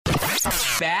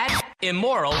Bad,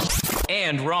 immoral,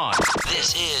 and wrong.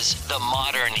 This is The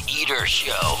Modern Eater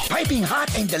Show. Piping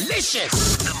hot and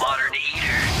delicious. The Modern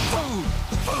Eater. Food,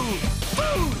 food,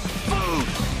 food, food.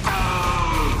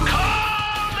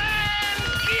 Come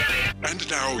and get it! And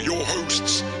now your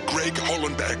hosts, Greg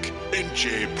Hollenbeck and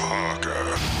Jay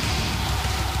Parker.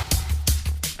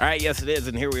 All right, yes it is,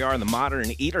 and here we are in the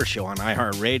Modern Eater Show on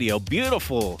iHeartRadio.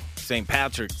 Beautiful St.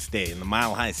 Patrick's Day in the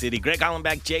Mile High City. Greg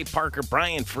Hollenbeck, Jay Parker,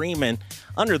 Brian Freeman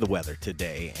under the weather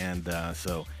today, and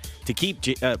so to keep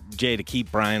Jay to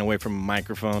keep Brian away from a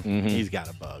microphone, he's got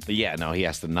a bug. But yeah, no, he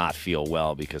has to not feel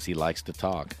well because he likes to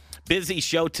talk. Busy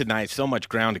show tonight, so much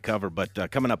ground to cover,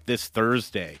 but coming up this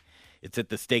Thursday, it's at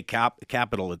the state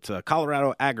capitol. It's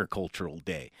Colorado Agricultural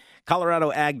Day.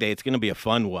 Colorado Ag Day, it's going to be a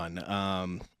fun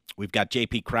one. We've got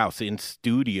JP Krause in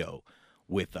studio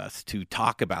with us to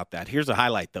talk about that. Here's a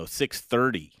highlight, though,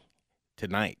 6:30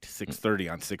 tonight, 6:30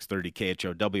 on 630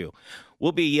 KHOW.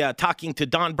 We'll be talking to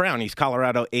Don Brown. He's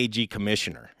Colorado AG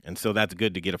Commissioner, and so that's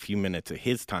good to get a few minutes of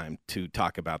his time to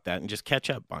talk about that and just catch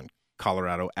up on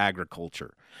Colorado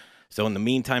agriculture. So in the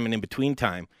meantime and in between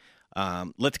time,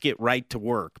 let's get right to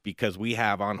work because we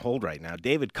have on hold right now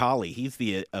David Collie. He's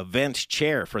the events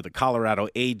chair for the Colorado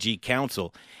AG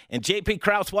Council. And JP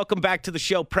Krause, welcome back to the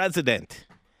show, president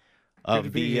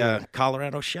of the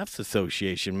Colorado Chefs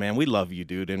Association. Man, we love you,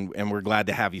 dude, and we're glad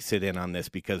to have you sit in on this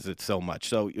because it's so much.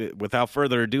 So without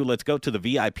further ado, let's go to the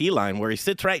VIP line where he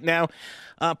sits right now.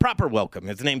 Proper welcome.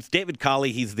 His name's David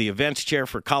Collie. He's the events chair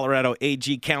for Colorado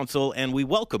AG Council, and we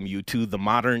welcome you to the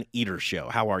Modern Eater Show.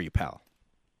 How are you, pal?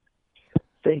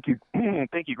 Thank you.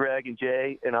 Thank you, Greg and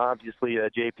Jay, and obviously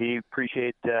JP.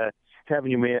 Appreciate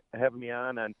having me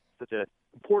on such an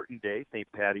important day, St.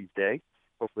 Patty's Day.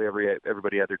 Hopefully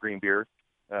everybody had their green beer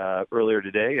earlier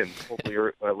today and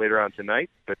hopefully later on tonight.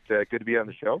 But good to be on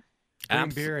the show. Green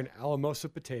beer and Alamosa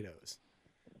potatoes.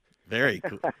 Very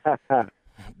cool.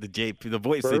 The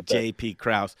voice Perfect. of JP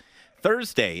Krause.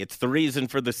 Thursday, it's the reason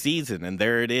for the season, and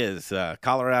there it is,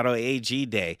 Colorado AG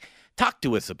Day. Talk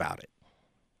to us about it.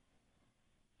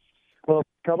 Well,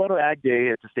 Colorado Ag Day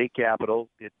at the state capitol,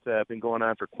 it's been going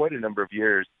on for quite a number of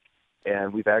years,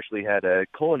 and we've actually had a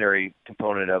culinary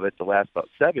component of it the last about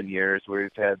 7 years where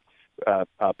we've had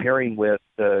a pairing with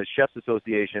the Chefs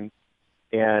Association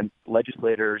and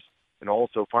legislators and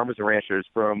also farmers and ranchers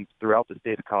from throughout the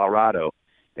state of Colorado.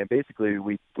 And basically,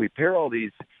 we pair all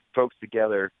these folks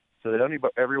together so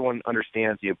that everyone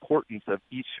understands the importance of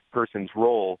each person's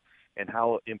role and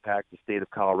how it impacts the state of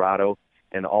Colorado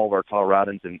and all of our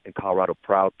Coloradans and Colorado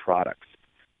Proud products.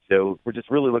 So we're just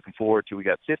really looking forward to. We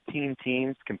got 15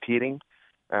 teams competing.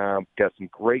 Got some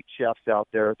great chefs out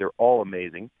there. They're all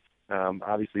amazing.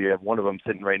 Obviously, you have one of them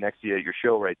sitting right next to you at your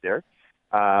show right there.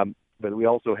 But we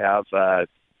also have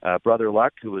Brother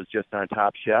Luck, who was just on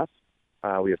Top Chef.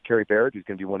 We have Carrie Baird, who's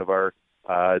going to be one of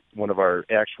our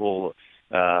actual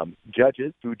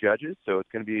judges, food judges. So it's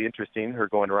going to be interesting. Her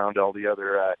going around all the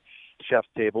other chef's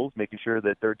tables, making sure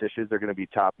that their dishes are going to be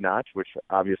top notch, which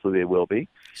obviously they will be.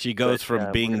 She goes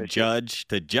from being judge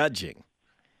to judging.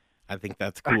 I think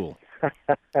that's cool.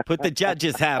 Put the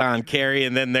judge's hat on, Carrie,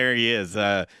 and then there he is,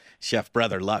 Chef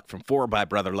Brother Luck from 4 by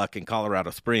Brother Luck in Colorado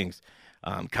Springs,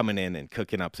 coming in and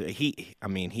cooking up. He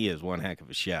is one heck of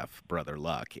a chef, Brother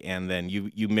Luck. And then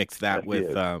you mix that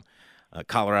with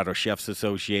Colorado Chefs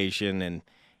Association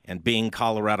and being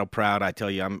Colorado Proud. I tell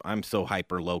you, I'm so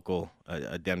hyper local,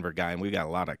 a Denver guy, and we've got a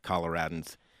lot of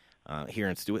Coloradans here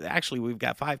in studio. Actually, we've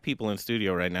got 5 people in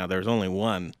studio right now. There's only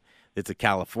one that's a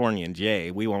Californian, Jay.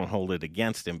 We won't hold it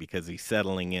against him because he's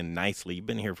settling in nicely. You've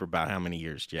been here for about how many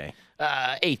years, Jay?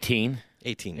 18.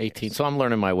 18 years. So I'm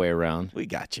learning my way around. We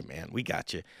got you, man. We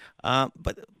got you.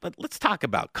 But let's talk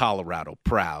about Colorado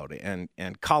Proud and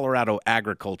Colorado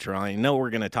agriculture. I know we're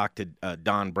going to talk to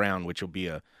Don Brown, which will be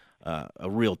a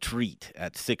real treat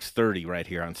at 6:30 right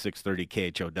here on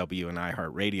 630 KHOW and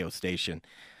iHeart radio station.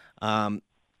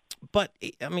 But,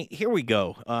 I mean, here we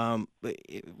go.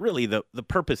 Really, the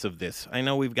purpose of this, I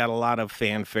know we've got a lot of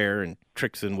fanfare and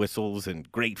tricks and whistles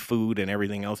and great food and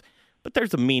everything else, but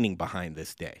there's a meaning behind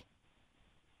this day.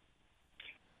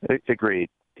 Agreed.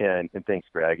 And thanks,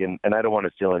 Greg. And I don't want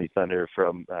to steal any thunder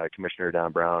from Commissioner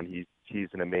Don Brown. He's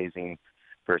an amazing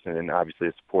person and obviously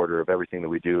a supporter of everything that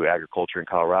we do, agriculture in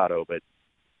Colorado. But,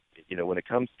 when it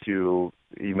comes to,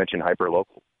 you mentioned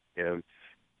hyper-local,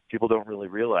 people don't really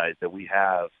realize that we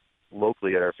have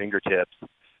locally at our fingertips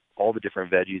all the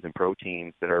different veggies and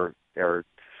proteins that are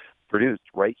produced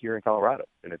right here in Colorado.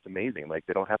 And it's amazing. Like,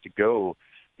 they don't have to go,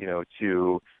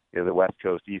 to the West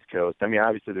Coast, East Coast. I mean,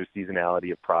 obviously there's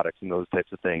seasonality of products and those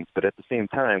types of things, but at the same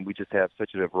time, we just have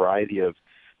such a variety of,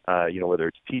 whether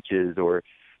it's peaches or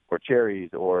cherries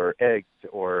or eggs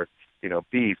or,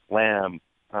 beef, lamb,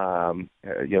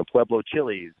 Pueblo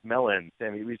chilies, melons. I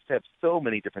mean, we just have so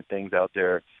many different things out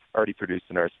there already produced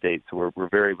in our state. So we're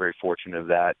very, very fortunate of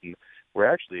that. And we're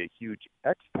actually a huge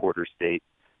exporter state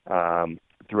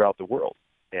throughout the world.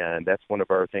 And that's one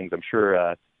of our things I'm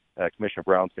sure Commissioner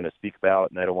Brown's going to speak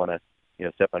about. And I don't want to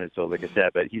step on his toes, like I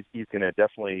said, but he's going to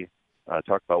definitely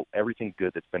talk about everything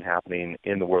good that's been happening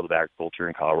in the world of agriculture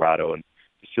in Colorado. And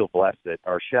just feel blessed that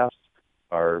our chefs,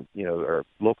 our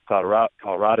local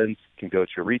Coloradans can go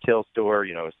to a retail store,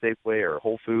 a Safeway or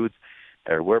Whole Foods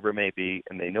or wherever it may be,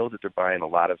 and they know that they're buying a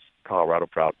lot of Colorado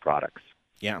Proud products.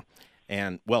 Yeah,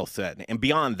 and well said. And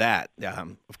beyond that,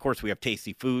 of course, we have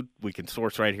tasty food we can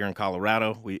source right here in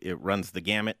Colorado. It runs the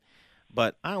gamut.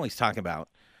 But I always talk about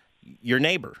your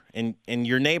neighbor and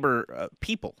your neighbor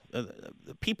people.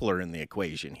 The people are in the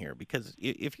equation here, because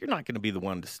if you're not going to be the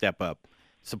one to step up,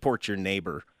 support your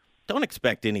neighbor, don't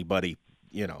expect anybody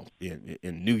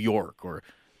in New York or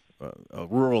a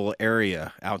rural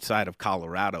area outside of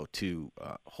Colorado to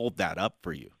hold that up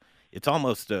for you. It's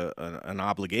almost an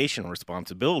obligation,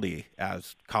 responsibility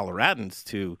as Coloradans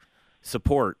to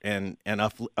support and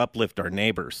uplift our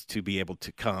neighbors, to be able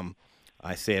to come.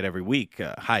 I say it every week,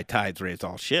 high tides raise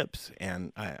all ships,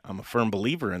 and I'm a firm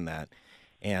believer in that.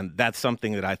 And that's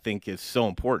something that I think is so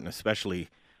important, especially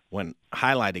when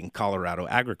highlighting Colorado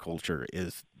agriculture,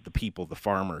 is the people, the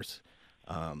farmers,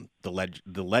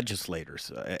 the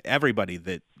legislators, everybody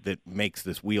that makes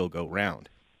this wheel go round.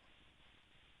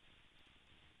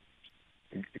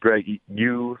 Greg,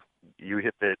 you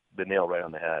hit the nail right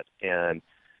on the head. And,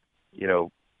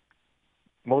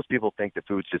 most people think the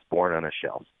food's just born on a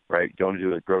shelf, right? You go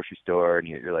into a grocery store and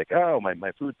you're like, oh,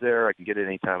 my food's there. I can get it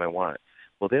anytime I want.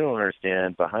 Well, they don't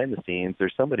understand behind the scenes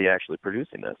there's somebody actually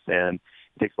producing this. And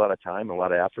it takes a lot of time and a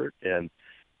lot of effort. And,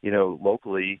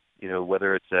 locally,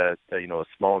 whether it's a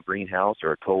small greenhouse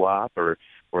or a co-op or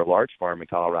a large farm in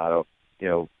Colorado,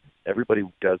 everybody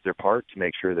does their part to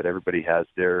make sure that everybody has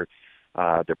their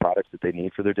products that they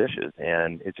need for their dishes.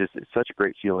 And it's such a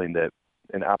great feeling, that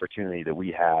an opportunity that we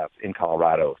have in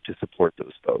Colorado to support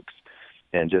those folks.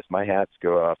 And just my hat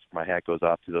goes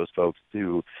off to those folks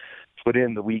who put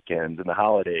in the weekends and the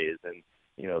holidays and,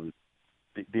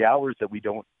 the hours that we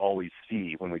don't always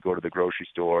see when we go to the grocery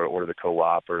store or the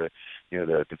co-op or,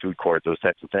 the food court, those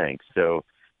types of things. So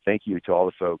thank you to all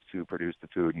the folks who produce the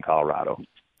food in Colorado.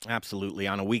 Absolutely.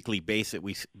 On a weekly basis,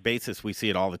 we see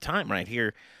it all the time right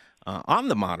here on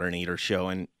the Modern Eater Show.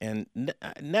 And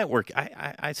network,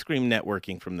 I scream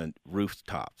networking from the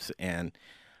rooftops. And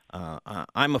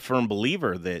I'm a firm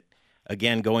believer that,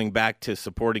 again, going back to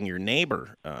supporting your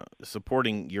neighbor,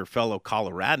 supporting your fellow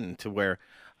Coloradan, to where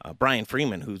Brian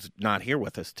Freeman, who's not here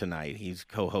with us tonight, he's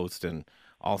co-host and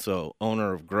also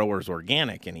owner of Growers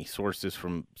Organic, and he sources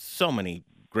from so many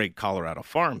great Colorado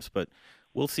farms. But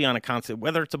we'll see on a concept,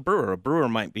 whether it's a brewer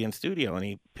might be in studio and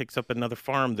he picks up another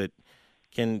farm that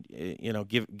can,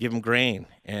 give him grain,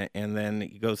 and then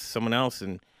he goes to someone else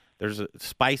and there's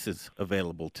spices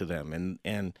available to them.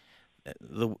 And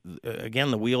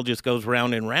the wheel just goes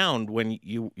round and round when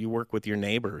you work with your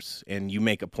neighbors and you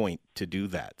make a point to do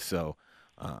that. So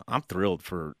I'm thrilled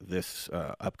for this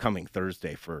upcoming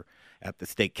Thursday at the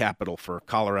state capitol for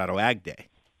Colorado Ag Day.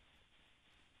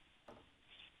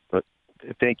 But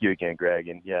thank you again, Greg.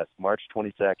 And yes, March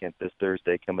 22nd, this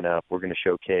Thursday coming up, we're going to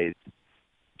showcase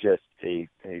just a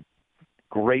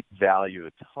great value,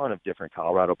 a ton of different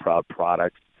Colorado Proud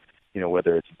products,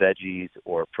 whether it's veggies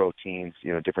or proteins,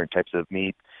 different types of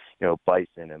meat,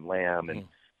 bison and lamb, and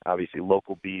obviously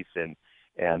local beef, and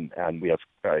we have,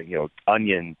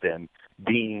 onions and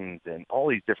beans and all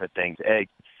these different things, eggs,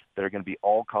 that are going to be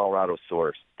all Colorado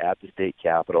sourced at the state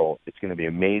capitol. It's going to be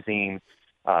amazing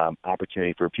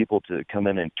opportunity for people to come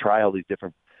in and try all these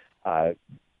different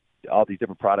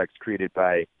products created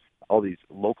by all these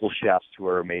local chefs who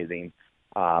are amazing.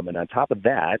 And on top of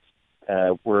that,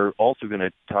 we're also going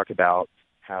to talk about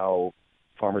how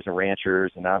farmers and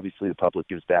ranchers, and obviously the public,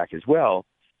 gives back as well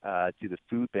to the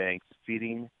food banks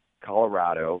feeding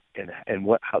Colorado, and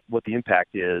what the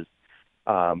impact is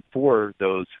for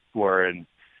those who are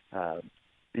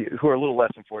who are a little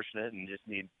less unfortunate and just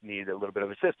need a little bit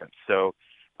of assistance. So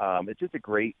it's just a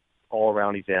great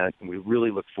all-around event, and we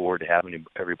really look forward to having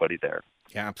everybody there.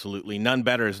 Yeah, absolutely. None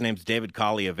better. His name's David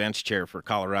Collie, events chair for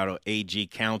Colorado AG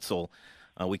Council.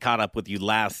 We caught up with you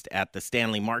last at the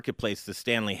Stanley Marketplace, the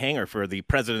Stanley Hangar, for the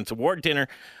President's Award Dinner,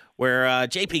 where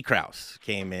JP Krause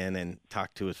came in and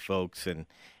talked to his folks and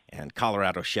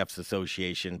Colorado Chefs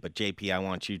Association. But JP, I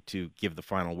want you to give the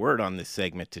final word on this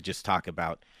segment, to just talk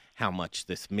about how much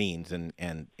this means and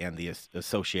the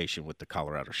association with the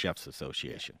Colorado Chefs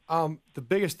Association. The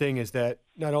biggest thing is that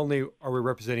not only are we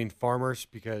representing farmers,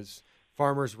 because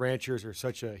farmers, ranchers are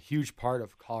such a huge part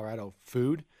of Colorado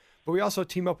food, but we also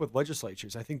team up with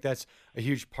legislatures. I think that's a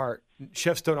huge part.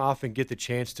 Chefs don't often get the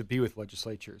chance to be with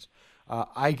legislatures.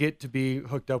 I get to be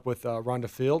hooked up with Rhonda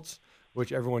Fields,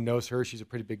 which everyone knows her. She's a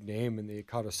pretty big name in the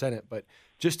Colorado Senate. But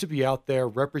just to be out there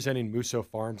representing Musso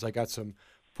Farms, I got some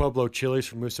Pueblo chilies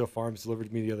from Musso Farms delivered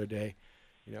to me the other day.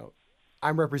 You know,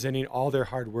 I'm representing all their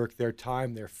hard work, their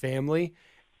time, their family,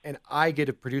 and I get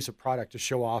to produce a product to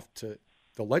show off to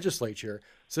the legislature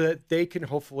so that they can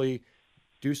hopefully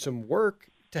do some work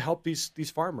to help these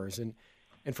farmers. And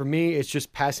for me, it's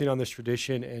just passing on this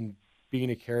tradition and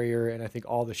being a carrier, and I think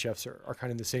all the chefs are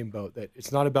kind of in the same boat, that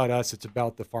it's not about us, it's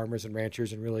about the farmers and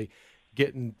ranchers and really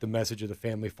getting the message of the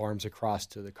family farms across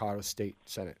to the Colorado State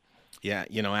Senate. Yeah,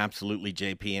 absolutely,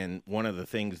 JP. And one of the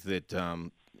things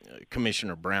that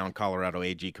Commissioner Brown, Colorado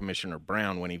AG Commissioner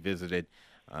Brown, when he visited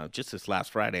just this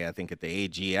last Friday, I think at the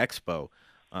AG Expo,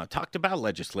 talked about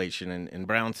legislation. And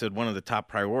Brown said one of the top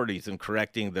priorities in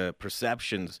correcting the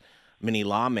perceptions many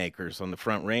lawmakers on the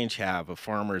Front Range have of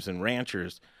farmers and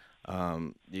ranchers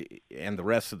and the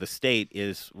rest of the state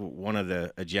is one of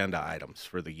the agenda items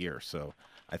for the year. So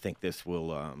I think this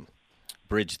will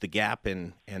bridge the gap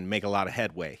and make a lot of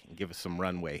headway and give us some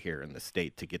runway here in the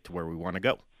state to get to where we want to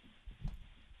go.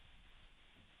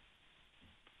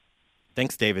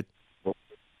 Thanks, David.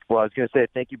 Well, I was going to say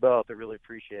thank you both. I really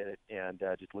appreciate it, and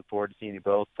just look forward to seeing you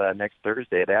both next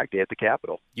Thursday at Ag Day at the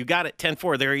Capitol. You got it,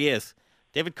 10-4. There he is,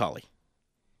 David Collie.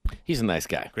 He's a nice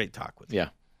guy. Great talk with you. Yeah.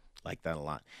 Like that a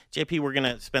lot. JP, we're going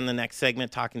to spend the next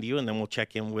segment talking to you, and then we'll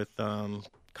check in with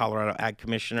Colorado Ag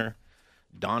Commissioner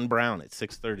Don Brown at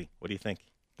 6:30. What do you think?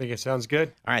 I think it sounds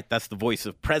good. All right, that's the voice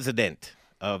of President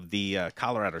of the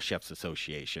Colorado Chefs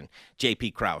Association,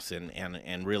 JP Krause,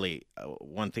 and really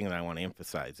one thing that I want to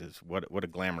emphasize is what a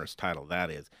glamorous title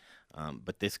that is.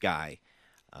 But this guy,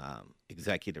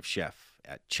 executive chef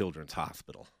at Children's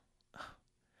Hospital.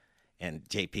 And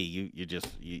JP,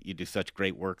 you do such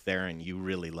great work there, and you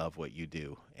really love what you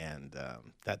do, and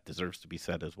that deserves to be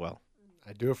said as well.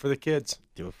 I do it for the kids.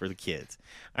 Do it for the kids.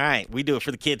 All right, we do it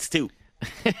for the kids too.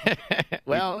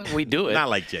 Well, we do it. Not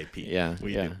like JP. Yeah,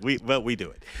 we do. We do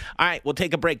it. All right, we'll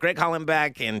take a break. Greg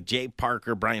Hollenbeck and Jay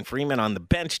Parker, Brian Freeman on the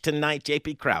bench tonight.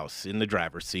 JP Krause in the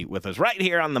driver's seat with us right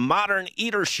here on the Modern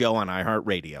Eater Show on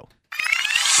iHeartRadio.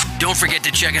 Don't forget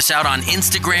to check us out on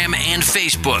Instagram and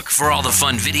Facebook for all the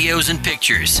fun videos and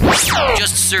pictures.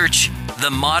 Just search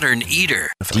The Modern Eater.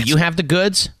 Do you have the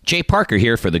goods? Jay Parker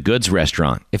here for The Goods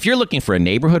Restaurant. If you're looking for a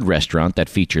neighborhood restaurant that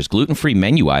features gluten-free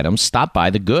menu items, stop by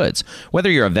The Goods.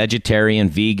 Whether you're a vegetarian,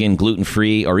 vegan,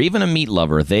 gluten-free, or even a meat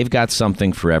lover, they've got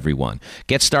something for everyone.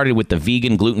 Get started with the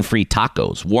vegan gluten-free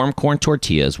tacos, warm corn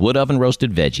tortillas, wood oven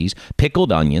roasted veggies,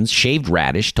 pickled onions, shaved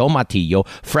radish, tomatillo,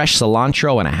 fresh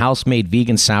cilantro, and a house-made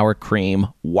vegan sour cream.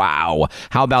 Wow.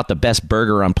 How about the best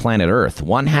burger on planet Earth?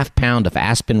 1/2 pound of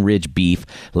Aspen Ridge beef,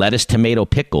 lettuce, tomato,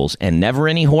 pickles, and never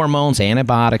any hormones,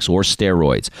 antibiotics, or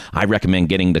steroids. I recommend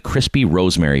getting the crispy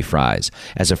rosemary fries.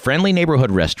 As a friendly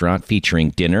neighborhood restaurant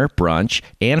featuring dinner, brunch,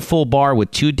 and full bar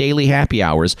with 2 daily happy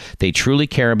hours, they truly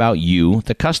care about you,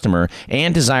 the customer,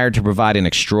 and desire to provide an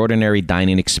extraordinary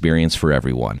dining experience for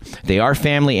everyone. They are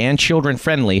family and children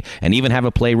friendly and even have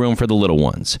a playroom for the little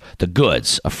ones. The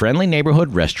Goods, a friendly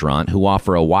neighborhood restaurant who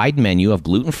offer a wide menu of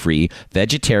gluten-free,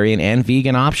 vegetarian, and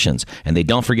vegan options. And they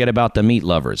don't forget about the meat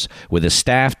lovers, with a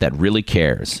staff that really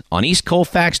cares. On East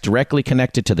Colfax, directly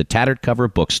connected to the Tattered Cover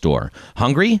Bookstore.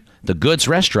 Hungry?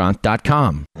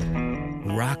 TheGoodsRestaurant.com.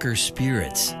 Rocker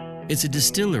Spirits. It's a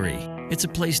distillery. It's a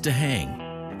place to hang.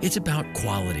 It's about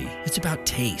quality. It's about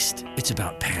taste. It's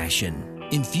about passion.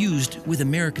 Infused with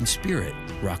American spirit.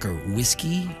 Rocker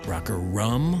whiskey, rocker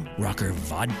rum, rocker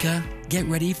vodka. Get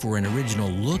ready for an original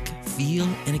look, feel,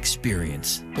 and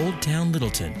experience. Old Town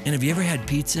Littleton. And have you ever had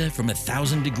pizza from a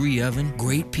 1,000-degree oven?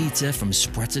 Great pizza from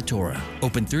Sprezzatura.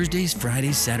 Open Thursdays,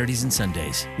 Fridays, Saturdays, and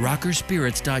Sundays.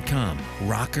 Rockerspirits.com.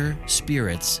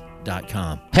 Rockerspirits.com.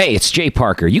 Hey, it's Jay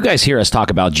Parker. You guys hear us talk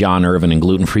about John Irvin and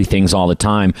gluten-free things all the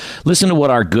time. Listen to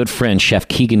what our good friend Chef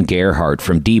Keegan Gerhardt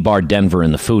from D-Bar Denver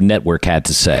and the Food Network had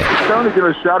to say. I want to give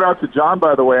a shout out to John,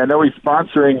 by the way. I know he's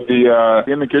sponsoring the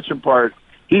In the Kitchen part.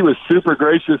 He was super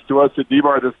gracious to us at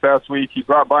D-Bar this past week. He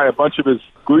brought by a bunch of his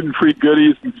gluten-free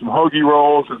goodies and some hoagie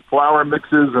rolls and flour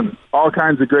mixes and all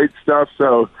kinds of great stuff.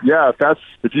 So, yeah,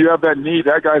 if you have that need,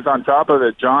 that guy's on top of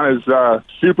it. John is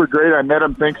super great. I met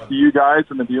him thanks to you guys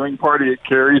and the viewing party at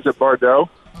Carrie's at Bordeaux.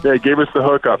 They gave us the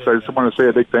hookup, so I just want to say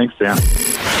a big thanks to him.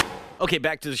 Okay,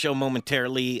 back to the show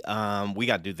momentarily. We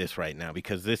got to do this right now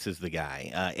because this is the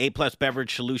guy. A-Plus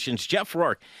Beverage Solutions, Jeff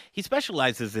Rourke. He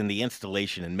specializes in the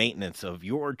installation and maintenance of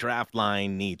your draft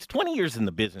line needs. 20 years in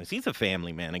the business. He's a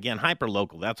family man. Again,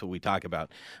 hyper-local. That's what we talk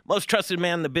about. Most trusted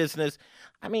man in the business.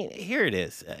 I mean, here it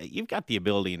is. You've got the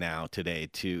ability now today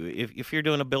to, if you're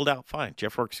doing a build-out, fine.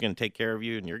 Jeff Rourke's going to take care of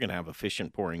you, and you're going to have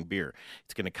efficient pouring beer.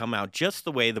 It's going to come out just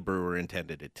the way the brewer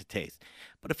intended it to taste.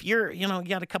 But if you're, you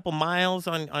got a couple miles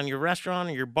on your restaurant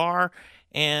or your bar,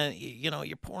 and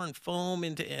you're pouring foam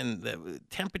and the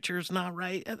temperature's not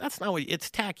right, that's not what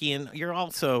it's tacky, and you're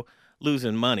also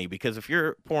losing money because if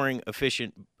you're pouring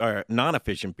efficient or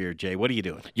non-efficient beer, Jay, what are you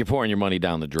doing? You're pouring your money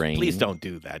down the drain. Please don't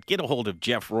do that. Get a hold of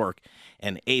Jeff Rourke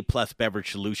and A-Plus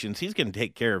Beverage Solutions. He's going to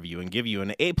take care of you and give you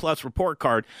an A-Plus report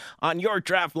card on your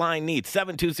draft line needs.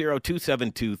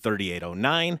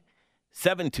 720-272-3809.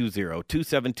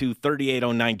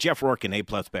 720-272-3809. Jeff Rourke and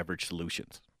A-Plus Beverage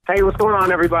Solutions. Hey, what's going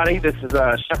on, everybody? This is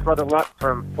Chef Brother Luck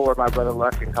from Forward by Brother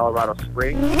Luck in Colorado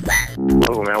Springs.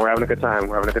 Oh, man, we're having a good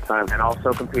time. And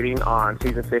also competing on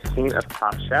Season 15 of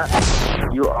Top Chef.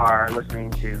 You are listening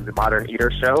to The Modern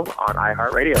Eater Show on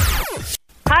iHeartRadio.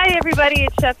 Hi, everybody.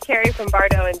 It's Chef Carrie from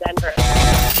Bardo in Denver.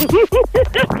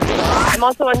 I'm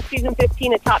also on Season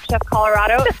 15 of Top Chef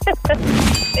Colorado.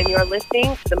 And you're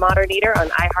listening to The Modern Eater on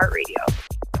iHeartRadio.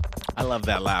 I love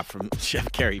that laugh from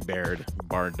Chef Carrie Baird,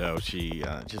 Bardo. She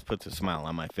just puts a smile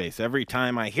on my face every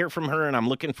time I hear from her, and I'm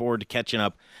looking forward to catching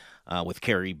up with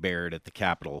Carrie Baird at the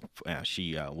Capitol.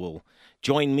 She will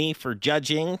join me for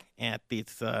judging at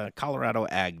this Colorado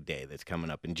Ag Day that's coming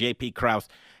up. And JP Krause,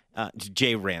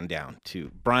 Jay ran down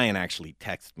to Brian. Actually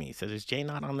texted me. He said, "Is Jay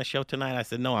not on the show tonight?" I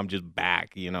said, "No, I'm just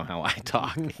back. You know how I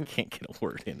talk. I can't get a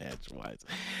word in edgewise."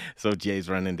 So Jay's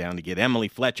running down to get Emily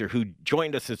Fletcher, who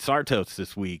joined us at Sarto's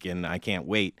this week, and I can't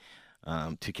wait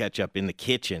to catch up in the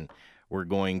kitchen. We're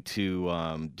going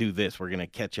to do this. We're going to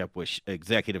catch up with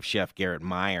Executive Chef Garret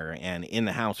Meyer, and in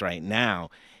the house right now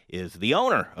is the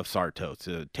owner of Sarto's,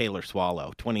 Taylor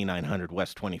Swallow, 2900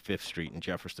 West 25th Street in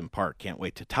Jefferson Park. Can't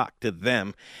wait to talk to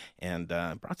them, and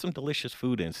brought some delicious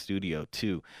food in studio,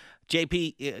 too.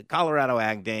 JP, Colorado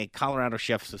Ag Day, Colorado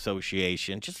Chefs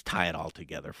Association, just tie it all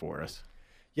together for us.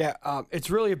 Yeah, it's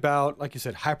really about, like you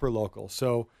said, hyper-local.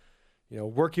 So,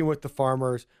 working with the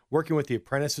farmers, working with the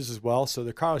apprentices as well. So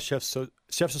the Colorado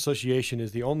Chefs Association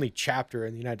is the only chapter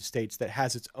in the United States that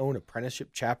has its own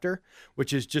apprenticeship chapter,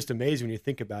 which is just amazing when you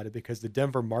think about it because the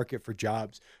Denver market for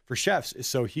jobs for chefs is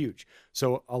so huge.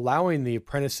 So allowing the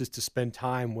apprentices to spend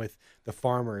time with the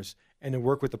farmers and to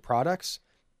work with the products,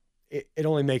 it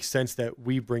only makes sense that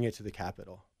we bring it to the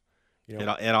Capitol.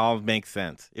 It all makes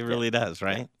sense. It really does,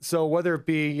 right? So whether it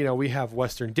be, we have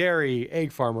Western Dairy,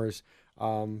 egg farmers,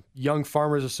 Young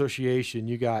Farmers Association,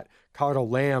 you got Colorado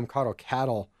Lamb, Colorado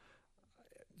Cattle,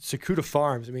 Sakuta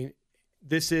Farms. I mean,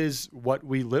 this is what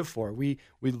we live for. We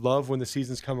love when the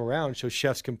seasons come around so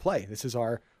chefs can play. This is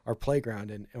our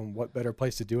playground, and what better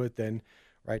place to do it than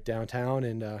right downtown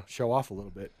and show off a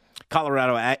little bit.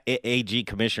 Colorado AG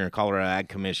Commissioner, Colorado Ag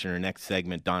Commissioner, next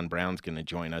segment, Don Brown's going to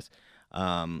join us.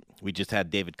 We just had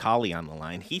David Collie on the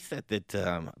line. He said that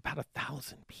about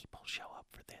 1,000 people show up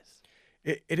for this.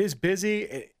 It is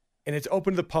busy, and it's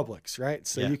open to the publics, right?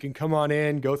 So you can come on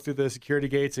in, go through the security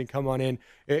gates, and come on in.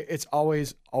 It's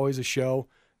always a show.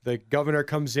 The governor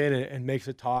comes in and makes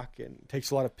a talk and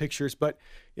takes a lot of pictures. But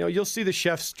you'll see the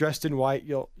chefs dressed in white.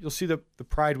 You'll see the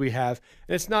pride we have,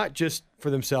 and it's not just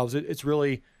for themselves. It's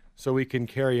really so we can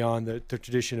carry on the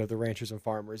tradition of the ranchers and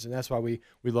farmers, and that's why we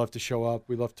love to show up.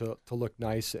 We love to look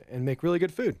nice and make really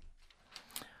good food.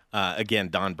 Again,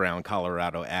 Don Brown,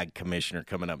 Colorado Ag Commissioner,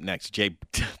 coming up next.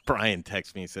 Brian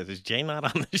texts me and says, "Is Jay not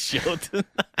on the show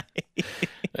tonight?"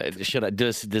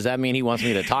 Does that mean he wants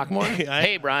me to talk more?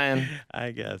 Hey, Brian.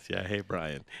 I guess, yeah. Hey,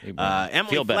 Brian. Hey, Brian.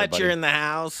 Emily Feel better, Fletcher buddy. in the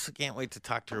house. Can't wait to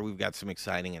talk to her. We've got some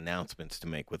exciting announcements to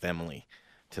make with Emily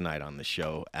tonight on the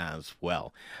show as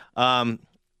well.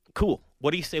 Cool.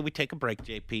 What do you say we take a break,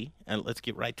 JP, and let's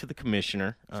get right to the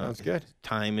commissioner? Sounds good.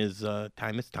 Time is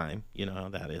time. You know how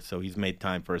that is. So he's made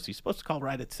time for us. He's supposed to call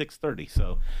right at 6:30.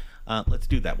 So let's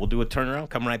do that. We'll do a turnaround.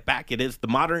 Come right back. It is the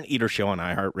Modern Eater Show on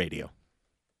iHeartRadio.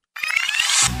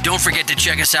 Don't forget to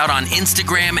check us out on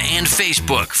Instagram and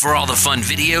Facebook for all the fun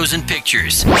videos and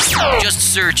pictures.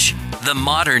 Just search The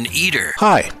Modern Eater.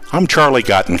 Hi, I'm Charlie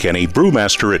Gottenkenny,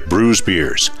 brewmaster at Brews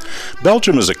Beers.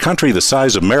 Belgium is a country the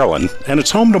size of Maryland, and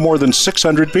it's home to more than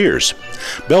 600 beers.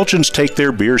 Belgians take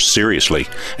their beers seriously,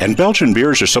 and Belgian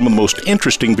beers are some of the most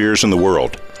interesting beers in the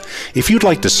world. If you'd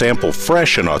like to sample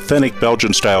fresh and authentic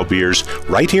Belgian-style beers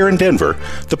right here in Denver,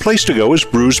 the place to go is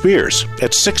Brews Beers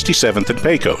at 67th and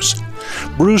Pecos.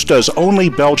 Brews does only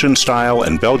Belgian-style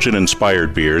and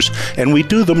Belgian-inspired beers, and we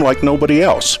do them like nobody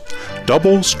else.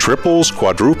 Doubles, triples,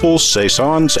 quadruples,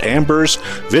 saisons, ambers,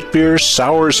 wit beers,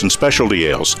 sours, and specialty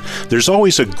ales. There's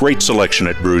always a great selection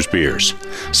at Brews Beers.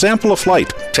 Sample a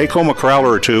flight, take home a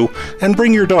crowler or two, and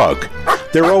bring your dog.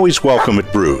 They're always welcome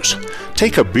at Brews.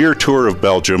 Take a beer tour of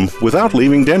Belgium without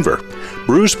leaving Denver.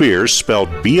 Brews Beers, spelled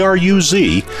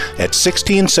B-R-U-Z, at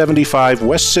 1675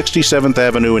 West 67th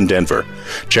Avenue in Denver.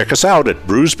 Check us out at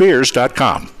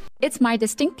brewsbeers.com. It's my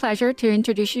distinct pleasure to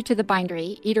introduce you to the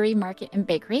Bindery, Eatery, Market, and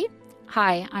Bakery.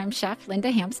 Hi, I'm Chef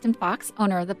Linda Hampston Fox,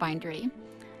 owner of the Bindery.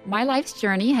 My life's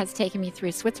journey has taken me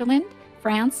through Switzerland,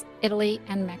 France, Italy,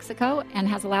 and Mexico, and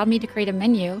has allowed me to create a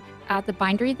menu at the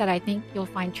Bindery that I think you'll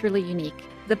find truly unique.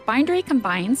 The Bindery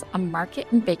combines a market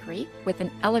and bakery with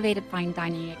an elevated fine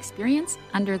dining experience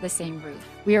under the same roof.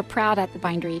 We are proud at the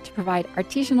Bindery to provide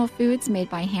artisanal foods made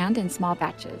by hand in small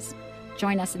batches.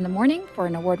 Join us in the morning for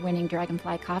an award-winning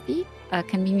Dragonfly coffee, a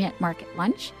convenient market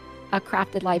lunch, a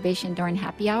crafted libation during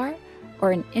happy hour,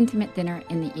 or an intimate dinner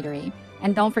in the eatery.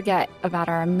 And don't forget about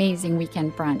our amazing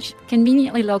weekend brunch.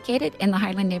 Conveniently located in the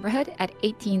Highland neighborhood at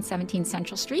 1817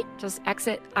 Central Street. Just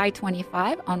exit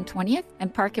I-25 on 20th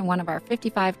and park in one of our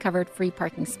 55 covered free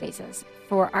parking spaces.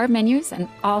 For our menus and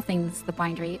all things The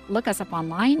Bindery, look us up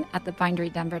online at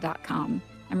thebinderydenver.com.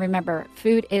 And remember,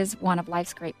 food is one of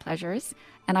life's great pleasures,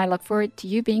 and I look forward to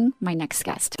you being my next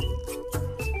guest.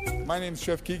 My name's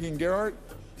Chef Keegan Gerhardt,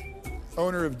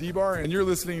 owner of D-Bar, and you're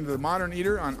listening to The Modern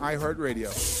Eater on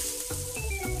iHeartRadio.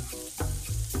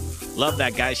 Love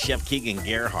that guy, Chef Keegan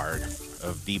Gerhardt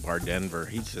of D-Bar Denver.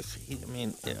 He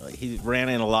ran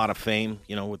in a lot of fame,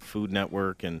 with Food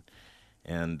Network and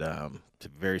it's a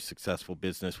very successful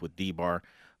business with D-Bar.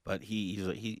 But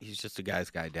he's just a guy's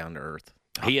guy down to earth.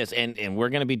 He is, and we're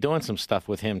going to be doing some stuff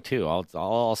with him too.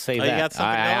 I'll say you that. got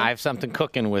something going? I have something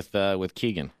cooking with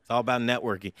Keegan. It's all about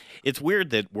networking. It's weird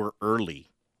that we're early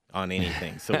on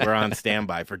anything, so we're on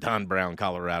standby for Don Brown,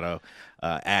 Colorado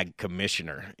Ag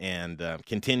Commissioner, and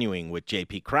continuing with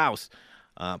JP Krause,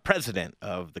 President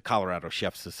of the Colorado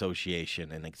Chefs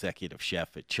Association and Executive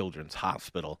Chef at Children's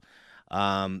Hospital.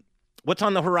 What's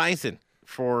on the horizon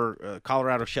for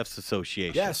Colorado Chefs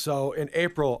Association? Yeah, so in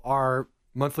April, our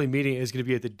monthly meeting is going to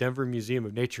be at the Denver Museum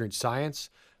of Nature and Science.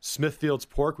 Smithfield's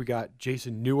Pork, we got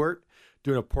Jason Newart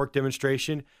doing a pork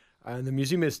demonstration. And the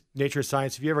Museum of Nature and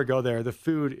Science, if you ever go there, the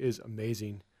food is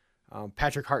amazing.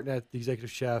 Patrick Hartnett, the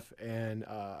executive chef, and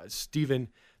Steven,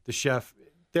 the chef,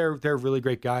 they're really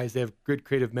great guys. They have a good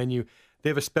creative menu.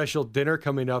 They have a special dinner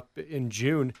coming up in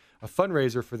June, a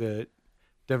fundraiser for the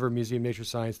Denver Museum of Nature and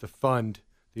Science,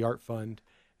 the art fund.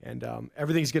 And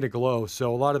everything's going to glow.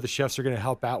 So a lot of the chefs are going to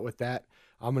help out with that.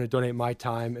 I'm going to donate my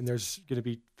time, and there's going to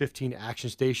be 15 action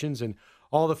stations, and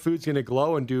all the food's going to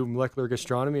glow and do molecular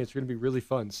gastronomy. It's going to be really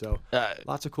fun. So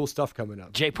lots of cool stuff coming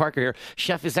up. Jay Parker here.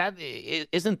 Chef,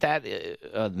 isn't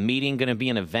that meeting going to be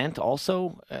an event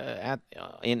also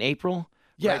in April?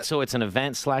 Yeah. Right? So it's an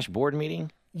event/board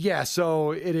meeting? Yeah,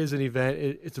 so it is an event.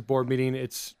 It's a board meeting.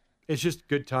 It's just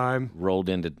good time. Rolled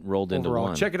into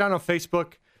one. Check it out on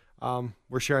Facebook.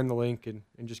 We're sharing the link and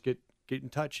just get in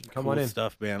touch and come on in. Cool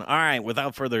stuff, man. All right,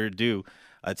 without further ado,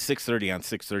 at 6:30 on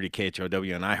 630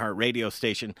 KHOW and iHeart Radio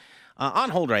Station. On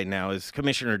hold right now is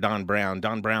Commissioner Don Brown.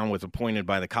 Don Brown was appointed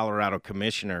by the Colorado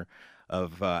Commissioner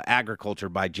of Agriculture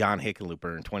by John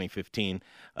Hickenlooper in 2015.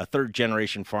 A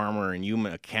third-generation farmer in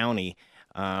Yuma County,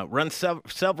 runs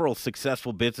several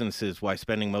successful businesses while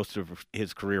spending most of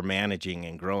his career managing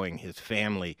and growing his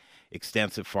family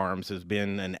extensive farms. Has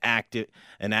been an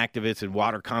activist in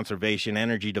water conservation,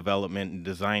 energy development, and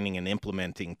designing and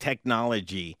implementing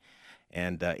technology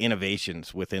and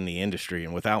innovations within the industry.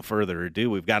 And without further ado,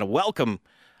 we've got to welcome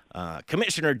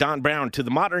Commissioner Don Brown to the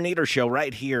Modern Eater Show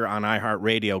right here on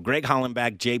iHeartRadio. Greg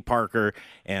Hollenbach, Jay Parker,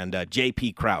 and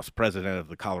JP Krause, President of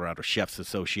the Colorado Chefs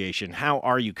Association. How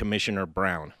are you, Commissioner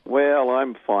Brown? Well,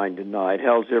 I'm fine tonight.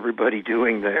 How's everybody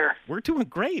doing there? We're doing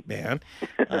great, man.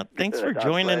 Thanks for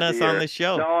joining us on the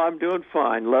show. No, I'm doing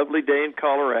fine. Lovely day in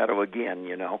Colorado again,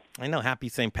 I know. Happy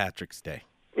St. Patrick's Day.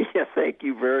 Yeah, thank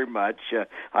you very much.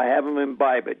 I haven't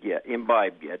imbibed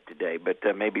yet today, but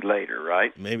maybe later,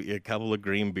 right? Maybe a couple of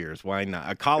green beers. Why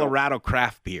not? Colorado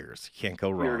craft beers. Can't go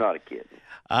wrong. You're not a kid.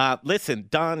 Listen,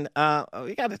 Don,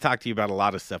 we got to talk to you about a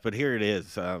lot of stuff, but here it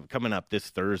is coming up this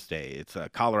Thursday. It's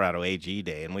Colorado AG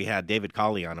Day, and we had David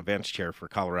Collie on, events chair for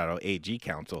Colorado AG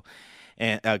Council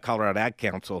and Colorado Ag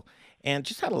Council. and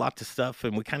just had a lot of stuff.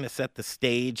 And we kind of set the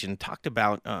stage and talked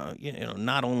about,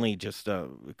 not only just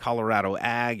Colorado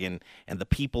ag and the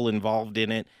people involved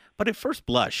in it, but at first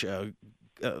blush,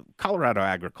 Colorado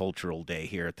Agricultural Day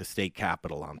here at the state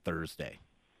capitol on Thursday.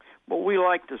 Well, we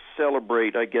like to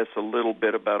celebrate, I guess, a little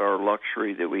bit about our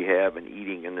luxury that we have in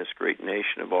eating in this great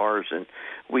nation of ours. And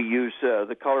we use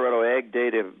the Colorado Ag Day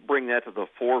to bring that to the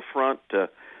forefront, to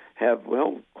have,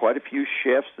 quite a few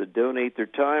chefs that donate their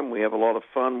time. We have a lot of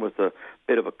fun with a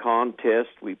bit of a contest.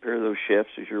 We pair those chefs,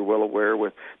 as you're well aware,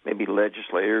 with maybe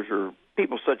legislators or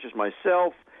people such as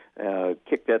myself.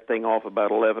 Kick that thing off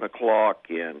about 11 o'clock,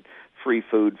 and free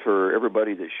food for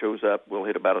everybody that shows up. We'll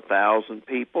hit about 1,000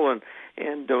 people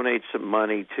and donate some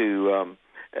money to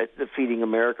the Feeding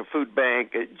America Food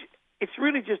Bank. It's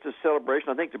really just a celebration,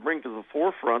 I think, to bring to the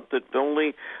forefront that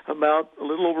only about a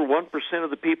little over 1% of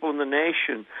the people in the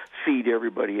nation feed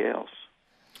everybody else.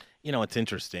 It's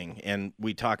interesting, and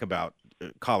we talk about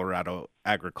Colorado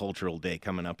Agricultural Day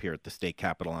coming up here at the state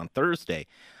capitol on Thursday,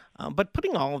 but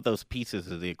putting all of those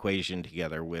pieces of the equation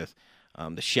together with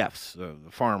the chefs, the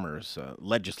farmers,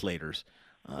 legislators,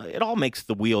 it all makes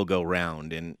the wheel go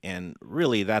round, and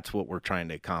really that's what we're trying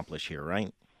to accomplish here,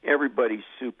 right? Everybody's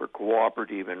super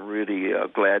cooperative and really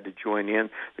glad to join in.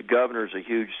 The governor's a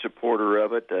huge supporter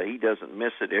of it. He doesn't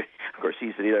miss it. Of course,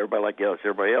 he's everybody like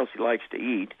everybody else. He likes to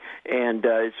eat, and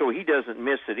so he doesn't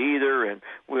miss it either. And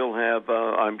we'll have,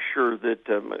 I'm sure that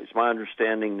it's my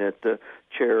understanding that the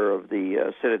chair of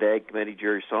the Senate Ag Committee,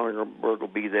 Jerry Sonnenberg, will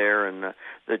be there, and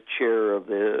the chair of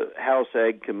the House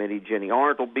Ag Committee, Jenny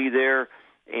Arndt, will be there.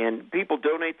 And people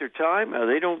donate their time.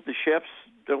 The chefs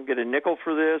don't get a nickel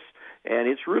for this, and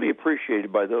it's really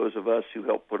appreciated by those of us who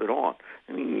help put it on.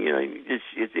 I mean,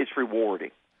 it's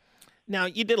rewarding. Now,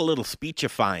 you did a little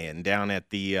speechifying down at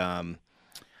the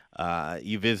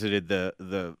you visited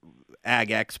the Ag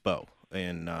Expo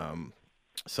in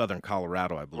Southern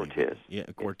Colorado, I believe. Cortez. Yeah,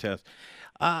 Cortez.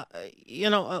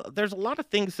 There's a lot of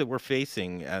things that we're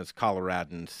facing as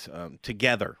Coloradans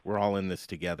together. We're all in this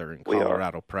together in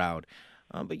Colorado Proud.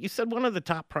 But you said one of the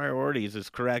top priorities is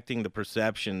correcting the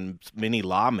perception many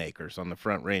lawmakers on the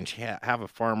Front Range have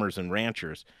of farmers and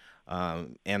ranchers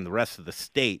and the rest of the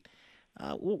state.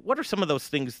 What are some of those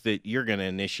things that you're going to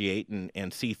initiate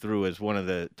and see through as one of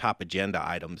the top agenda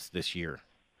items this year?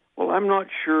 Well, I'm not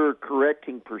sure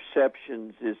correcting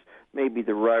perceptions is maybe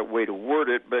the right way to word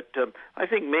it, but I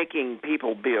think making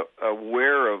people be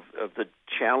aware of the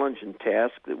challenge and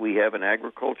task that we have in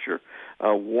agriculture.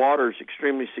 Water is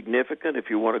extremely significant if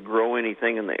you want to grow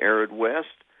anything in the arid West.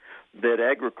 That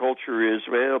agriculture is,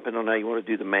 depending on how you want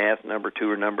to do the math, number 2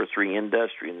 or number 3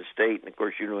 industry in the state. And, of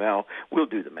course, you know how we'll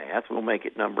do the math. We'll make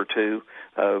it number 2,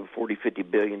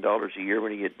 $40-50 billion a year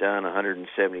when you get done,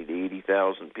 170 to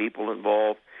 80,000 people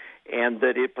involved. And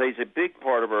that it plays a big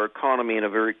part of our economy in a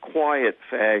very quiet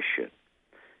fashion.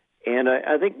 And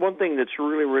I think one thing that's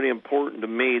really, really important to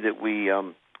me that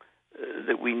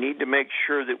we need to make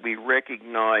sure that we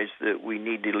recognize that we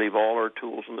need to leave all our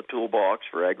tools in the toolbox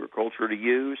for agriculture to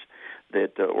use,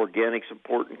 that organic's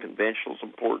important, conventional's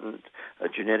important,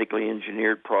 genetically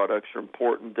engineered products are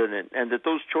important, and that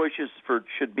those choices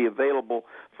should be available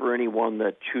for anyone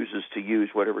that chooses to use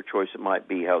whatever choice it might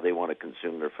be, how they want to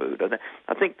consume their food.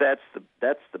 I think that's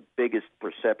the biggest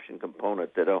perception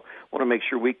component, that I want to make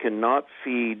sure we cannot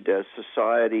feed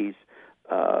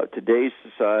today's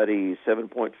society,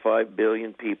 7.5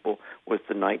 billion people, with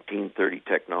the 1930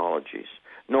 technologies.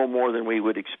 No more than we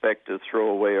would expect to throw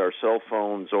away our cell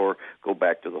phones or go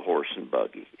back to the horse and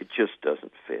buggy. It just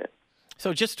doesn't fit.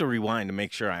 So just to rewind to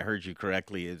make sure I heard you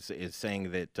correctly, is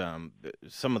saying that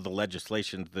some of the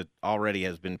legislation that already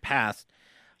has been passed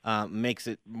makes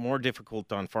it more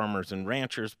difficult on farmers and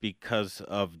ranchers because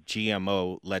of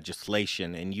GMO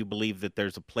legislation, and you believe that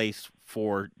there's a place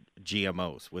for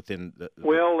GMOs within the...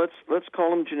 Well, let's call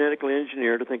them genetically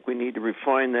engineered. I think we need to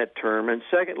refine that term. And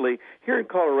secondly, here in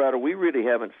Colorado, we really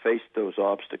haven't faced those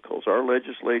obstacles. Our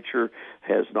legislature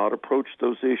has not approached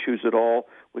those issues at all.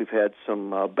 We've had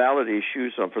some ballot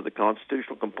issues for the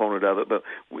constitutional component of it, but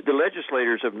the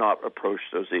legislators have not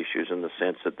approached those issues in the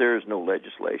sense that there is no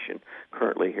legislation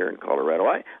currently here in Colorado.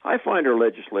 I find our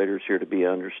legislators here to be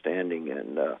understanding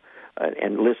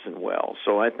and listen well.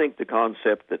 So I think the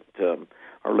concept that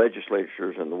our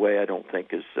legislatures and the way I don't think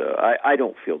is I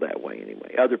don't feel that way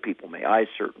anyway. Other people may. I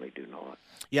certainly do not.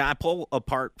 Yeah, I pull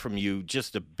apart from you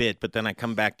just a bit, but then I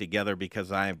come back together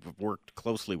because I've worked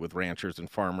closely with ranchers and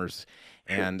farmers,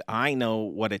 and I know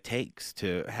what it takes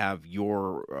to have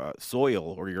your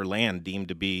soil or your land deemed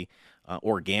to be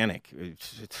organic.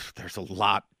 There's a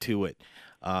lot to it.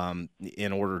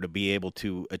 in order to be able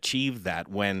to achieve that,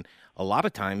 when a lot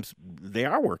of times they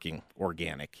are working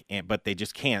organic, but they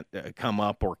just can't come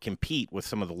up or compete with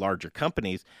some of the larger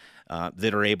companies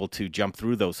that are able to jump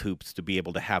through those hoops to be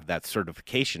able to have that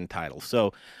certification title.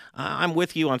 So I'm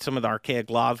with you on some of the archaic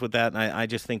laws with that, and I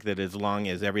just think that as long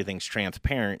as everything's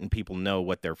transparent and people know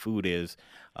what their food is,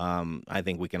 I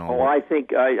think we can all. I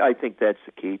think that's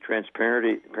the key: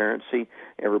 transparency.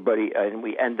 Everybody,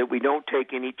 and that we don't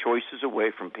take any choices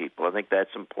away from people. I think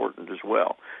that's important as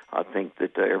well. I think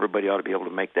that everybody ought to be able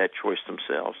to make that choice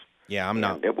themselves. Yeah, I'm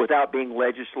not. And without being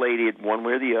legislated one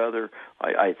way or the other,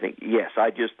 I think, yes, I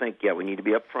just think, we need to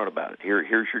be upfront about it. Here's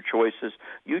your choices.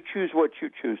 You choose what you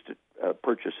choose to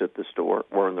purchase at the store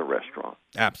or in the restaurant.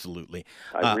 Absolutely.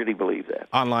 I really believe that.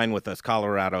 Online with us,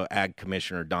 Colorado Ag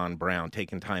Commissioner Don Brown,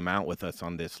 taking time out with us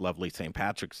on this lovely St.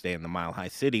 Patrick's Day in the Mile High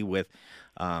City with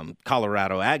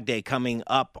Colorado Ag Day coming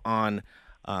up on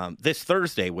this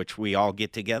Thursday, which we all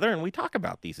get together and we talk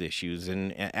about these issues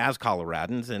and as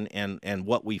Coloradans and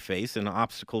what we face and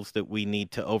obstacles that we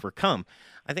need to overcome.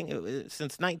 I think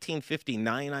since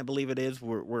 1959, I believe it is,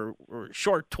 we're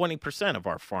short 20% of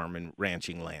our farm and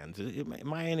ranching lands.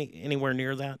 Am I anywhere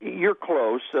near that? You're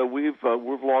close. We've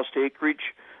lost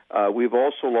acreage. We've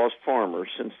also lost farmers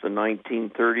since the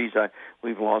 1930s.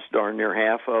 We've lost darn near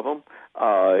half of them,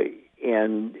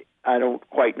 and I don't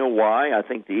quite know why. I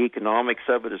think the economics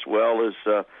of it as well is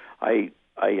I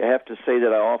have to say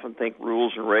that I often think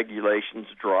rules and regulations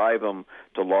drive them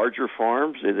to larger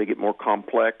farms. They get more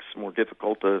complex, more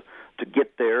difficult to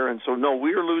get there. And so, no,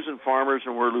 we are losing farmers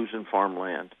and we're losing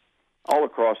farmland all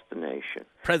across the nation.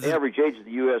 The average age of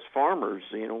the U.S. farmers,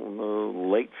 in the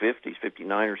late 50s,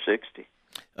 59 or 60.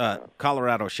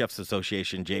 Colorado Chefs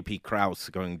Association, JP Krause,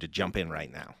 going to jump in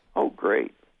right now. Oh,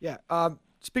 great. Yeah.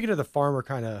 Speaking of the farmer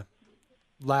kind of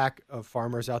lack of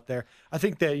farmers out there, I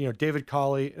think that, David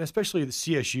Collie, and especially the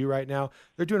CSU right now,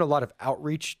 they're doing a lot of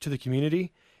outreach to the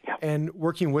community and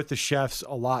working with the chefs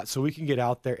a lot so we can get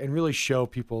out there and really show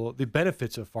people the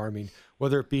benefits of farming,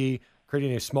 whether it be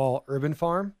creating a small urban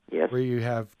farm where you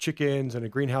have chickens and a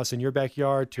greenhouse in your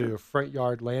backyard to front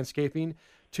yard landscaping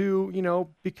to,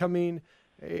 becoming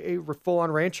a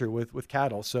full-on rancher with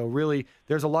cattle. So really,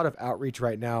 there's a lot of outreach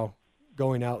right now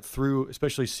going out through,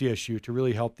 especially CSU, to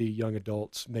really help the young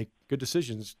adults make good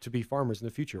decisions to be farmers in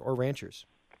the future or ranchers.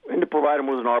 And to provide them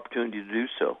with an opportunity to do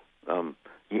so.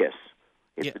 Yes,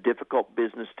 it's a difficult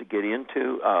business to get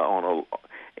into.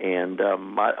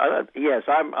 Yes,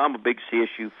 I'm a big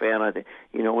CSU fan. I think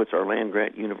it's our land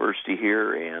grant university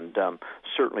here, and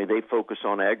certainly they focus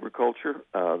on agriculture.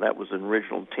 That was the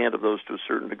original intent of those to a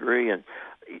certain degree, and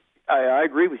I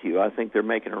agree with you. I think they're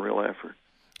making a real effort.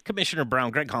 Commissioner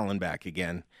Brown, Greg Hollenbach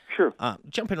again. Sure.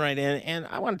 Jumping right in, and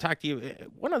I want to talk to you.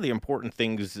 One of the important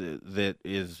things that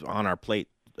is on our plate,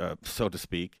 so to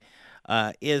speak,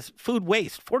 is food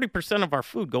waste. 40% of our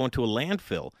food go into a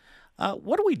landfill.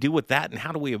 What do we do with that, and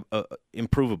how do we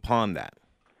improve upon that?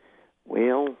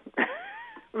 Well,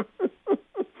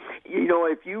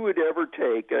 if you would ever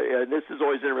take, and this is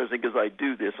always interesting because I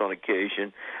do this on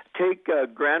occasion, take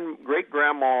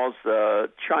great-grandma's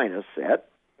china set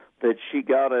that she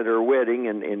got at her wedding,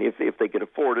 and if they could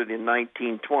afford it in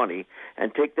 1920,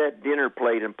 and take that dinner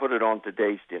plate and put it on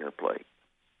today's dinner plate.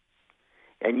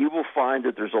 And you will find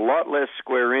that there's a lot less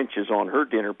square inches on her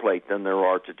dinner plate than there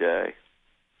are today.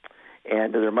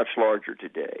 And they're much larger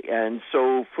today. And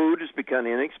so food has become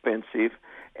inexpensive,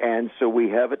 and so we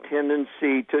have a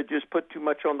tendency to just put too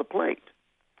much on the plate.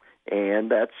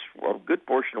 And that's a good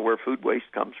portion of where food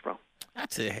waste comes from.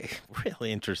 That's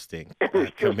really interesting,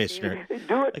 Commissioner.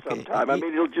 Do it sometime. I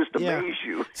mean, it'll just amaze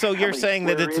you. So you're saying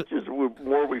that it's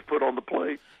more we put on the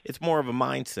plate. It's more of a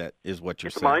mindset, is what you're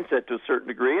saying. It's a mindset to a certain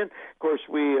degree, and of course,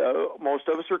 we most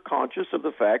of us are conscious of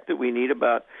the fact that we need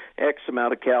about X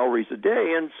amount of calories a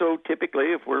day, and so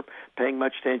typically, if we're paying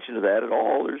much attention to that at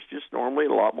all, there's just normally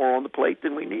a lot more on the plate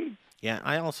than we need. Yeah,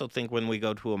 I also think when we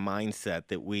go to a mindset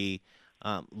that we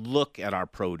look at our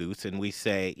produce and we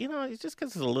say, it's just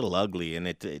because it's a little ugly and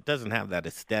it doesn't have that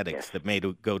aesthetics that may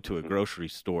go to a grocery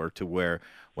store, to where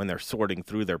when they're sorting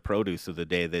through their produce of the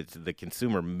day, that the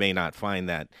consumer may not find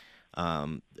that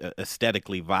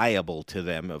aesthetically viable to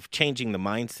them, of changing the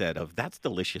mindset of that's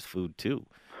delicious food too.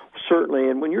 Certainly,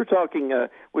 and when you're talking, there's,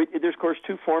 of course,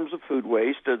 two forms of food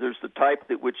waste. There's the type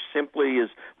which simply is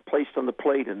placed on the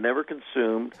plate and never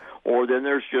consumed, or then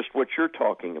there's just what you're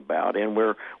talking about, and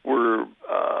where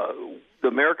the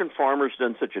American farmer's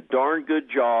done such a darn good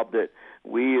job that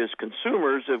we as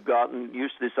consumers have gotten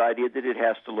used to this idea that it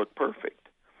has to look perfect.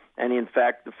 And in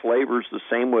fact, the flavor's the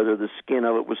same whether the skin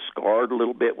of it was scarred a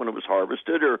little bit when it was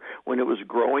harvested or when it was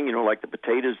growing. You know, like the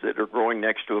potatoes that are growing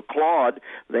next to a clod,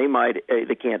 they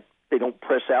don't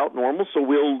press out normal, so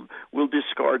we'll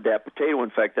discard that potato.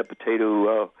 In fact, that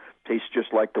potato tastes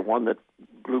just like the one that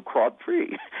grew clod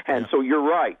free. And so you're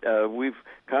right. We've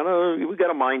got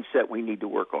a mindset we need to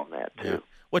work on that too. Yeah.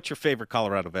 What's your favorite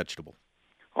Colorado vegetable?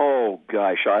 Oh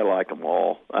gosh, I like them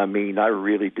all. I mean, I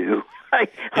really do.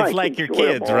 It's like your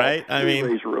kids, right? I mean,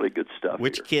 raise really good stuff.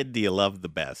 Which kid do you love the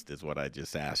best? Is what I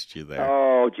just asked you there.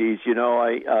 Oh, geez, you know,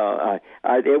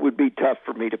 it would be tough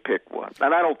for me to pick one,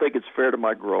 and I don't think it's fair to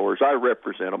my growers. I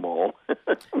represent them all.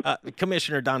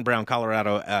 Commissioner Don Brown,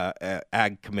 Colorado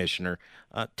Ag Commissioner,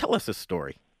 tell us a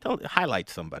story. Highlight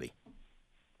somebody.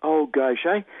 Oh gosh,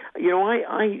 I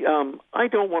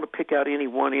don't want to pick out any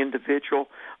one individual.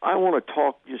 I want to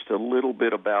talk just a little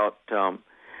bit about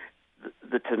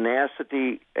the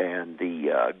tenacity and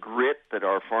the grit that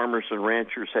our farmers and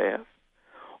ranchers have.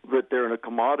 That they're in a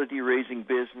commodity raising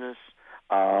business.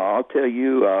 I'll tell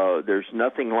you, there's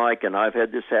nothing like, and I've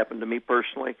had this happen to me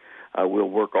personally. We'll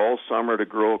work all summer to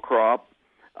grow a crop,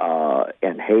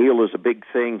 and hail is a big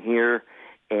thing here,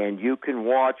 and you can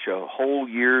watch a whole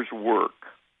year's work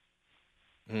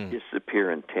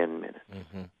disappear in 10 minutes.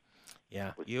 Mm-hmm.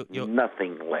 Yeah,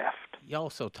 nothing left. You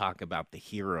also talk about the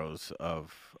heroes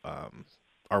of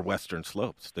our western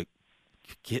slopes that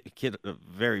get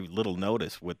very little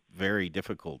notice with very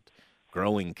difficult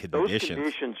growing conditions. Those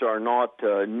conditions are not.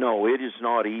 No, it is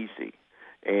not easy,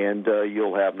 and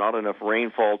you'll have not enough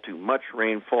rainfall, too much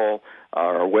rainfall.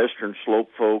 Our western slope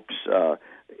folks,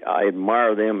 I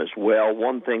admire them as well.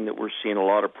 One thing that we're seeing a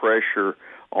lot of pressure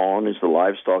on is the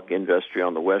livestock industry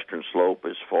on the western slope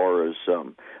as far as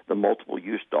the multiple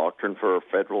use doctrine for our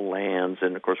federal lands.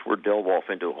 And, of course, we're delve off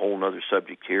into a whole other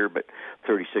subject here, but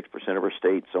 36% of our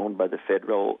state's owned by the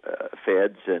federal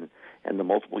feds and the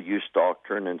multiple use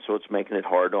doctrine, and so it's making it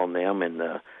hard on them in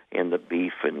the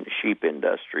beef and sheep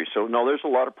industry. So, no, there's a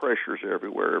lot of pressures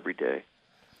everywhere every day.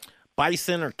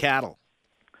 Bison or cattle?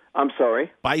 I'm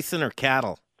sorry? Bison or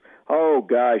cattle? Oh,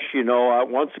 gosh,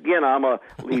 once again, I'm a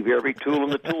leave every tool in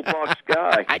the toolbox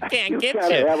guy. I can't get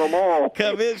you. Have them all.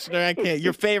 Commissioner, I can't.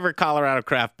 Your favorite Colorado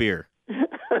craft beer?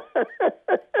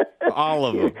 All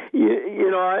of them.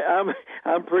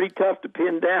 I'm pretty tough to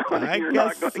pin down. You're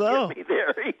not going to get me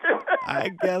there either. I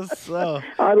guess so.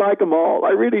 I like them all. I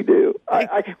really do.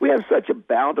 We have such a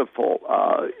bountiful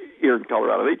here in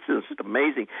Colorado. It's just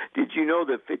amazing. Did you know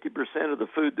that 50% of the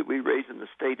food that we raise in the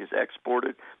state is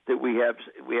exported? That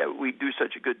we do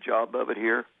such a good job of it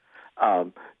here.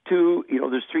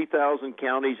 There's 3,000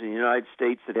 counties in the United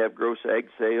States that have gross ag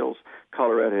sales.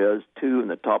 Colorado has 2 in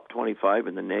the top 25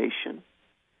 in the nation.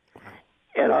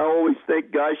 And I always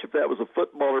think, gosh, if that was a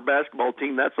football or basketball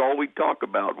team, that's all we'd talk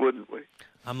about, wouldn't we?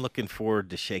 I'm looking forward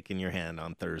to shaking your hand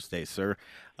on Thursday, sir.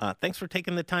 Thanks for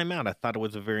taking the time out. I thought it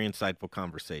was a very insightful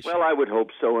conversation. Well, I would hope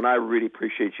so, and I really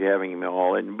appreciate you having me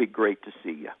all, and it'd be great to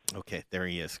see you. Okay, there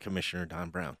he is, Commissioner Don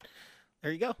Brown.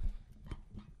 There you go.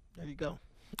 There you go.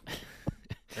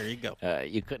 There you go.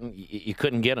 You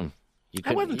couldn't get him.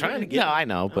 I wasn't trying to get him. No, I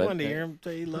know, but I wanted to hear him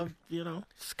say he loved,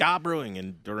 Ska Brewing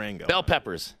in Durango. Bell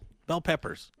peppers.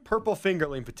 Purple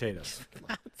fingerling potatoes.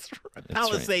 That's right.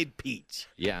 Palisade peach.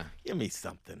 Yeah. Give me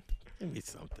something. He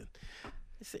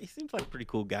seems like a pretty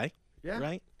cool guy. Yeah.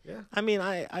 Right? Yeah. I mean,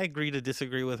 I agree to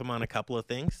disagree with him on a couple of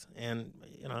things. And,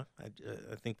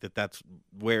 I think that's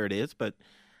where it is. But,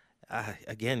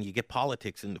 again, you get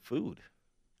politics into food.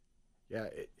 Yeah,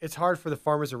 it's hard for the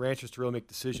farmers and ranchers to really make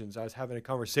decisions. I was having a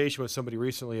conversation with somebody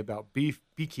recently about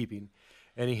beekeeping,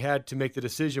 and he had to make the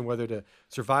decision whether to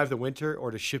survive the winter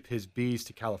or to ship his bees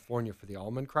to California for the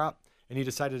almond crop. And he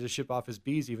decided to ship off his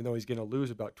bees, even though he's going to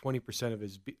lose about 20%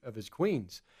 of his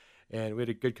queens. And we had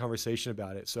a good conversation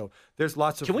about it. So there's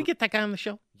lots of. Can we get that guy on the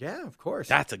show? Yeah, of course.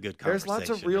 That's a good conversation. There's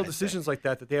lots of real decisions like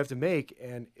that they have to make,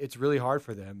 and it's really hard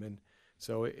for them. And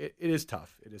so it is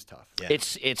tough. It is tough. Yeah.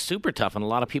 It's super tough, and a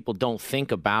lot of people don't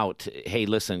think about, hey,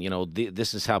 listen,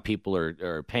 this is how people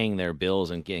are paying their bills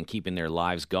and keeping their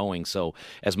lives going. So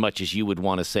as much as you would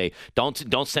want to say, don't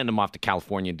send them off to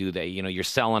California, do they? You're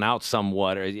selling out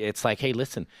somewhat. Or it's like, hey,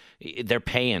 listen, they're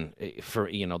paying for,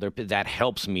 that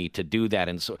helps me to do that.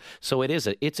 And so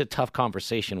it's a tough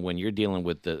conversation when you're dealing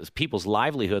with the people's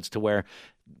livelihoods to where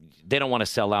they don't want to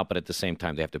sell out, but at the same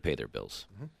time they have to pay their bills.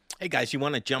 Mm-hmm. Hey, guys, you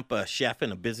want to jump a chef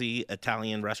in a busy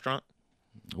Italian restaurant?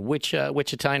 Which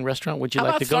Italian restaurant would you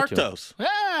like to go Sarto's? to?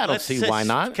 I don't see why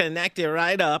not. Connect it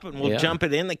right up, and we'll Yeah. jump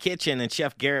it in the kitchen. And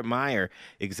Chef Garret Meyer,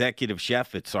 executive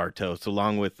chef at Sarto,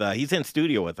 along with he's in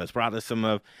studio with us, brought us some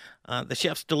of the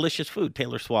chef's delicious food.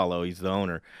 Taylor Swallow, he's the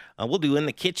owner. We'll do In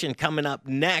the Kitchen coming up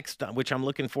next, which I'm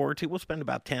looking forward to. We'll spend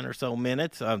about 10 or so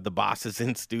minutes. The boss is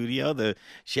in studio. The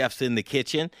chef's in the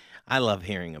kitchen. I love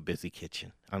hearing a busy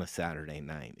kitchen on a Saturday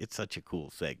night. It's such a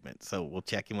cool segment. So we'll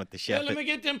check in with the chef. Yeah, let me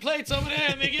get them plates over there.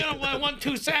 Let me get them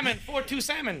 1-2 salmon, 4-2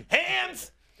 salmon.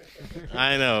 Hands!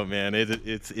 I know, man.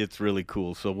 It's really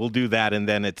cool. So we'll do that, and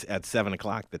then it's at 7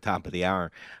 o'clock, the top of the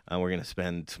hour. We're going to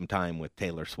spend some time with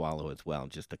Taylor Swallow as well.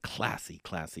 Just a classy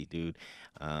dude.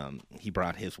 He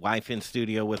brought his wife in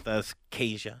studio with us,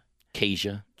 Kjell.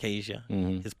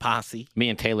 Mm-hmm. His posse. Me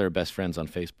and Taylor are best friends on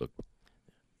Facebook.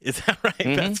 Is that right?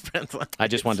 Mm-hmm. Best friends. I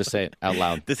just wanted to say it out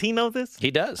loud. Does he know this? He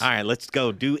does. All right, let's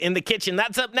go do In the Kitchen.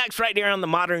 That's up next right here on the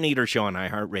Modern Eater Show on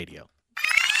iHeartRadio.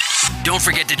 Don't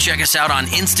forget to check us out on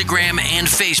Instagram and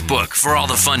Facebook for all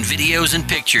the fun videos and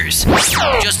pictures.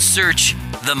 Just search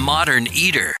The Modern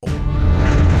Eater.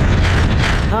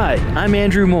 Hi, I'm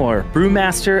Andrew Moore,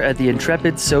 brewmaster at the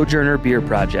Intrepid Sojourner Beer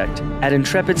Project. At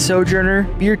Intrepid Sojourner,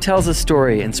 beer tells a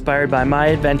story inspired by my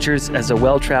adventures as a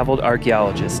well-traveled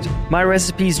archaeologist. My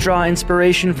recipes draw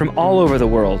inspiration from all over the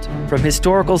world, from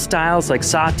historical styles like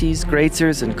Satis,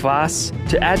 Greitzers, and Kvass,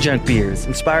 to adjunct beers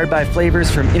inspired by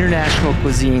flavors from international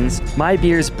cuisines. My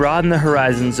beers broaden the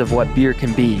horizons of what beer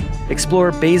can be.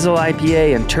 Explore Basil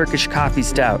IPA and Turkish Coffee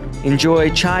Stout. Enjoy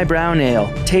Chai Brown Ale.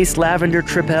 Taste Lavender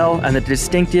Tripel and the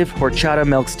distinctive Horchata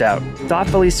Milk Stout.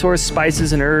 Thoughtfully sourced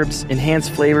spices and herbs enhance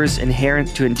flavors inherent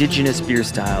to indigenous beer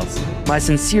styles. My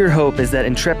sincere hope is that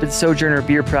Intrepid Sojourner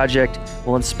Beer Project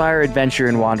will inspire adventure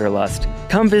and wanderlust.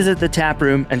 Come visit the tap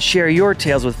room and share your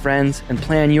tales with friends and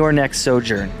plan your next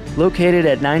sojourn. Located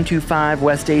at 925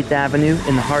 West 8th Avenue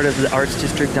in the heart of the Arts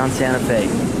District on Santa Fe.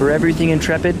 For everything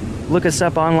Intrepid, look us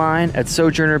up online at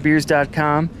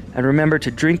sojournerbeers.com and remember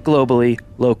to drink globally,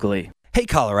 locally. Hey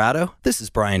Colorado, this is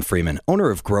Brian Freeman,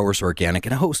 owner of Growers Organic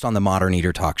and a host on the Modern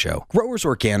Eater Talk Show. Growers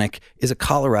Organic is a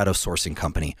Colorado sourcing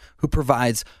company who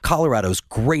provides Colorado's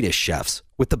greatest chefs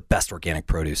with the best organic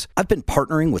produce. I've been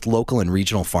partnering with local and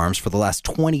regional farms for the last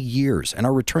 20 years, and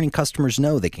our returning customers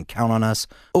know they can count on us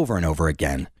over and over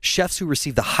again. Chefs who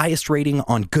receive the highest rating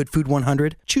on Good Food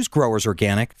 100 choose Growers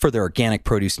Organic for their organic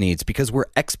produce needs because we're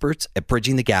experts at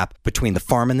bridging the gap between the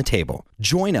farm and the table.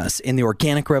 Join us in the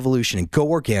organic revolution and go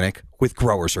organic with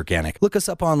Growers Organic. Look us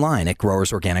up online at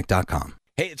growersorganic.com.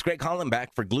 Hey, it's Greg Hollenbach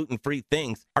for Gluten-Free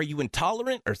Things. Are you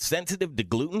intolerant or sensitive to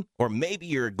gluten? Or maybe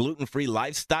you're a gluten-free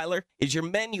lifestyler? Is your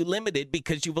menu limited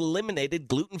because you've eliminated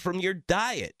gluten from your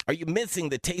diet? Are you missing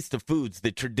the taste of foods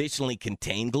that traditionally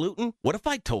contain gluten? What if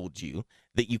I told you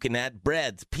that you can add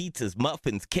breads, pizzas,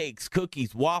 muffins, cakes,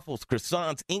 cookies, waffles,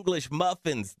 croissants, English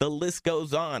muffins, the list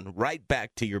goes on, right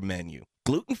back to your menu?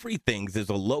 Gluten-Free Things is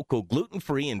a local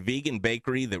gluten-free and vegan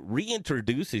bakery that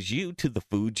reintroduces you to the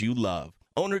foods you love.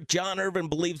 Owner John Irvin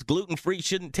believes gluten-free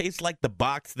shouldn't taste like the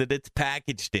box that it's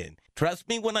packaged in. Trust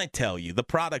me when I tell you, the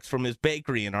products from his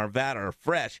bakery in Arvada are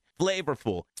fresh,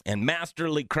 flavorful, and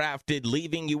masterly crafted,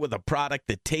 leaving you with a product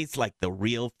that tastes like the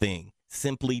real thing.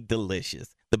 Simply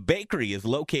delicious. The bakery is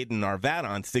located in Arvada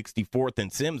on 64th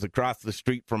and Sims across the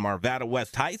street from Arvada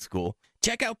West High School.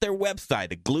 Check out their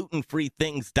website at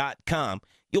glutenfreethings.com.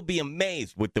 You'll be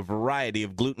amazed with the variety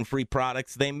of gluten-free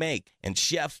products they make. And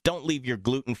chefs, don't leave your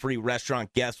gluten-free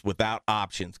restaurant guests without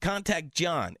options. Contact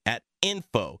John at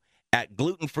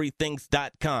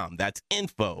info@glutenfreethings.com. That's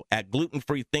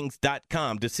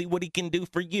info@glutenfreethings.com to see what he can do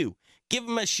for you. Give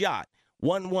him a shot.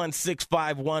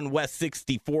 11651 West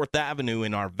 64th Avenue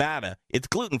in Arvada. It's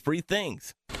Gluten-Free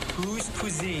Things. Whose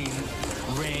cuisine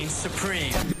reigns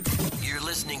supreme? You're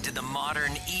listening to The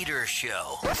Modern Eater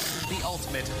Show, the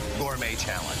ultimate gourmet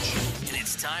challenge. And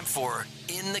it's time for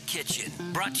In the Kitchen,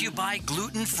 brought to you by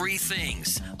Gluten-Free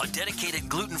Things, a dedicated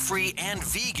gluten-free and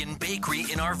vegan bakery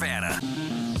in Arvada.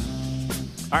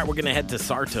 All right, we're going to head to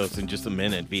Sarto's in just a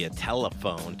minute via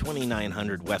telephone,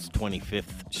 2900 West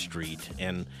 25th Street.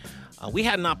 And we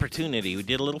had an opportunity. We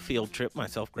did a little field trip,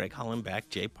 myself, Greg Hollenbach,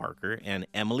 Jay Parker, and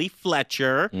Emily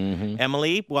Fletcher. Mm-hmm.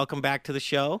 Emily, welcome back to the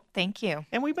show. Thank you.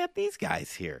 And we met these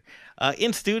guys here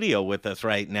in studio with us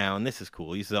right now, and this is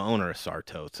cool. He's the owner of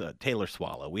Sarto's, Taylor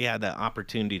Swallow. We had the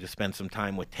opportunity to spend some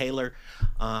time with Taylor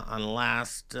on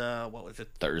last, what was it?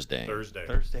 Thursday.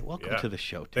 Welcome to the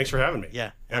show, Taylor. Thanks for having me.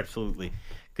 Yeah, absolutely.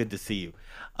 Good to see you.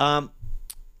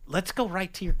 Let's go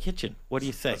right to your kitchen. What do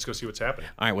you say? Let's go see what's happening.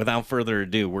 All right, without further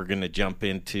ado, we're going to jump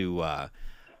into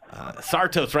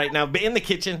Sarto's right now in the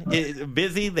kitchen,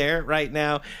 busy there right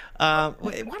now.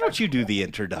 Why don't you do the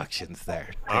introductions there?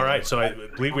 All right, so I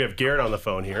believe we have Garret on the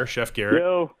phone here, Chef Garret.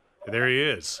 Yo. There he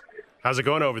is. How's it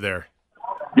going over there?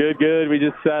 Good. We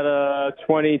just had a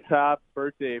 20 top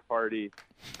birthday party.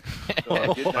 So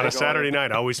on a Saturday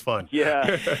night, always fun. Yeah,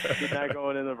 get that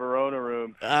going in the Verona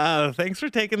room. Thanks for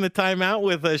taking the time out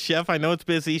with us, Chef. I know it's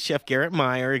busy. Chef Garret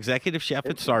Meyer, executive chef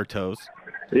at Sarto's.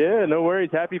 Yeah, no worries.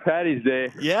 Happy Patty's Day.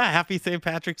 Yeah, happy St.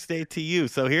 Patrick's Day to you.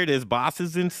 So here it is.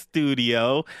 Bosses in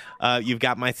studio. You've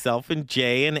got myself and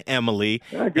Jay and Emily.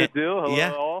 Yeah, good deal.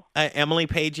 Hello, all. Emily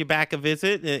paid you back a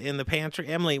visit in the pantry.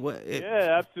 Emily,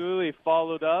 yeah, absolutely.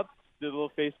 Followed up. Did a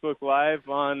little Facebook Live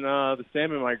on the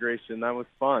salmon migration. That was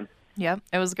fun. Yep,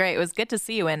 it was great. It was good to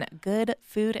see you, and good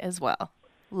food as well.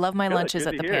 Love my lunches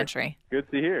at the pantry. Good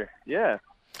to hear. Yeah.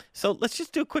 So let's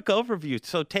just do a quick overview.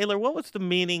 So, Taylor, what was the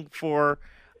meaning for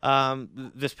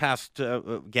this past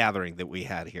gathering that we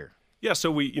had here? Yeah,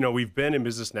 so we've been in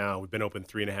business now. We've been open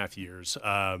 3.5 years,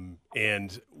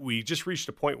 and we just reached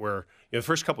a point where the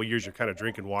first couple of years you're kind of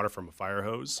drinking water from a fire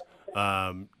hose.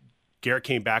 Garret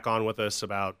came back on with us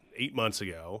about 8 months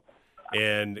ago,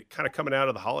 and kind of coming out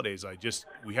of the holidays,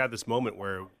 we had this moment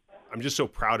where I'm just so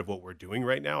proud of what we're doing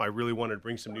right now. I really wanted to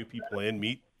bring some new people in,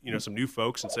 meet some new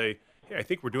folks, and say, hey, I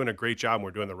think we're doing a great job and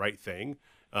we're doing the right thing.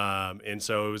 And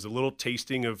so it was a little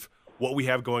tasting of what we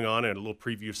have going on and a little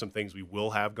preview of some things we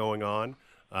will have going on,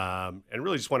 and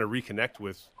really just want to reconnect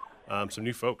with some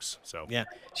new folks. So yeah,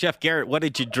 Chef Garret, what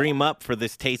did you dream up for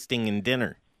this tasting and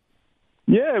dinner?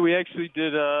 Yeah, we actually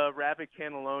did rabbit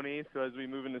cannelloni. So as we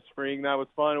move into spring, that was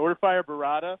fun. Order fire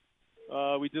burrata.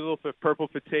 We did a little purple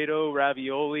potato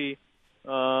ravioli.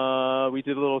 We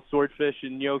did a little swordfish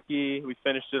and gnocchi. We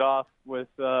finished it off with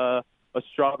a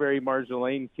strawberry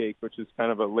marjolaine cake, which is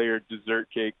kind of a layered dessert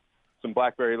cake. Some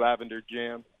blackberry lavender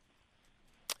jam.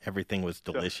 Everything was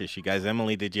delicious, you guys.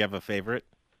 Emily, did you have a favorite?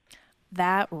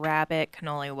 That rabbit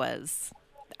cannoli was,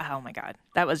 oh my God,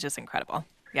 that was just incredible.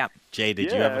 Yeah. Jay,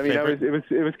 did you have a favorite?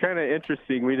 It was kind of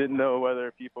interesting. We didn't know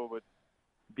whether people would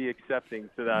be accepting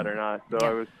to that or not.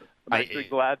 So I'm actually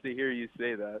glad to hear you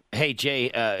say that. Hey Jay,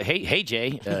 hey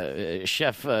Jay,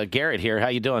 Chef Garret here. How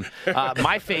you doing?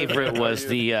 My favorite was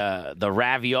the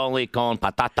ravioli con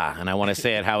patata, and I want to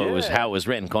say it how it was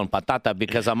written, con patata,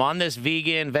 because I'm on this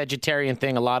vegetarian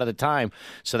thing a lot of the time.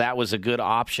 So that was a good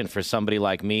option for somebody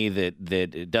like me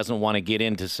that doesn't want to get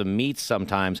into some meats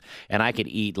sometimes, and I could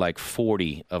eat like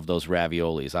 40 of those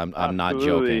raviolis. I'm not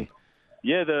joking.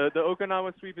 Yeah, the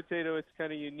Okinawa sweet potato, it's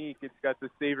kind of unique. It's got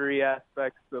the savory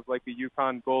aspects of like a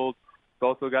Yukon Gold. It's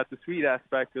also got the sweet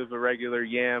aspect of a regular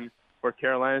yam or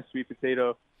Carolina sweet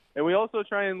potato. And we also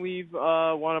try and leave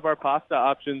one of our pasta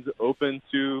options open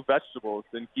to vegetables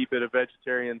and keep it a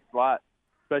vegetarian slot,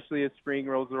 especially as spring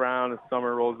rolls around, as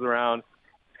summer rolls around.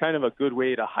 It's kind of a good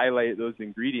way to highlight those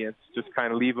ingredients. Just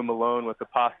kind of leave them alone with the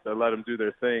pasta, let them do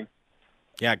their thing.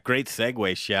 Yeah, great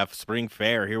segue, Chef. Spring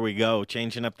Fair, here we go.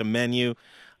 Changing up the menu.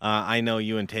 I know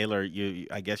you and Taylor,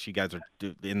 I guess you guys are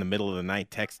in the middle of the night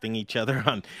texting each other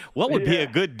on what would be a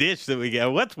good dish that we get.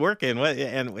 What's working?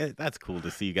 And that's cool to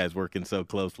see you guys working so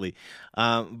closely.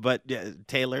 But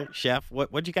Taylor, Chef, what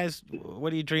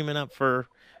are you dreaming up for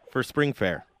Spring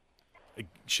Fair?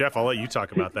 Chef, I'll let you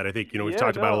talk about that. I think we've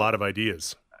talked about a lot of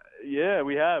ideas. Yeah,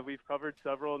 we have. We've covered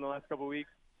several in the last couple of weeks.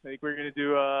 I think we're going to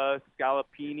do a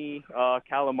scallopini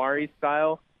calamari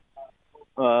style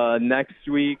next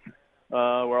week.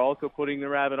 We're also putting the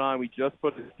rabbit on. We just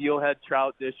put a steelhead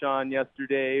trout dish on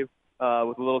yesterday with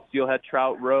a little steelhead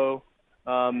trout roe.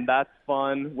 That's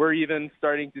fun. We're even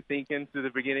starting to think into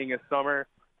the beginning of summer,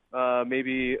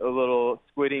 maybe a little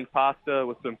squidding pasta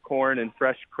with some corn and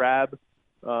fresh crab.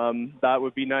 That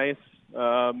would be nice.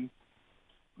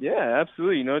 Yeah,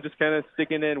 absolutely. Just kind of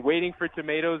sticking in, waiting for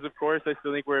tomatoes, of course. I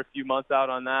still think we're a few months out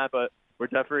on that, but we're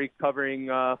definitely covering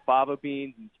fava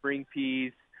beans and spring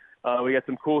peas. We got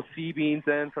some cool sea beans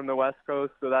in from the West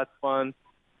Coast, so that's fun.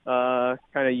 Kind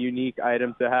of unique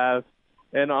item to have.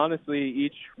 And honestly,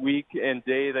 each week and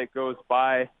day that goes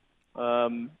by,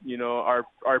 our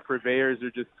purveyors are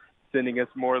just sending us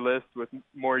more lists with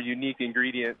more unique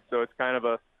ingredients. So it's kind of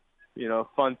a,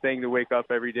 fun thing to wake up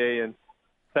every day and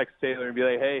text Taylor and be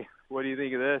like, hey, what do you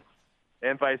think of this?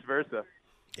 And vice versa.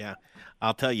 Yeah.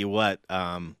 I'll tell you what,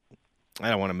 I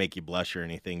don't want to make you blush or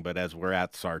anything, but as we're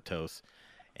at Sarto's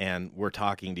and we're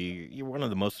talking to you, you're one of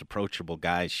the most approachable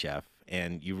guys, Chef,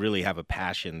 and you really have a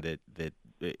passion that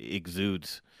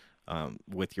exudes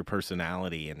with your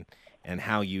personality and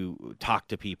how you talk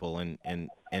to people and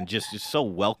just so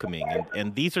welcoming.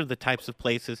 And these are the types of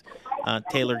places,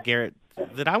 Taylor, Garret,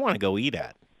 that I want to go eat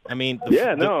at. I mean,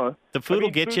 the food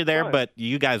will get you there, but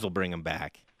you guys will bring them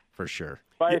back for sure.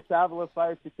 Fire Savila,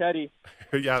 fire Cicchetti.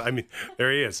 Yeah, I mean,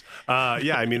 there he is.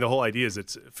 Yeah, I mean, the whole idea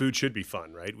is food should be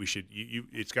fun, right? We should.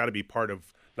 It's got to be part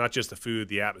of not just the food,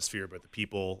 the atmosphere, but the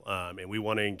people, and we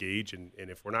want to engage. And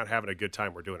if we're not having a good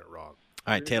time, we're doing it wrong.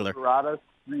 All right, Taylor,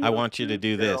 I want you to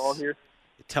do this.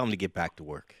 Tell them to get back to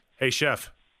work. Hey,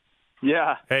 Chef.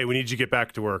 Yeah. Hey, we need you to get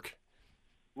back to work.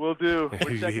 We'll do.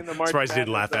 We're checking the March Surprised he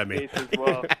didn't laugh at me. As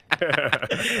well.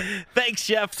 Thanks,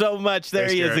 Chef, so much. There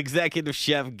Thanks, he is, Garret. Executive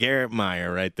Chef Garret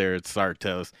Meyer right there at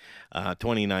Sarto's,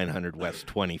 2900 West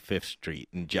 25th Street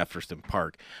in Jefferson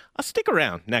Park. Stick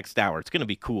around next hour. It's going to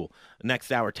be cool.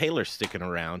 Next hour, Taylor's sticking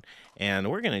around, and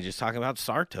we're going to just talk about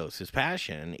Sarto's, his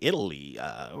passion, Italy.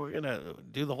 We're going to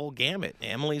do the whole gamut.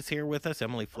 Emily's here with us,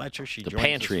 Emily Fletcher. She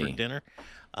joins us for dinner.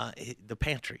 The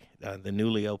pantry, the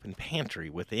newly opened pantry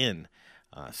within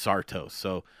Sarto's.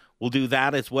 So we'll do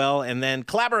that as well. And then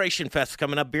Collaboration Fest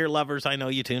coming up. Beer lovers, I know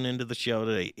you tune into the show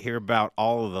to hear about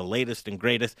all of the latest and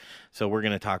greatest. So we're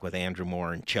going to talk with Andrew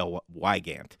Moore and Kjell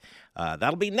Wygant.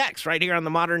 That'll be next right here on the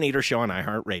Modern Eater Show on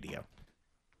iHeartRadio.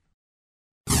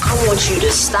 I want you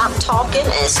to stop talking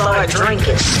and start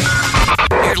drinking.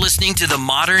 You're listening to the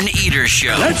Modern Eater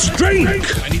Show. Let's drink!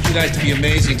 I need you guys to be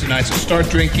amazing tonight, so start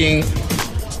drinking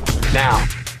now.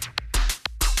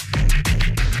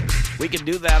 We can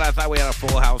do that. I thought we had a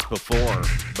full house before,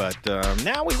 but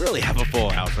now we really have a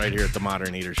full house right here at the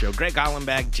Modern Eater Show. Greg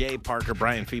Hollenbach, Jay Parker,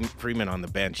 Brian Freeman on the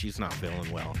bench. He's not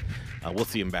feeling well. We'll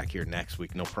see him back here next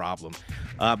week, no problem.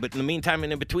 But in the meantime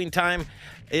and in between time,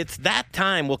 it's that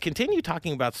time. We'll continue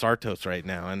talking about Sarto's right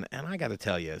now, and I got to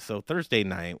tell you, so Thursday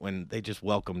night when they just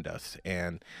welcomed us,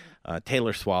 and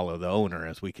Taylor Swallow, the owner,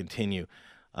 as we continue,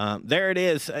 there it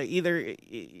is. Either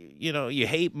you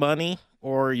hate money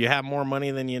or you have more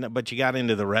money than you know, but you got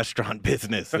into the restaurant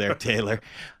business there, Taylor.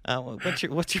 What's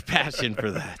your passion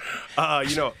for that?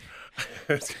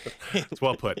 It's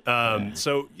well put.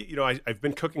 So I've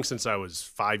been cooking since I was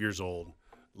 5 years old.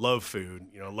 Love food.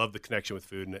 Love the connection with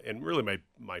food, and really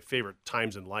my favorite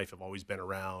times in life have always been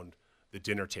around the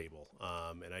dinner table.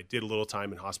 And I did a little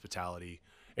time in hospitality,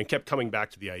 and kept coming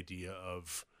back to the idea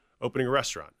of opening a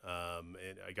restaurant.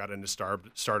 And I got into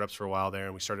startups for a while there,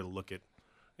 and we started to look at,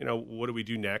 what do we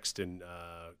do next? And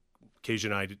Kjell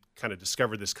and I kind of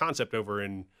discovered this concept over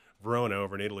in Verona,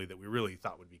 over in Italy, that we really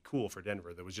thought would be cool for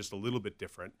Denver. That was just a little bit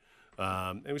different.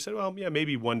 And we said, well, yeah,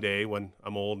 maybe one day when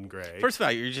I'm old and gray. First of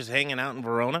all, you're just hanging out in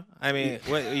Verona? I mean,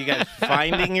 what, you guys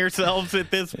finding yourselves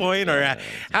at this point? Or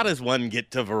how does one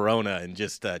get to Verona and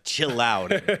just chill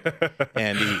out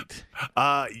and eat?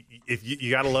 If you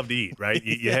got to love to eat, right?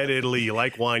 You head to Italy, you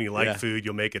like wine, you like food,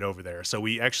 you'll make it over there. So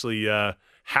we actually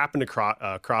happened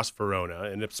to cross Verona,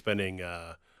 ended up spending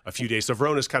a few days. So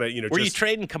Verona's kind of, Were you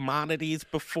trading commodities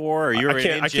before? Or you're an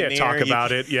engineer? I can't talk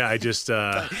about it. Yeah, I just.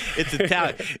 It's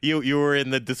Italian. You were in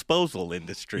the disposal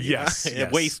industry. Yes.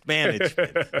 Waste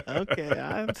management. Okay,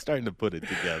 I'm starting to put it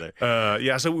together.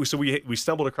 So we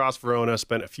stumbled across Verona,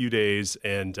 spent a few days,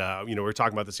 and we were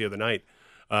talking about this the other night.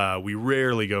 We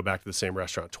rarely go back to the same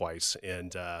restaurant twice,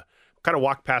 and kind of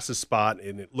walked past this spot,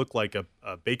 and it looked like a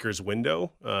baker's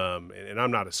window. And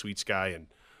I'm not a sweets guy, and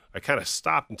I kind of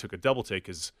stopped and took a double take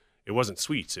because it wasn't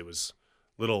sweets. It was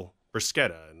little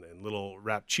bruschetta and little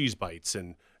wrapped cheese bites.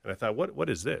 And I thought, what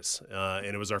is this? And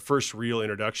it was our first real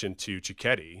introduction to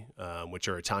cicchetti, which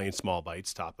are Italian small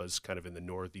bites, tapas, kind of in the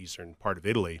northeastern part of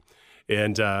Italy.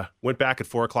 And went back at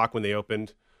 4 o'clock when they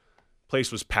opened. Place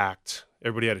was packed.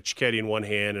 Everybody had a cicchetti in one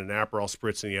hand and an Aperol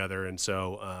Spritz in the other. And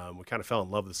so we kind of fell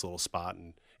in love with this little spot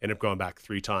and ended up going back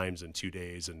 3 times in 2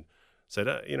 days. And said,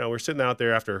 we're sitting out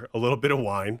there after a little bit of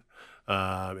wine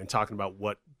and talking about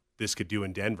what this could do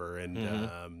in Denver.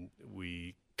 And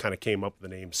we kind of came up with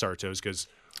the name Sarto's because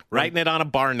writing it on a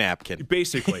bar napkin,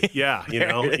 basically. Yeah,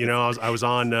 I was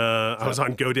on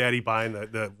GoDaddy buying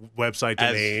the website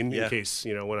domain in case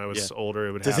when I was older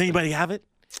it would. Does anybody have it?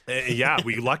 Yeah,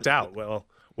 we lucked out. Well,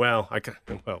 we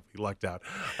lucked out.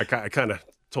 I kind of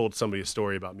told somebody a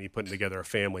story about me putting together a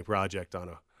family project on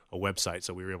a website,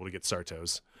 so we were able to get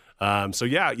Sarto's.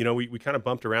 We kind of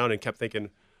bumped around and kept thinking,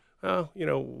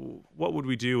 what would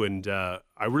we do? And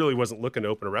I really wasn't looking to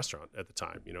open a restaurant at the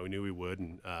time. We knew we would.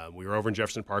 And we were over in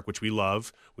Jefferson Park, which we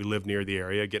love. We live near the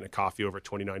area, getting a coffee over at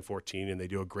 2914, and they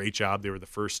do a great job. They were the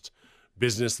first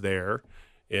business there.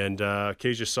 And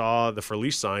Kjell saw the For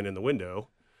Lease sign in the window,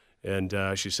 and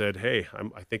she said, hey,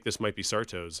 I think this might be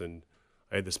Sarto's. And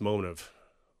I had this moment of,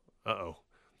 uh-oh.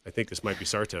 I think this might be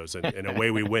Sarto's, and away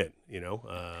we went,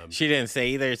 She didn't say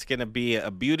either it's going to be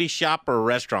a beauty shop or a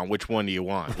restaurant. Which one do you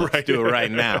want? Let's do it right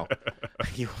now.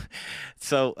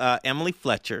 So Emily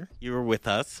Fletcher, you were with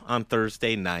us on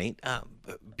Thursday night.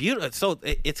 Beautiful. So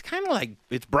it's kind of like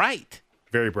it's bright.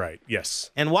 Very bright.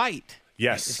 Yes. And white.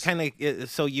 Yes. It's kind of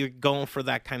so you're going for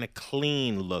that kind of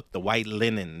clean look, the white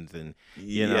linens, and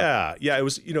you know. Yeah. It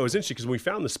was it was interesting because when we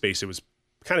found the space, it was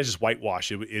kind of just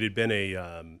whitewash. It had been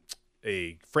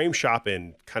a frame shop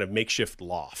and kind of makeshift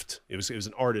loft. It was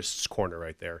an artist's corner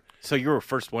right there. So you were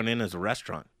first one in as a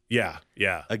restaurant. Yeah.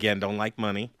 Again, don't like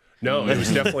money. No, it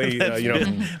was definitely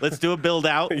let's do a build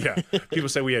out. Yeah, people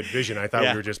say we had vision. I thought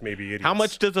we were just maybe idiots. How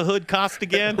much does a hood cost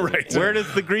again? Right. Where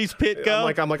does the grease pit go?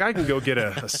 I'm like I can go get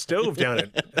a stove down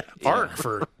at Arc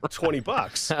for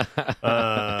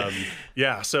 $20.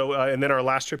 Yeah. So and then our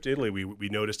last trip to Italy, we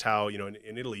noticed how in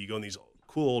Italy you go in these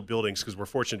cool old buildings because we're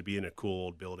fortunate to be in a cool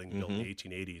old building built in the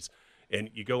 1880s. And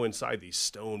you go inside these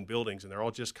stone buildings, and they're all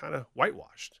just kind of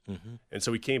whitewashed. And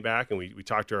so we came back, and we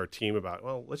talked to our team about,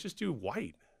 well, let's just do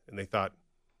white. And they thought,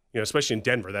 especially in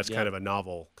Denver, that's kind of a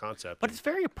novel concept. But it's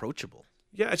very approachable.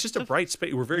 Yeah, it's just a bright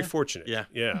space. We're very fortunate. Yeah,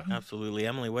 absolutely.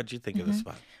 Emily, what did you think of the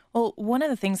spot? Well, one of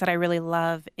the things that I really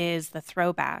love is the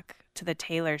throwback to the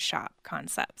tailor shop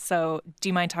concept. So do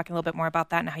you mind talking a little bit more about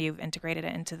that and how you've integrated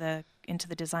it into the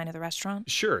design of the restaurant?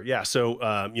 Sure, yeah.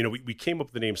 So, we came up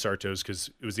with the name Sarto's because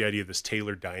it was the idea of this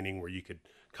tailored dining where you could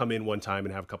come in one time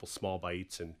and have a couple small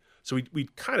bites. And so we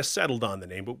kind of settled on the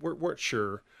name, but weren't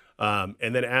sure.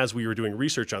 And then as we were doing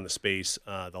research on the space,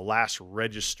 the last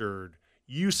registered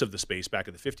use of the space back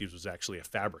in the 50s was actually a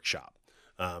fabric shop.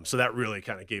 So that really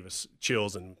kind of gave us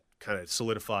chills and kind of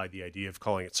solidified the idea of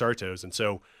calling it Sarto's. And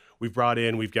so we've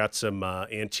got some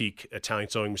antique Italian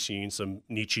sewing machines, some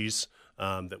Nichis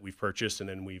that we've purchased, and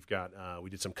then we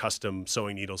did some custom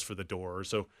sewing needles for the door.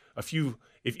 So a few,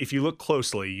 if you look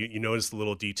closely, you notice the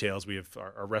little details. We have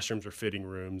our restrooms are fitting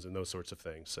rooms and those sorts of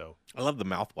things. So I love the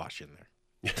mouthwash in there.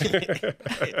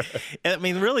 I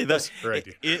mean, really, that's a great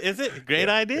idea. Is it? Great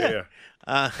idea.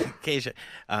 Yeah. Keisha,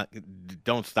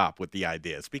 don't stop with the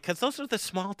ideas because those are the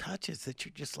small touches that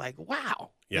you're just like, wow.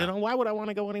 Yeah. Why would I want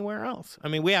to go anywhere else? I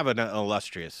mean, we have an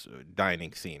illustrious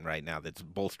dining scene right now that's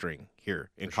bolstering here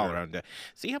in Colorado. Sure.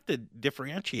 So you have to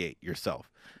differentiate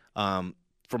yourself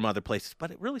from other places,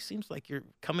 but it really seems like you're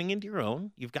coming into your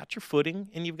own. You've got your footing,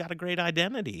 and you've got a great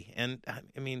identity. And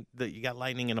I mean, you got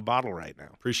lightning in a bottle right now.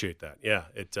 Appreciate that. Yeah,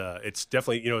 it's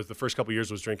definitely the first couple of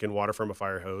years was drinking water from a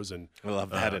fire hose, and I love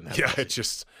that. Yeah, it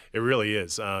really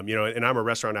is. And I'm a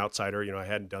restaurant outsider. I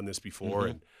hadn't done this before,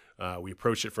 and we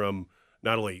approached it from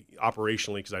not only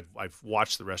operationally because I've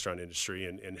watched the restaurant industry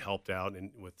and helped out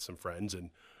with some friends and.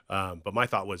 But my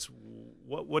thought was,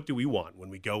 what do we want when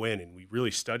we go in? And we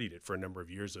really studied it for a number of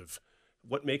years of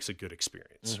what makes a good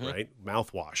experience, right?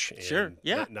 Mouthwash, and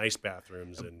nice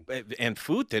bathrooms, and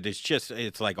food that is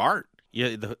it's like art.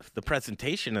 Yeah, the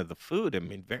presentation of the food. I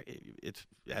mean, it's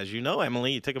as you know,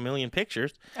 Emily, you took 1 million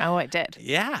pictures. Oh, I did.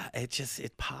 Yeah,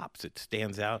 it pops, it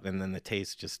stands out, and then the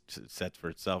taste just sets for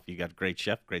itself. You got a great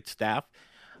chef, great staff,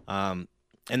 and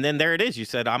then there it is. You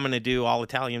said I'm going to do all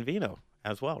Italian vino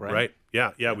as well, right? Right.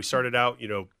 Yeah. We started out,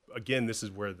 again, this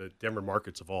is where the Denver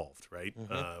market's evolved, right?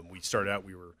 We started out,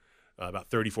 we were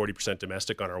about 30-40%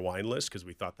 domestic on our wine list because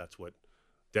we thought that's what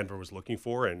Denver was looking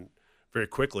for. And very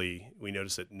quickly, we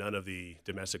noticed that none of the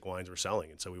domestic wines were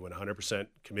selling. And so we went 100%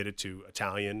 committed to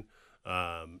Italian,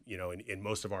 and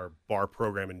most of our bar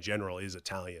program in general is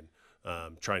Italian,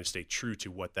 trying to stay true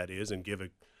to what that is and give an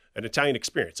Italian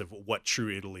experience of what true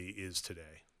Italy is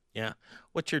today. Yeah.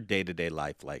 What's your day-to-day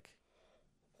life like?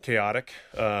 Chaotic,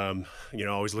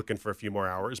 always looking for a few more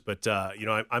hours, but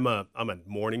I'm a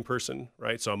morning person,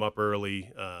 right? So I'm up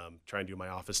early, trying to do my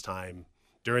office time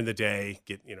during the day,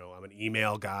 I'm an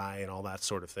email guy and all that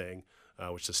sort of thing,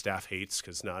 which the staff hates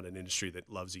because not an industry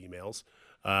that loves emails.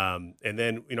 And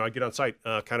then, I get on site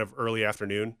kind of early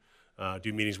afternoon,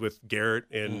 do meetings with Garret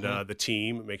and the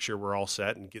team, make sure we're all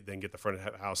set and get the front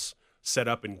of the house set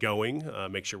up and going,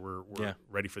 make sure we're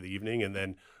ready for the evening. And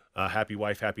then happy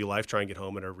wife, happy life, try and get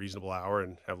home at a reasonable hour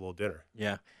and have a little dinner.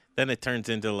 Yeah. Then it turns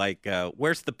into like,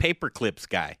 where's the paper clips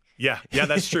guy? Yeah,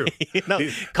 that's true.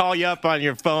 Call you up on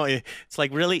your phone. It's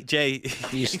like, really, Jay?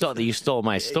 You stole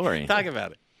my story. Talk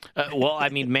about it. Well, I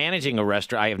mean, managing a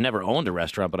restaurant, I have never owned a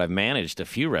restaurant, but I've managed a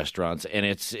few restaurants, and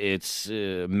it's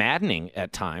maddening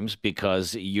at times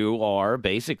because you are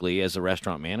basically, as a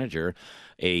restaurant manager,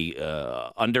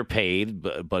 a underpaid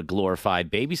but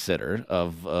glorified babysitter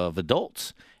of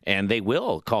adults. And they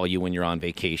will call you when you're on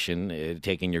vacation,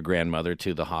 taking your grandmother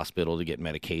to the hospital to get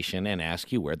medication, and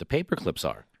ask you where the paper clips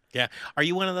are. Yeah. Are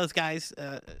you one of those guys,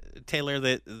 Taylor,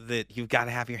 that you've got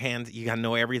to have your hands, you got to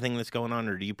know everything that's going on,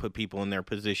 or do you put people in their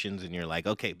positions and you're like,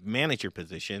 okay, manage your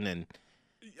position? And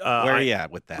Where are you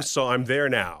at with that? So I'm there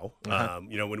now. Uh-huh.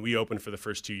 When we opened for the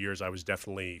first 2 years, I was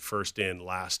definitely first in,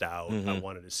 last out. I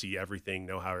wanted to see everything,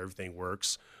 know how everything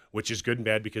works, which is good and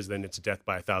bad because then it's death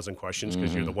by 1,000 questions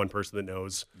because you're the one person that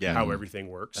knows how everything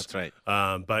works. That's right.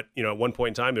 But at one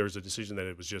point in time, there was a decision that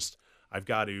it was just, I've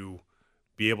got to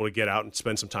be able to get out and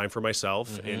spend some time for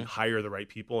myself and hire the right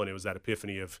people. And it was that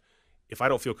epiphany of, if I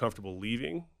don't feel comfortable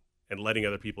leaving and letting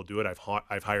other people do it,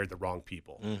 I've hired the wrong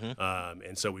people.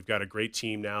 And so we've got a great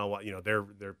team now. They're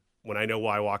when I know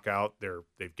why I walk out,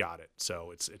 they've got it.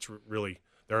 So it's really,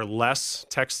 there are less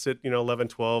texts at 11,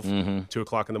 12, 2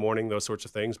 o'clock in the morning, those sorts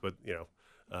of things. But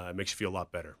it makes you feel a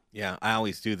lot better. Yeah, I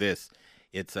always do this.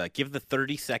 It's give the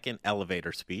 30-second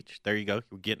elevator speech. There you go.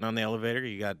 You're getting on the elevator.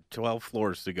 You got 12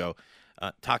 floors to go.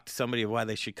 Talk to somebody of why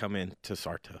they should come in to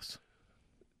Sarto's.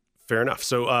 Fair enough.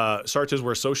 So Sarto's,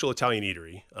 we're a social Italian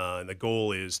eatery, and the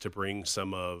goal is to bring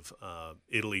some of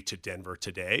Italy to Denver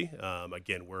today.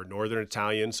 Again, we're Northern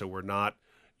Italian, so we're not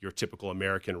your typical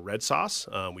American red sauce.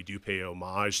 We do pay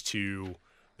homage to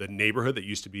the neighborhood that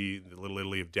used to be the Little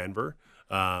Italy of Denver,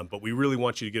 but we really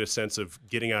want you to get a sense of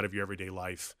getting out of your everyday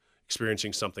life,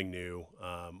 experiencing something new.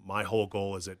 My whole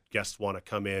goal is that guests want to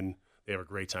come in, they have a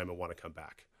great time, and want to come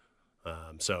back.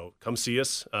 So come see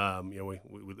us. We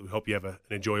hope you have an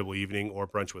enjoyable evening or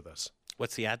brunch with us.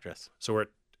 What's the address? So we're at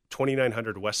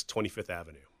 2900 West 25th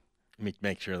Avenue. Let me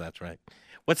make sure that's right.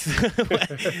 What's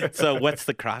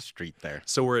the cross street there?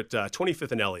 So we're at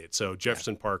 25th and Elliott. So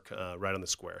Jefferson Park, right on the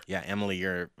square. Yeah, Emily,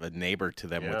 you're a neighbor to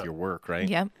them with your work, right?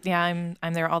 Yep. Yeah,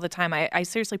 I'm there all the time. I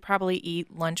seriously probably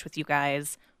eat lunch with you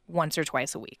guys once or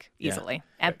twice a week, easily.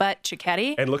 But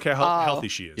Cicchetti. And look how healthy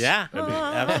she is. Yeah,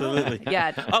 absolutely.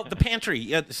 Yeah. Oh, the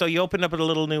pantry. So you opened up a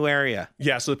little new area.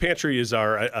 Yeah, so the pantry is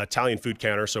our Italian food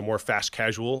counter, so more fast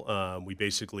casual. We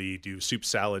basically do soup,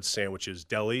 salads, sandwiches,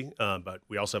 deli, but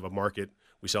we also have a market.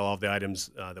 We sell all of the items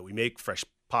that we make, fresh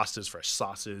pastas, fresh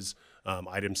sauces,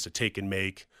 items to take and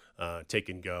make, take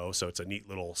and go. So it's a neat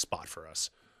little spot for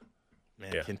us.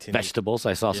 Man, vegetables.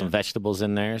 I saw some vegetables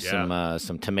in there,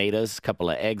 some tomatoes, a couple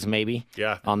of eggs maybe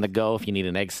on the go if you need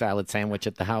an egg salad sandwich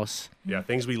at the house. Yeah,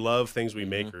 things we love, things we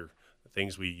make, or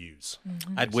things we use.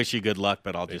 I'd wish you good luck,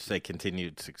 but I'll just say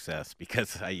continued success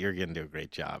because you're going to do a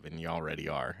great job, and you already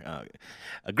are.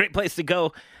 A great place to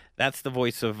go. That's the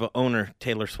voice of owner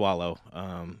Taylor Swallow.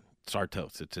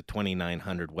 Sarto's. It's at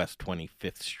 2900 West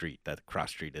 25th Street. That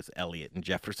cross street is Elliott and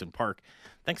Jefferson Park.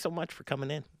 Thanks so much for coming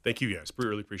in. Thank you, guys. We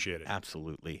really appreciate it.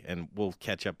 Absolutely. And we'll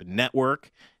catch up and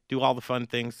network, do all the fun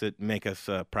things that make us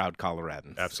proud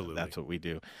Coloradans. Absolutely. That's what we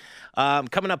do.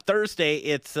 Coming up Thursday,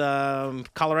 it's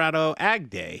Colorado Ag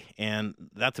Day, and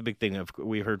that's a big thing.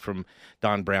 We heard from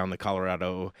Don Brown, the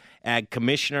Colorado Ag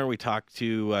Commissioner. We talked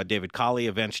to David Collie,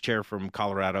 events chair from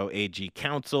Colorado AG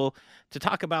Council, to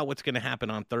talk about what's going to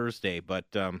happen on Thursday. But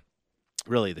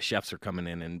really, the chefs are coming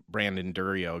in, and Brandon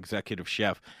Durio, executive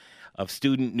chef of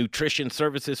Student Nutrition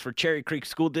Services for Cherry Creek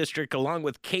School District, along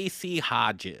with Casey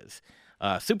Hodges,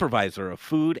 supervisor of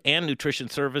food and nutrition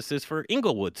services for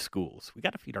Inglewood Schools. We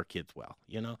got to feed our kids well,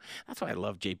 That's why I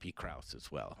love JP Krause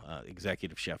as well,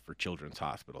 executive chef for Children's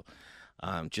Hospital.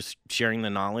 Just sharing the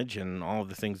knowledge and all of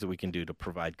the things that we can do to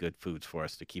provide good foods for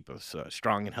us to keep us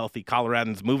strong and healthy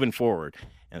Coloradans moving forward.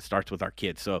 And it starts with our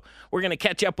kids. So we're going to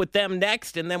catch up with them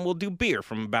next, and then we'll do beer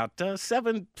from about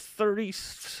 7:30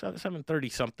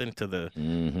 something to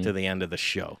the end of the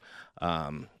show.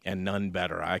 And none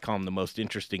better. I call him the most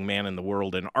interesting man in the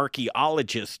world, an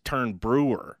archaeologist turned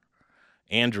brewer.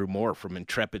 Andrew Moore from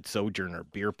Intrepid Sojourner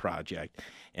Beer Project,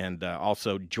 and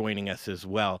also joining us as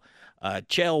well,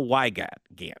 Kjell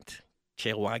Wygant.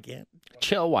 Kjell Wygant?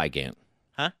 Kjell Wygant.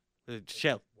 Huh?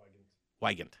 Kjell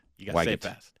Wygant. You got to say it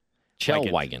fast.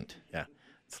 Kjell Wygant. Yeah.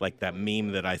 It's like that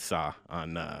meme that I saw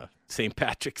on St.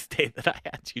 Patrick's Day that I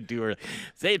had you do.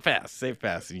 Say it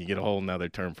fast, and you get a whole nother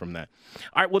term from that.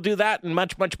 All right, we'll do that and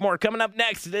much, much more. Coming up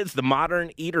next, it is the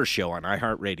Modern Eater Show on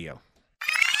iHeartRadio.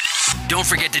 Don't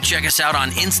forget to check us out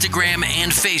on Instagram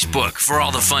and Facebook for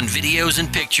all the fun videos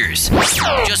and pictures.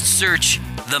 Just search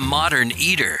The Modern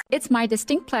Eater. It's my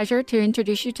distinct pleasure to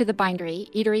introduce you to the Bindery,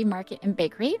 Eatery, Market, and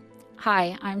Bakery.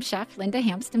 Hi, I'm Chef Linda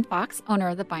Hampston Fox, owner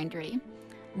of the Bindery.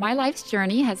 My life's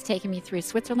journey has taken me through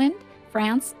Switzerland,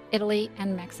 France, Italy,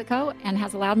 and Mexico, and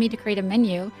has allowed me to create a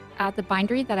menu at the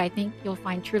Bindery that I think you'll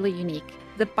find truly unique.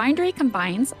 The Bindery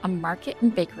combines a market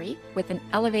and bakery with an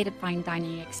elevated fine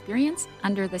dining experience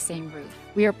under the same roof.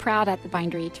 We are proud at the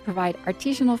Bindery to provide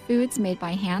artisanal foods made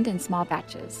by hand in small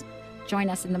batches. Join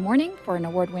us in the morning for an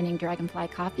award-winning Dragonfly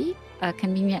coffee, a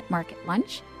convenient market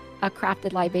lunch, a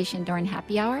crafted libation during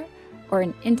happy hour, or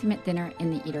an intimate dinner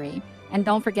in the eatery. And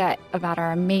don't forget about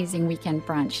our amazing weekend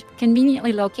brunch,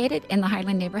 conveniently located in the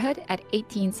Highland neighborhood at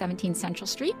 1817 Central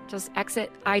Street. Just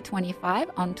exit I-25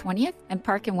 on 20th and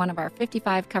park in one of our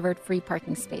 55 covered free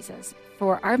parking spaces.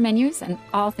 For our menus and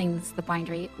all things The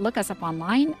Bindery, look us up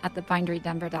online at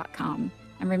thebinderydenver.com.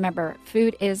 And remember,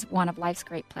 food is one of life's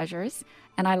great pleasures,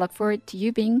 and I look forward to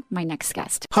you being my next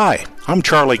guest. Hi, I'm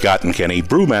Charlie Gottenkenny,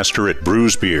 brewmaster at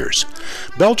Brews Beers.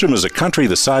 Belgium is a country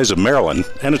the size of Maryland,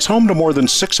 and it's home to more than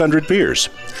 600 beers.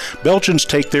 Belgians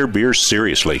take their beers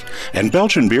seriously, and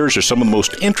Belgian beers are some of the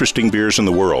most interesting beers in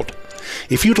the world.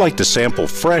 If you'd like to sample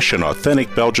fresh and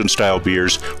authentic Belgian-style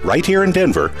beers right here in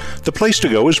Denver, the place to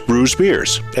go is Brews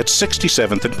Beers at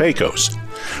 67th and Pecos.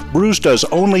 Brews does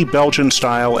only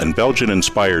Belgian-style and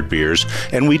Belgian-inspired beers,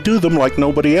 and we do them like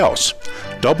nobody else.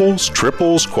 Doubles,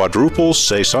 triples, quadruples,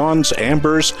 saisons,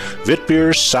 ambers, wit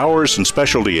beers, sours, and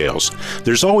specialty ales.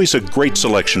 There's always a great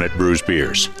selection at Brews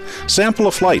Beers. Sample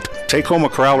a flight, take home a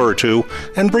crowler or two,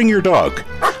 and bring your dog.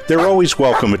 They're always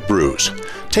welcome at Brews.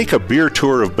 Take a beer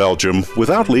tour of Belgium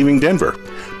without leaving Denver.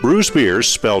 Brews Beers,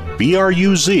 spelled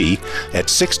B-R-U-Z, at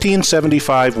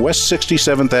 1675 West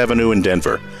 67th Avenue in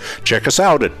Denver. Check us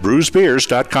out at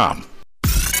brewsbeers.com.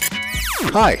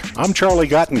 Hi, I'm Charlie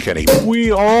Gottenkenny.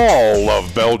 We all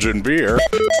love Belgian beer.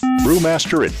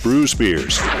 Brewmaster at Brews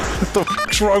Beers. What the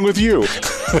fuck's wrong with you?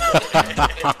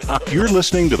 You're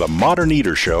listening to The Modern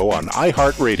Eater Show on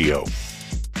iHeartRadio.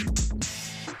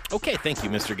 Okay, thank you,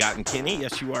 Mr. Gottenkenny.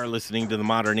 Yes, you are listening to the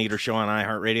Modern Eater Show on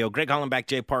iHeartRadio. Greg Hollenbach,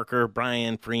 Jay Parker,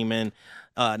 Brian Freeman,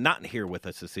 not here with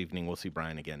us this evening. We'll see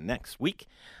Brian again next week.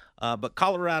 But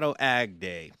Colorado Ag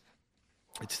Day,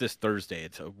 it's this Thursday.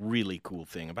 It's a really cool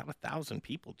thing. About 1,000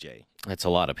 people, Jay. That's a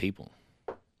lot of people.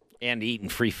 And eating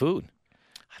free food.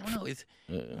 I don't know.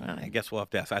 I guess we'll have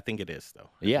to ask. I think it is, though.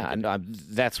 Yeah, and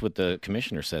that's what the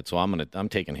commissioner said, so I'm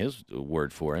taking his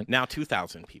word for it. Now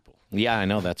 2,000 people. Yeah, I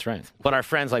know, that's right. But our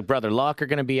friends like Brother Luck are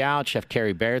going to be out. Chef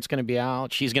Carrie Baird's going to be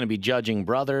out. She's going to be judging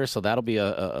Brother, so that'll be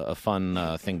a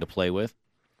fun thing to play with.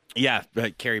 Yeah,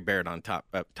 Carrie Baird on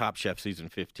Top Chef Season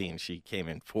 15. She came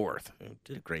in 4th.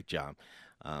 Did a great job.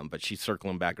 But she's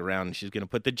circling back around, and she's going to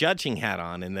put the judging hat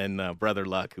on. And then Brother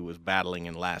Luck, who was battling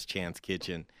in Last Chance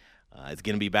Kitchen, is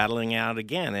going to be battling out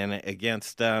again and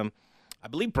against, I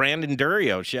believe, Brandon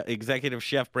Durio, Executive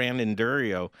Chef Brandon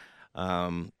Durio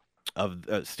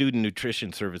of Student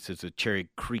Nutrition Services at Cherry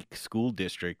Creek School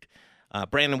District.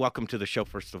 Brandon, welcome to the show,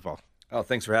 first of all. Oh,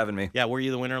 thanks for having me. Yeah, were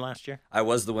you the winner last year? I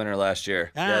was the winner last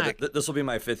year. Yeah, this will be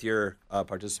my 5th year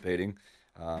participating.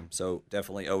 So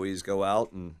definitely always go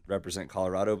out and represent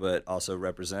Colorado, but also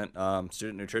represent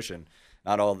student nutrition.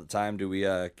 Not all the time do we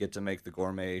get to make the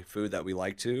gourmet food that we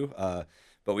like to,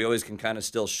 but we always can kind of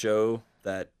still show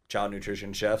that child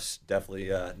nutrition chefs definitely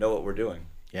know what we're doing.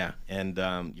 Yeah,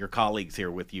 and your colleagues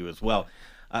here with you as well.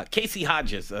 Casey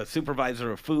Hodges,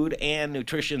 Supervisor of Food and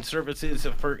Nutrition Services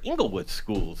for Inglewood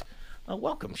Schools.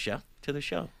 Welcome, Chef, to the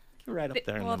show. You're right up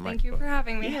there. Well, thank you for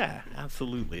having me. Yeah,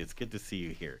 absolutely. It's good to see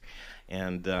you here.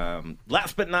 And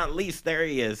last but not least, there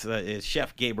he is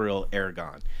Chef Gabriel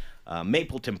Aragon,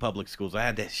 Mapleton Public Schools. I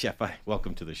had to, Chef,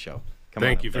 welcome to the show.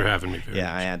 Thank you for having me.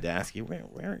 Yeah, I had to ask you,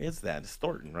 where is that? It's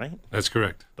Thornton, right? That's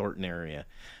correct. Thornton area.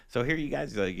 So here you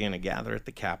guys are going to gather at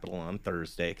the Capitol on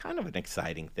Thursday. Kind of an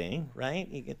exciting thing, right?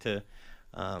 You get to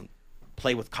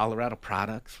play with Colorado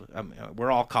products.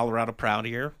 We're all Colorado proud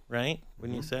here, right?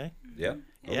 Wouldn't you say? Yeah.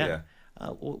 Oh, yeah.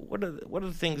 What are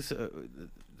the things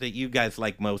that you guys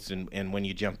like most? And when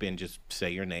you jump in, just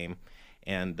say your name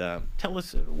and tell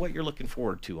us what you're looking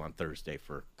forward to on Thursday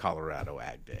for Colorado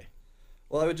Ag Day.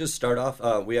 Well, I would just start off.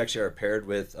 We actually are paired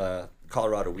with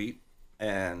Colorado Wheat,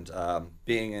 and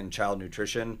being in child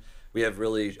nutrition, we have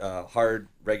really hard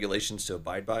regulations to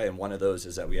abide by, and one of those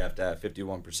is that we have to have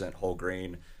 51% whole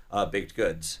grain baked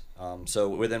goods. So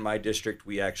within my district,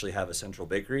 we actually have a central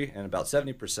bakery, and about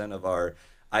 70% of our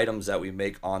items that we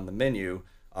make on the menu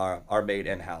are made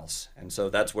in-house. And so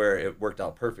that's where it worked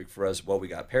out perfect for us, what we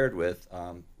got paired with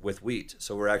wheat.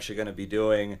 So we're actually going to be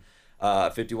doing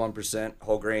 51%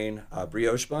 whole grain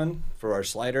brioche bun for our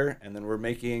slider, and then we're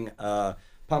making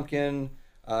pumpkin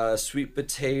sweet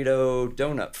potato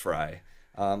donut fry.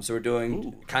 So we're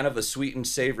doing kind of a sweet and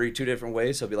savory 2 different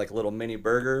ways. So it'll be like a little mini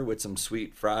burger with some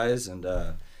sweet fries, and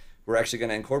we're actually going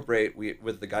to incorporate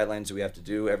with the guidelines that we have to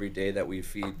do every day that we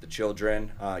feed the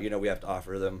children. We have to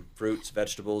offer them fruits,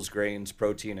 vegetables, grains,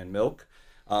 protein, and milk.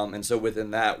 And so within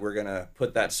that, we're going to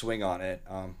put that swing on it.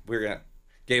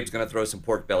 Gabe's going to throw some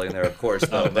pork belly in there, of course.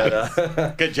 Though,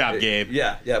 but, good job, Gabe.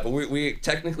 Yeah, but we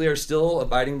technically are still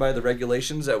abiding by the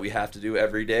regulations that we have to do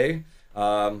every day.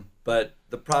 But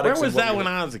the products. Where was that when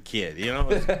I was a kid?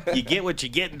 You get what you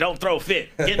get and don't throw a fit.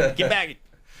 Get back.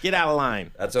 Get out of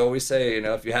line. That's what we say.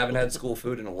 If you haven't had school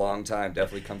food in a long time,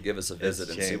 definitely come give us a visit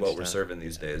and see what we're serving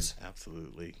these days.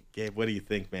 Absolutely. Gabe, what do you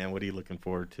think, man? What are you looking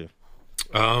forward to?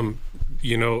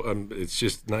 It's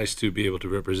just nice to be able to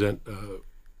represent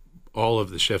all of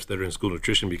the chefs that are in school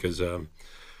nutrition because,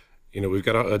 we've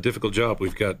got a difficult job.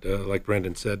 We've got, like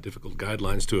Brandon said, difficult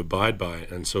guidelines to abide by,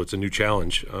 and so it's a new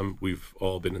challenge. We've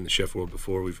all been in the chef world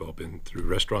before. We've all been through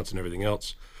restaurants and everything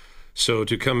else. So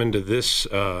to come into this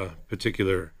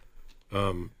particular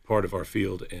part of our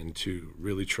field and to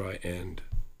really try and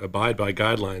abide by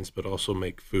guidelines, but also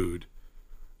make food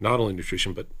not only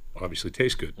nutrition, but obviously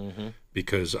taste good,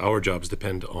 because our jobs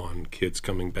depend on kids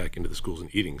coming back into the schools and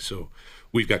eating. So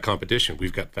we've got competition.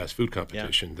 We've got fast food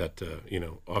competition that,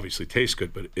 obviously tastes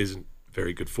good, but isn't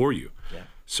very good for you. Yeah.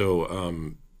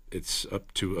 So it's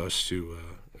up to us to,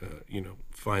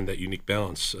 find that unique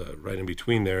balance right in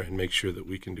between there and make sure that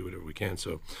we can do whatever we can.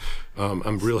 So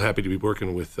I'm real happy to be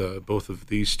working with both of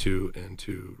these two and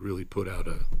to really put out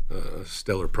a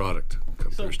stellar product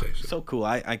come Thursday. So cool.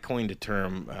 I coined a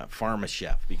term, pharma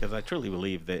chef, because I truly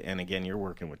believe that, and again, you're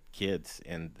working with kids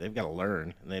and they've got to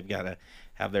learn and they've got to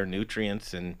have their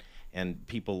nutrients and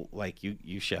people like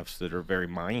you chefs that are very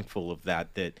mindful of that,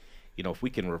 if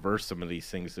we can reverse some of these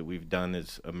things that we've done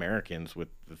as Americans with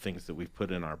the things that we've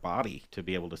put in our body to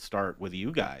be able to start with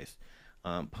you guys,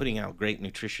 putting out great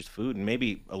nutritious food and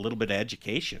maybe a little bit of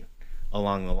education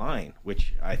along the line,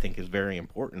 which I think is very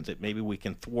important, that maybe we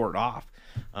can thwart off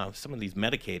some of these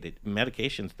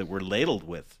medications that we're ladled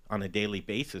with on a daily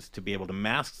basis to be able to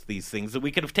mask these things that we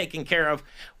could have taken care of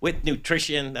with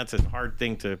nutrition. That's a hard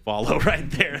thing to follow right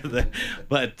there.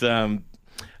 But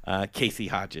Casey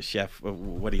Hodges, chef,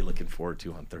 what are you looking forward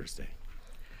to on Thursday?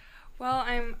 Well,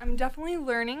 I'm definitely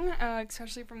learning,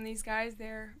 especially from these guys.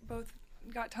 They're both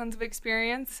got tons of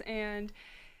experience, and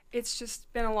it's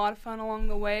just been a lot of fun along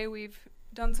the way. We've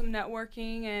done some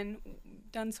networking and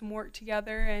done some work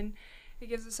together, and it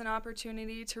gives us an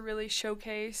opportunity to really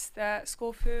showcase that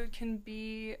school food can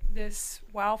be this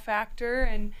wow factor,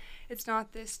 and it's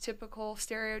not this typical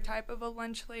stereotype of a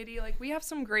lunch lady. Like, we have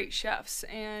some great chefs,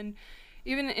 and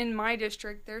even in my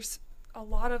district, there's a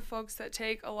lot of folks that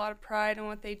take a lot of pride in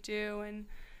what they do, and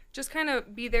just kind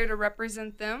of be there to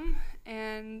represent them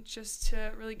and just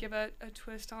to really give a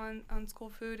twist on school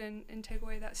food and take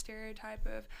away that stereotype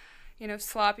of,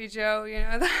 sloppy Joe,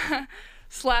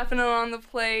 slapping it on the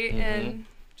plate and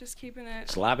just keeping it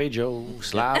sloppy Joe,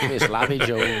 sloppy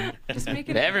Joe. Just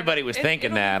making Everybody was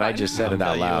thinking that. I just said it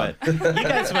out loud. You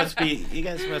guys must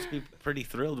be pretty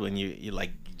thrilled when you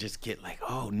like just get like,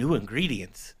 oh, new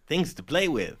ingredients, things to play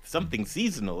with, something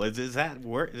seasonal. Does that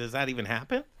work? Does that even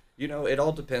happen? It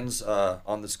all depends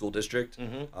on the school district.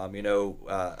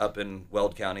 Up in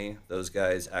Weld County, those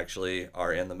guys actually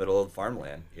are in the middle of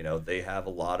farmland. They have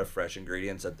a lot of fresh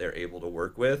ingredients that they're able to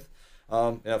work with.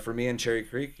 For me in Cherry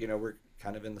Creek, we're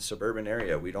kind of in the suburban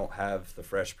area. We don't have the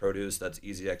fresh produce that's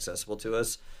easy accessible to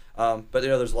us. But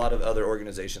there's a lot of other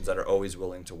organizations that are always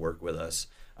willing to work with us.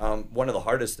 One of the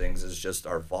hardest things is just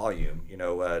our volume.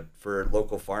 For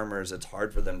local farmers, it's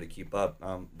hard for them to keep up.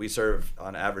 We serve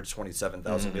on average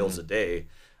 27,000 meals a day.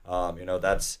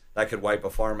 That could wipe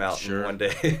a farm out in one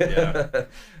day. Yeah.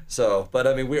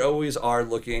 But we always are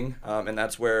looking, and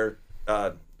that's where the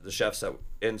chefs that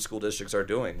in school districts are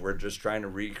doing. We're just trying to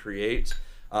recreate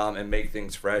and make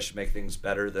things fresh, make things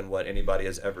better than what anybody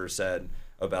has ever said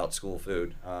about school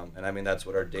food. And that's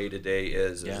what our day-to-day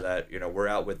is that, we're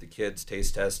out with the kids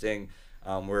taste testing.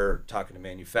 We're talking to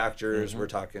manufacturers, we're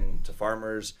talking to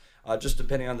farmers, just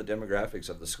depending on the demographics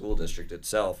of the school district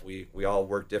itself. We all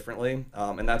work differently,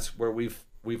 and that's where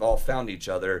we've all found each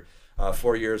other.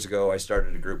 4 years ago, I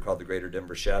started a group called the Greater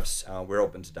Denver Chefs. We're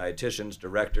open to dietitians,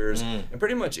 directors, and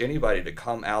pretty much anybody to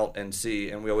come out and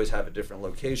see, and we always have a different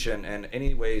location, and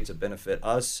any way to benefit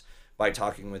us by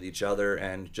talking with each other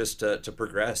and just to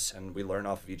progress, and we learn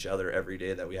off of each other every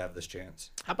day that we have this chance.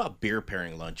 How about beer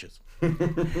pairing lunches?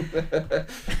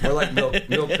 More like milk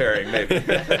pairing, maybe.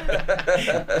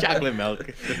 Chocolate milk.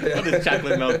 What does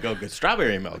chocolate milk go good?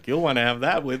 Strawberry milk. You'll want to have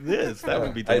that with this. That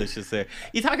would be delicious there.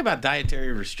 You talk about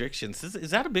dietary restrictions.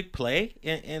 Is that a big play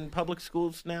in public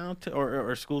schools now,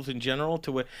 or schools in general?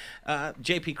 To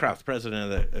JP Krause,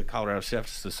 president of the Colorado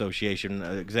Chefs Association,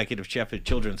 executive chef at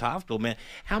Children's Hospital, man,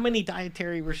 how many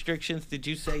dietary restrictions did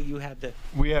you say you had to?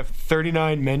 We have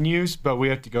 39 menus, but we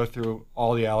have to go through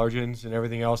all the allergens and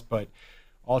everything else. But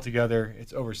altogether,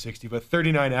 it's over 60. But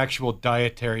 39 actual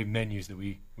dietary menus that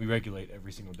we regulate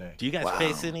every single day. Do you guys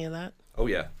face any of that? Oh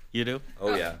yeah. You do?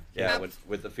 Oh yeah. Yeah.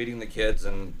 With the feeding the kids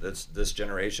and this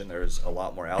generation, there's a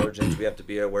lot more allergens we have to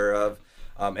be aware of.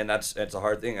 And that's a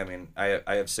hard thing. I mean,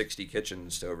 I have 60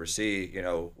 kitchens to oversee,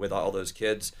 with all those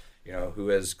kids, who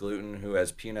has gluten, who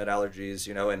has peanut allergies,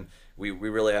 and we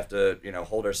really have to,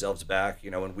 hold ourselves back,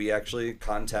 and we actually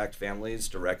contact families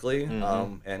directly,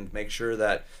 and make sure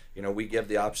that, we give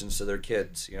the options to their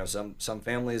kids. Some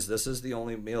families, this is the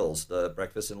only meals, the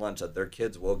breakfast and lunch that their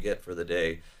kids will get for the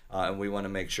day. And we want to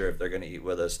make sure if they're going to eat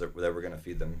with us that we're going to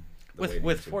feed them.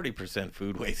 With 40%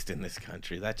 food waste in this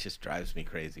country, that just drives me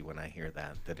crazy when I hear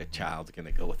that a child's going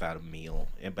to go without a meal.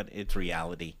 But it's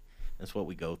reality. That's what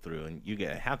we go through, and you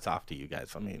get hats off to you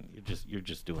guys. I mean, you're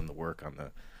just doing the work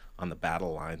on the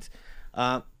battle lines.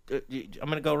 I'm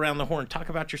going to go around the horn, talk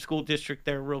about your school district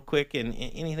there real quick, and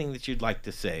anything that you'd like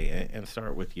to say, and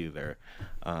start with you there,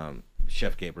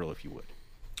 Chef Gabriel, if you would.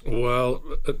 Well,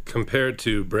 compared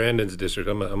to Brandon's district,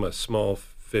 I'm a small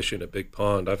fish in a big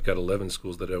pond. I've got 11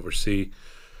 schools that I oversee,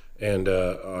 and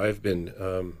I've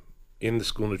been in the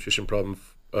school nutrition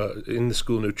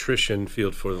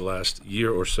field for the last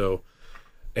year or so.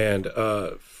 And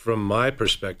from my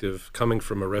perspective, coming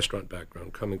from a restaurant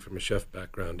background, coming from a chef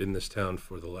background in this town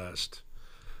for the last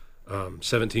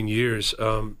 17 years,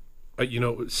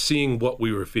 seeing what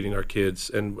we were feeding our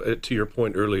kids, and to your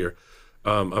point earlier,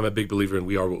 I'm a big believer in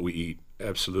we are what we eat,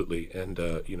 absolutely. And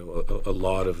a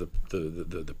lot of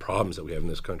the problems that we have in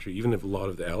this country, even if a lot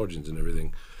of the allergens and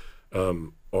everything,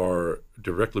 are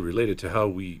directly related to how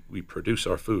we produce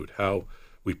our food, how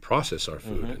we process our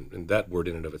food, and that word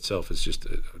in and of itself is just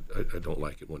I don't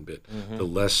like it one bit. The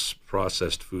less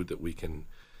processed food that we can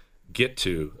get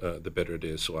to, the better it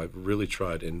is. So I've really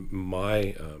tried in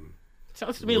my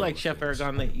sounds to me like Chef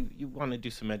Aragon that you want to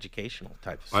do some educational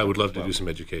type of stuff. I would love to do some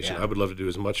education. I would love to do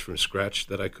as much from scratch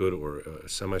that I could, or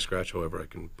semi-scratch, however I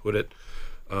can put it.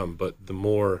 But the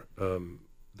more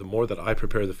that I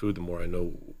prepare the food, the more I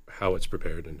know how it's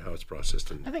prepared and how it's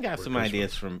processed. And I think I have some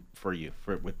ideas for you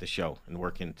with the show and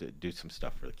working to do some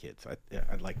stuff for the kids.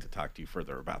 I'd like to talk to you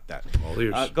further about that. All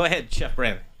ears. Go ahead, Chef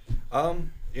Brandon.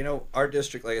 Our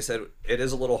district, like I said, it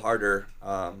is a little harder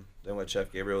than what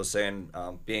Chef Gabriel was saying,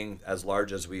 being as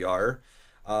large as we are.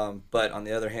 But on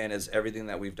the other hand, is everything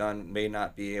that we've done may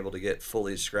not be able to get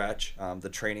fully scratch. The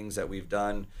trainings that we've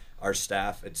done, our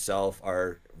staff itself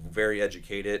are very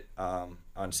educated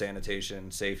on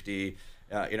sanitation, safety,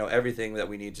 everything that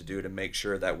we need to do to make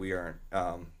sure that we aren't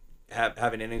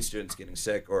having any students getting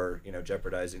sick or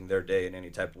jeopardizing their day in any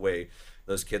type of way.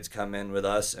 Those kids come in with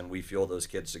us, and we fuel those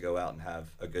kids to go out and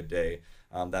have a good day.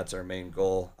 That's our main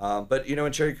goal. But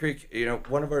in Cherry Creek,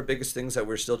 one of our biggest things that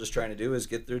we're still just trying to do is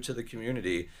get through to the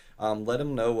community. Let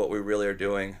them know what we really are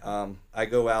doing. I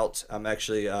go out. I'm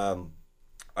actually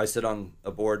I sit on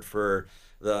a board for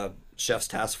the Chef's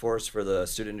Task Force for the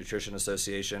Student Nutrition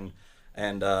Association.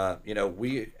 And,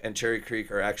 we and Cherry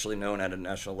Creek are actually known at a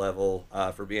national level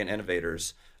for being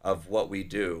innovators of what we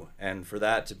do. And for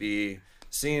that to be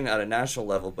seen at a national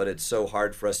level, but it's so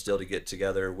hard for us still to get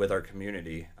together with our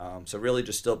community. So really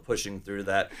just still pushing through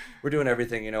that. We're doing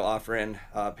everything, offering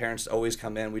parents to always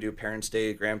come in. We do Parents'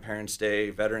 Day, Grandparents' Day,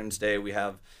 Veterans' Day. We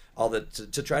have all that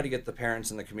to try to get the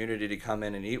parents in the community to come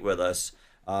in and eat with us.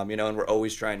 And we're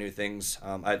always trying new things.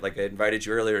 I invited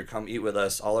you earlier to come eat with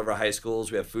us. All of our high schools,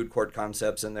 we have food court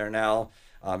concepts in there now.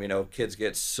 Kids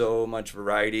get so much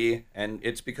variety, and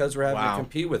it's because we're having to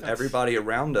compete with everybody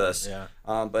around us. Yeah.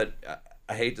 But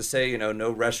I hate to say,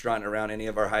 no restaurant around any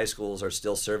of our high schools are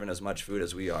still serving as much food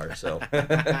as we are. So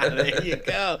there you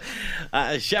go.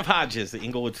 Chef Hodges, the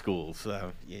Inglewood Schools,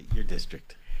 your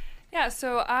district. Yeah,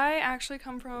 so I actually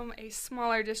come from a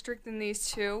smaller district than these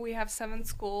two. We have 7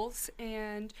 schools,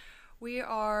 and we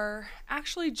are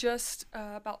actually just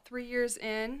about 3 years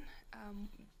in.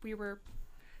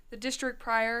 The district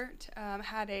prior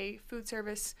had a food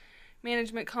service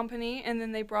management company, and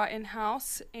then they brought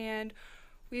in-house, and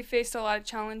we faced a lot of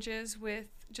challenges with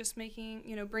just making,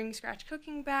 bringing scratch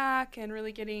cooking back and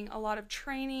really getting a lot of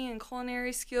training and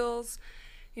culinary skills.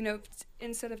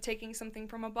 Instead of taking something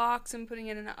from a box and putting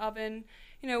it in an oven,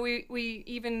 we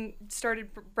even started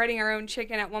breading our own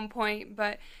chicken at one point,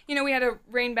 but, we had to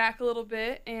rein back a little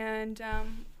bit, and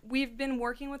we've been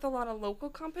working with a lot of local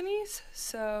companies,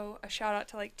 so a shout out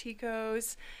to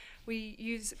Tico's.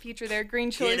 We feature their green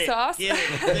chili sauce. Do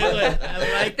it.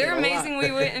 I like They're it amazing.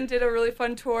 We went and did a really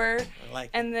fun tour. I like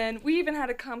and then we even had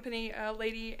a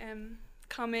lady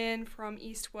come in from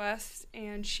East West,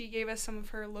 and she gave us some of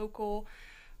her local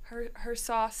her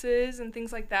sauces and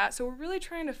things like that. So we're really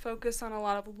trying to focus on a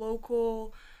lot of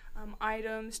local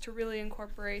items to really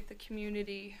incorporate the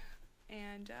community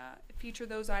and feature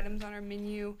those items on our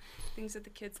menu, things that the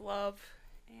kids love.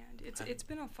 and it's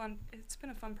been a fun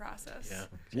process.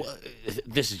 Yeah. Well,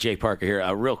 this is Jay Parker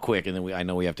here. Real quick, and then I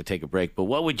know we have to take a break. But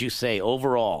what would you say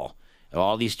overall, of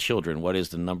all these children, what is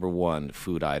the number one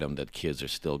food item that kids are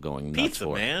still going nuts Pizza,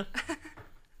 for? man.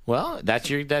 Well, that's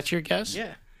your guess?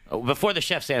 Yeah. Oh, before the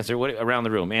chefs answer, around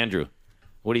the room, Andrew,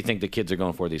 what do you think the kids are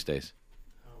going for these days?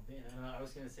 Oh, man, I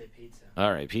was going to say pizza.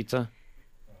 All right, pizza.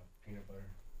 Peanut butter.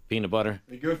 Peanut butter.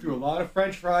 They go through a lot of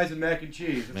French fries and mac and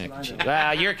cheese. That's Mac what and I cheese. know.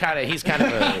 Well, he's kind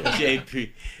of a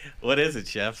JP. What is it,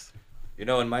 chefs? You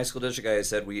know, in my school district, I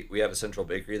said we have a central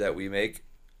bakery that we make.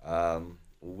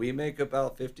 We make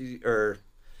about 50 or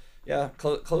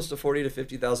close to 40 to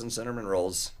 50,000 cinnamon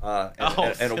rolls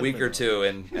in a week or two,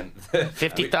 and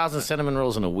 50,000 cinnamon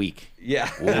rolls in a week. Yeah,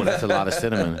 ooh, that's a lot of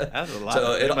cinnamon. That's a lot.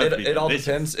 So it all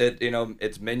depends.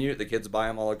 It's menu. The kids buy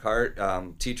them a la carte.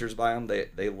 Teachers buy them.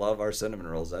 They love our cinnamon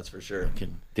rolls. That's for sure.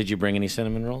 Did you bring any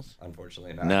cinnamon rolls?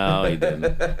 Unfortunately not. No, he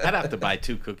didn't. I'd have to buy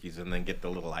 2 cookies and then get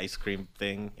the little ice cream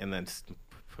thing and then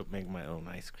make my own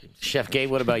ice cream. Chef Gabe,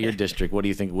 what about your district? What do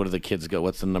you think? What do the kids go?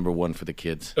 What's the number one for the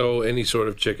kids? Oh, any sort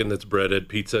of chicken that's breaded,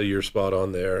 pizza, you're spot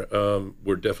on there.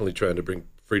 We're definitely trying to bring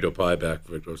Frito pie back.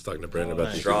 I was talking to Brandon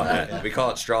about the straw hat. We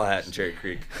call it straw hat in Cherry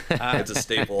Creek. It's a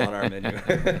staple on our menu.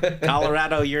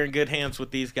 Colorado, you're in good hands with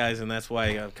these guys, and that's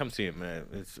why come see them.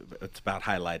 It's about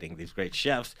highlighting these great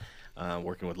chefs,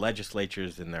 working with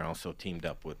legislatures, and they're also teamed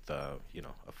up with a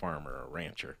farmer or a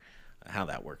rancher. How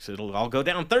that works. It'll all go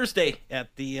down Thursday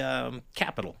at the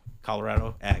Capitol,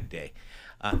 Colorado Ag Day.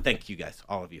 Thank you guys,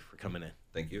 all of you, for coming in.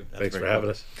 Thank you. Thanks for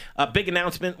having us. A big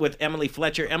announcement with Emily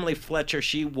Fletcher. Emily Fletcher,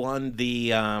 she won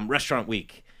the Restaurant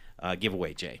Week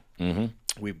giveaway, Jay. Mm-hmm.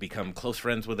 We've become close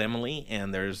friends with Emily,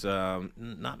 and there's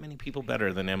not many people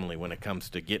better than Emily when it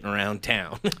comes to getting around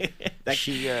town.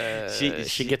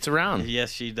 She gets around.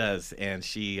 Yes, she does, and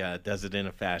she does it in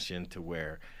a fashion to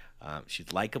where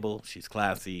she's likable, she's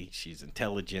classy, she's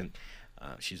intelligent,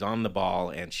 she's on the ball,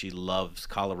 and she loves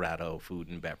Colorado food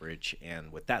and beverage.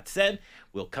 And with that said,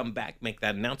 we'll come back, make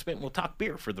that announcement, and we'll talk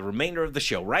beer for the remainder of the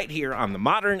show right here on the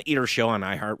Modern Eater Show on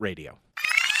iHeartRadio.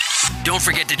 Don't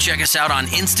forget to check us out on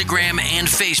Instagram and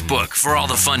Facebook for all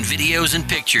the fun videos and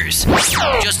pictures.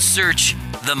 Just search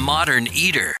The Modern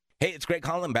Eater. Hey, it's Greg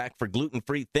Holland back for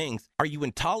Gluten-Free Things. Are you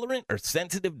intolerant or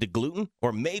sensitive to gluten?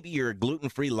 Or maybe you're a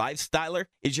gluten-free lifestyler?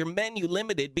 Is your menu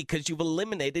limited because you've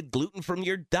eliminated gluten from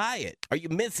your diet? Are you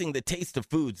missing the taste of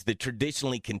foods that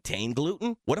traditionally contain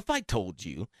gluten? What if I told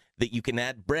you that you can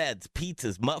add breads,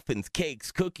 pizzas, muffins,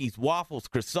 cakes, cookies, waffles,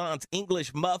 croissants,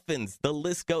 English muffins, the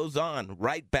list goes on,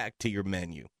 right back to your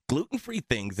menu? Gluten-Free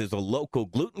Things is a local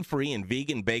gluten-free and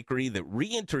vegan bakery that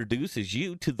reintroduces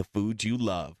you to the foods you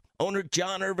love. Owner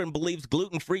John Irvin believes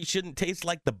gluten-free shouldn't taste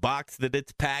like the box that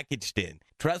it's packaged in.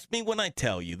 Trust me when I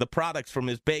tell you, the products from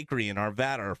his bakery in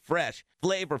Arvada are fresh,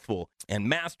 flavorful, and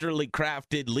masterly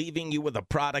crafted, leaving you with a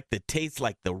product that tastes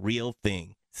like the real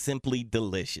thing. Simply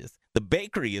delicious. The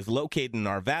bakery is located in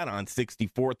Arvada on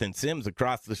 64th and Sims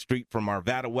across the street from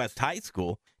Arvada West High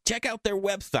School. Check out their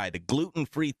website at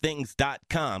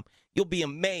glutenfreethings.com. You'll be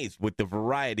amazed with the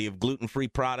variety of gluten-free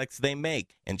products they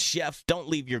make. And chefs, don't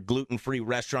leave your gluten-free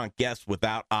restaurant guests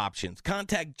without options.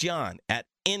 Contact John at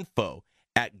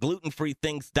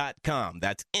info@glutenfreethings.com.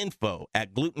 That's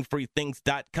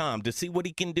info@glutenfreethings.com to see what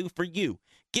he can do for you.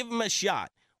 Give him a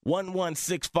shot.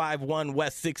 11651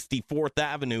 West 64th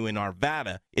Avenue in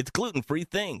Arvada. It's Gluten-Free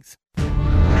Things.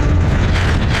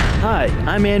 Hi,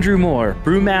 I'm Andrew Moore,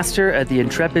 brewmaster at the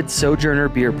Intrepid Sojourner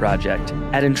Beer Project.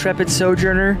 At Intrepid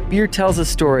Sojourner, beer tells a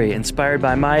story inspired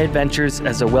by my adventures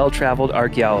as a well-traveled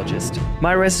archaeologist.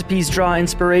 My recipes draw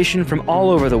inspiration from all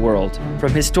over the world,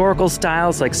 from historical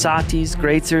styles like Satis,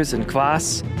 Grazers, and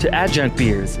Kvass, to adjunct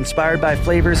beers inspired by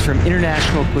flavors from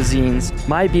international cuisines.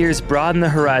 My beers broaden the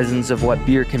horizons of what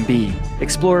beer can be.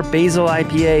 Explore Basil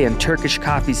IPA and Turkish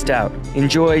Coffee Stout.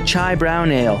 Enjoy Chai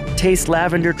Brown Ale. Taste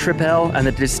Lavender Tripel and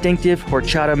the distinctive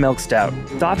Horchata Milk Stout.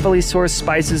 Thoughtfully sourced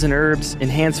spices and herbs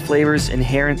enhance flavors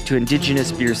inherent to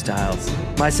indigenous beer styles.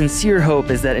 My sincere hope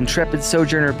is that Intrepid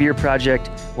Sojourner Beer Project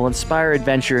will inspire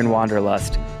adventure and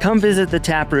wanderlust. Come visit the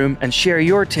tap room and share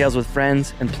your tales with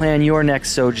friends and plan your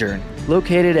next sojourn.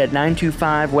 Located at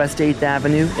 925 West 8th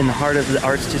Avenue in the heart of the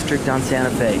Arts District on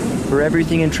Santa Fe. For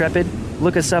everything Intrepid,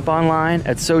 look us up online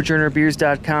at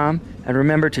sojournerbeers.com and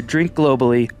remember to drink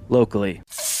globally, locally.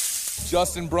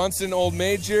 Justin Brunson, Old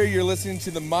Major. You're listening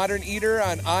to The Modern Eater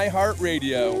on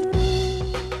iHeartRadio.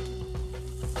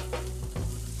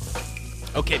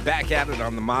 Okay, back at it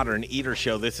on the Modern Eater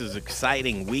Show. This is an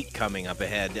exciting week coming up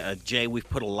ahead. Jay, we've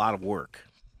put a lot of work.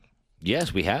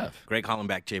 Yes, we have. Greg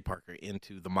Hollenbach, Jay Parker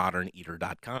into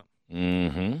themoderneater.com.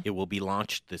 Mm-hmm. It will be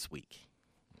launched this week.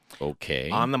 Okay.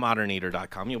 On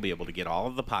themoderneater.com, you'll be able to get all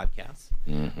of the podcasts.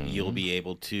 Mhm. You'll be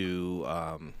able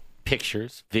to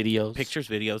pictures,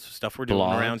 videos, stuff we're doing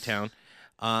blogs. around town.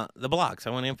 The blogs, I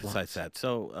want to emphasize that.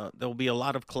 So there will be a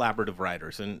lot of collaborative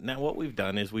writers. And now what we've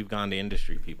done is we've gone to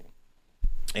industry people.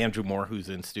 Andrew Moore, who's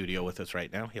in studio with us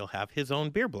right now, he'll have his own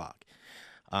beer blog.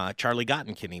 Charlie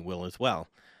Gottenkinney will as well.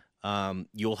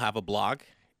 You'll have a blog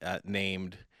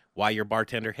named Why Your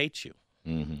Bartender Hates You,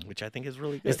 which I think is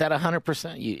really good. Is that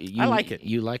 100%? I like it.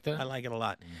 You like that? I like it a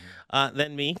lot.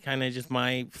 Then me, kind of just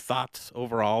my thoughts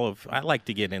overall of, I like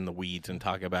to get in the weeds and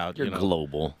talk about You're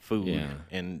global. food Yeah.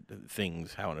 and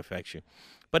things, how it affects you.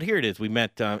 But here it is. We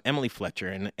met Emily Fletcher,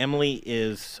 and Emily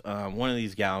is one of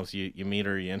these gals. You meet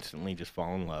her, you instantly just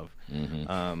fall in love.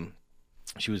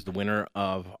 She was the winner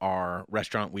of our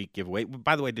Restaurant Week giveaway.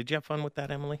 By the way, did you have fun with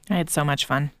that, Emily? I had so much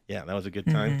fun. Yeah, that was a good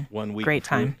time. 1 week. Great of food.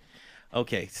 time.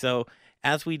 Okay, so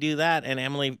as we do that, and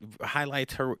Emily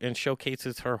highlights her and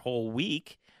showcases her whole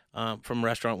week from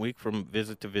Restaurant Week, from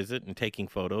visit to visit, and taking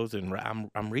photos, and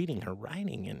I'm reading her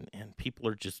writing, and people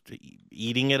are just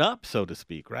eating it up, so to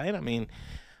speak, right? I mean,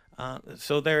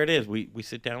 so there it is. We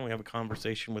sit down, we have a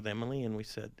conversation with Emily, and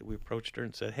we approached her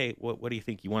and said, hey, what do you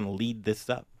think? You want to lead this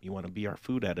up? You want to be our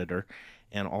food editor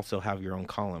and also have your own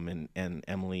column? And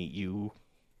Emily, you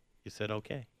said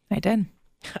okay. I did.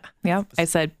 Yep. I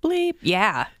said, bleep,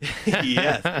 yeah.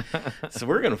 Yes. So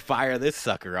we're going to fire this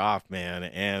sucker off, man.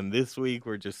 And this week,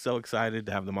 we're just so excited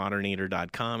to have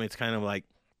themoderneater.com. It's kind of like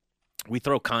we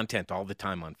throw content all the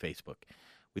time on Facebook.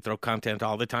 We throw content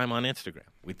all the time on Instagram.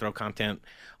 We throw content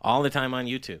all the time on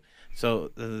YouTube.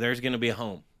 So there's going to be a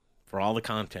home for all the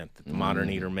content that the Modern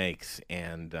Eater makes.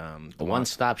 And the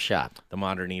one-stop shop.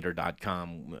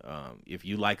 themoderneater.com. If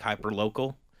you like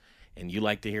hyperlocal, and you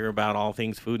like to hear about all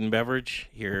things food and beverage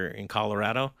here in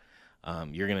Colorado,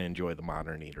 you're going to enjoy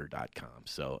themoderneater.com.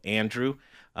 So, Andrew,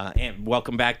 and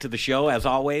welcome back to the show, as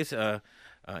always.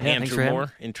 Andrew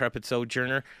Moore, Intrepid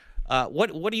Sojourner.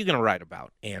 What are you going to write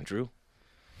about, Andrew?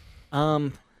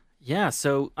 Yeah,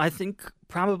 so I think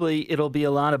probably it'll be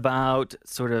a lot about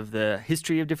sort of the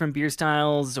history of different beer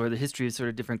styles or the history of sort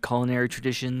of different culinary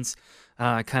traditions,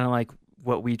 kind of like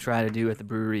what we try to do at the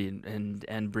brewery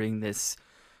and bring this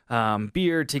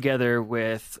beer together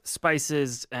with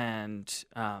spices and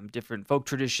different folk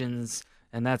traditions,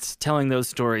 and that's telling those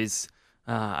stories.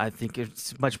 I think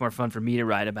it's much more fun for me to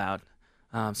write about.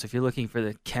 So if you're looking for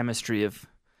the chemistry of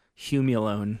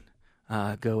humulone,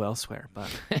 go elsewhere. But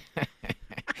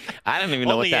I don't even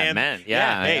know what that meant.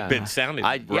 Yeah, hey, but it sounded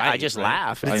I right, just right?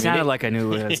 laughed. It sounded like I knew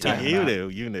what I was talking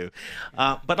about. You knew.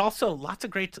 But also lots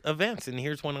of great events, and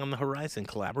here's one on the horizon.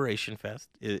 Collaboration Fest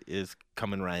is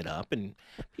coming right up, and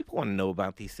people want to know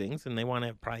about these things, and they want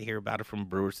to probably hear about it from a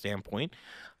brewer standpoint.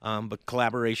 But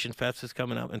Collaboration Fest is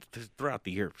coming up, and throughout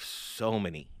the year, so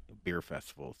many beer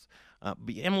festivals.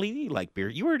 Emily, you like beer.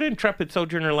 You were at Intrepid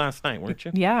Sojourner last night, weren't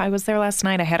you? Yeah, I was there last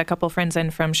night. I had a couple friends in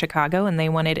from Chicago, and they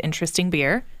wanted interesting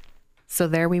beer. So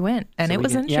there we went, and So it we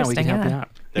was can- yeah, we interesting. can help you out.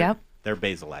 Yep. Their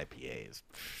basil IPA is.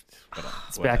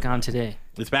 It's back on today.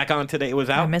 It's back on today. It was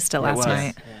out. I missed it last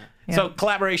night. Yeah. So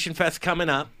Collaboration Fest coming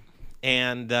up,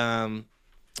 and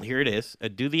here it is.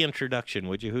 Do the introduction,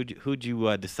 would you? Who'd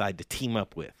you decide to team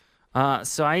up with?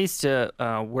 So I used to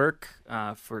work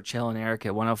for Kjell and Eric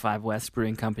at 105 West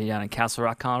Brewing Company down in Castle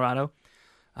Rock, Colorado,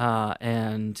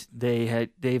 and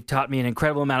they've taught me an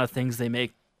incredible amount of things. They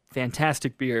make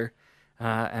fantastic beer,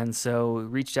 and so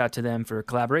reached out to them for a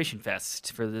Collaboration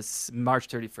Fest for this March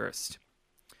 31st.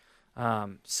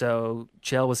 So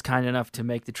Kjell was kind enough to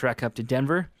make the trek up to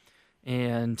Denver,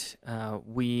 and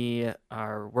we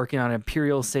are working on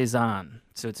Imperial Saison.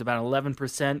 So it's about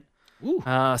 11%.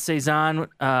 Saison,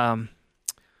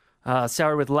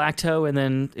 sour with lacto, and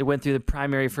then it went through the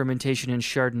primary fermentation in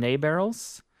Chardonnay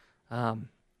barrels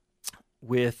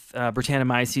with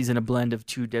Brettanomyces and a blend of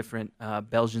two different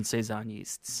Belgian Saison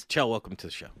yeasts. Kjell, welcome to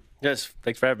the show. Yes,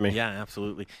 thanks for having me. Yeah,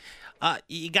 absolutely.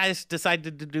 You guys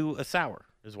decided to do a sour,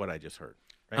 is what I just heard.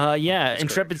 Right? Yeah,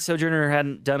 Intrepid Sojourner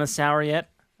hadn't done a sour yet.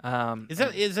 Is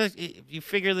that you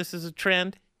figure this is a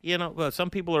trend? You know, well,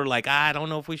 some people are like, I don't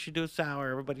know if we should do a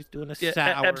sour. Everybody's doing a sour.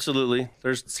 Absolutely.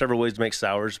 There's several ways to make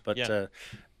sours, but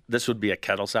this would be a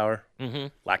kettle sour.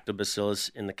 Mhm. Lactobacillus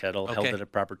in the kettle, held Okay. at a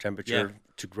proper temperature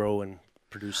to grow and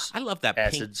produce I love that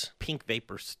acids. pink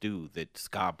vapor stew that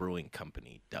Ska Brewing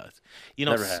Company does. You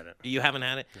know, Never had it. You haven't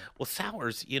had it? Yeah. Well,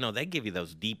 sours, you know, they give you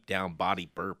those deep down body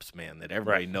burps, man, that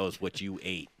everybody knows what you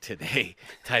ate today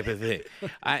type of thing.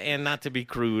 And not to be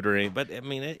crude or anything, but I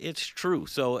mean, it's true.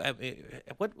 So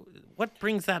what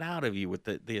brings that out of you with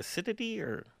the acidity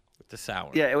or with the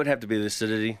sour? Yeah, it would have to be the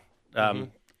acidity.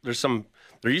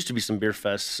 There used to be some beer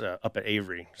fests up at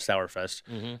Avery, Sour Fest.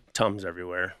 Mm-hmm. Tums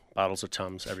everywhere, bottles of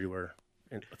Tums everywhere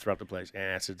throughout the place, and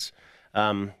acids.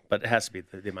 But it has to be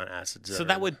the amount of acids. So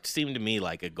that would seem to me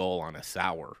like a goal on a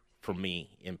sour for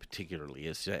me in particularly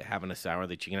is having a sour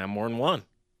that you can have more than one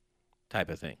type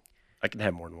of thing. I can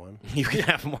have more than one. You can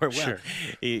have more. Well, sure.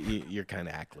 You're kind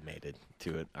of acclimated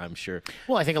to it, I'm sure.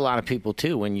 Well, I think a lot of people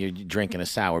too, when you're drinking a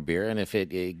sour beer, and if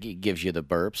it gives you the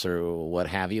burps or what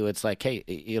have you, it's like, hey,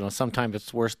 sometimes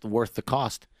it's worth the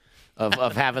cost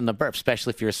of having the burp,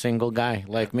 especially if you're a single guy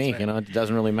like me. Right. It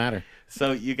doesn't really matter.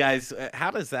 So you guys, how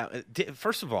does that?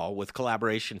 First of all, with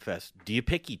Collaboration Fest, do you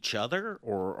pick each other,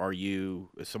 or are you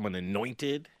someone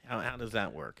anointed? How does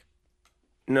that work?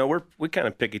 No, we kind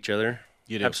of pick each other.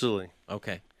 You do? Absolutely.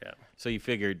 Okay. Yeah. So you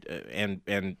figured,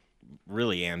 and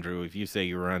really, Andrew, if you say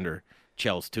you were under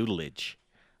Kjell's tutelage,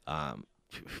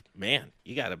 man,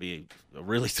 you got to be a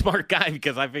really smart guy,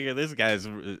 because I figure this guy is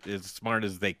as smart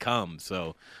as they come.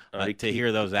 So to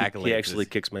hear those accolades. He actually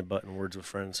kicks my butt in Words with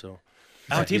Friends. So.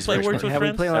 Oh, do you play Words with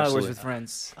Friends? We play a lot of Words with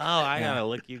Friends. Oh, I got to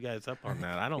look you guys up on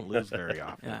that. I don't lose very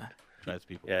often. Yeah. Drives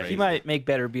people crazy. He might make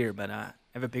better beer, but I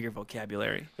have a bigger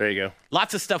vocabulary. There you go.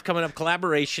 Lots of stuff coming up.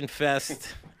 Collaboration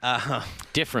Fest.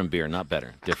 Different beer, not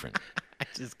better. Different. I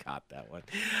just caught that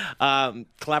one.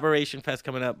 Collaboration Fest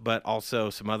coming up, but also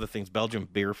some other things. Belgium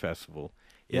Beer Festival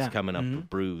is coming up for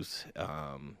brews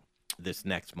this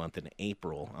next month in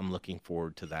April. I'm looking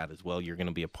forward to that as well. You're going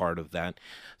to be a part of that.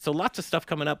 So lots of stuff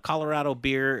coming up. Colorado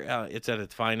beer, it's at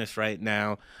its finest right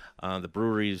now. The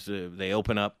breweries, they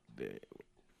open up.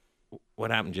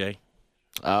 What happened, Jay?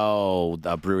 Oh,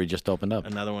 a brewery just opened up.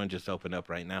 Another one just opened up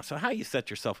right now. So how you set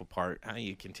yourself apart, how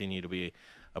you continue to be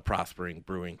a prospering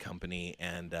brewing company,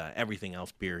 and everything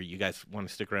else beer. You guys want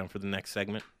to stick around for the next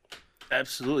segment?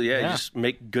 Absolutely, yeah. Just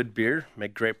make good beer,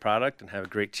 make great product, and have a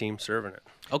great team serving it.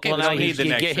 Okay, well, now need the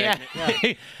next segment.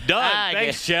 Yeah. Done.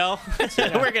 Thanks,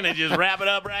 Kjell. We're going to just wrap it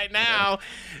up right now.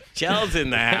 Kjell's in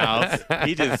the house.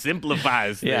 He just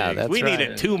simplifies things. Yeah, that's we right.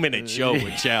 need a 2-minute show with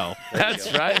Kjell.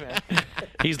 That's right, man.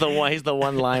 He's the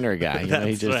one-liner guy.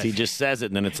 He just says it,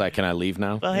 and then it's like, can I leave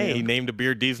now? Well, hey, he named a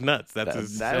beer D's Nuts. That's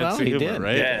his sense of humor,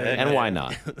 right? Yeah, and why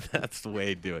not? That's the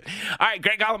way to do it. All right,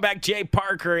 Greg Hollenbeck, Jay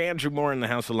Parker, Andrew Moore in the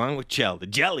house, along with Kjell, the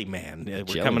Jelly Man.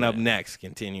 We're coming up next,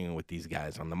 continuing with these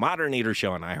guys on the Modern Eater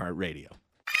Show on iHeartRadio.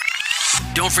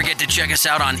 Don't forget to check us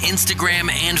out on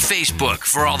Instagram and Facebook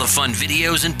for all the fun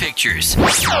videos and pictures.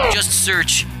 Just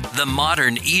search The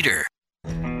Modern Eater.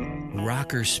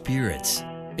 Rocker Spirits.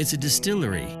 It's a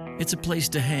distillery. It's a place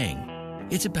to hang.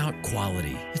 It's about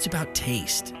quality. It's about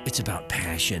taste. It's about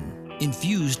passion.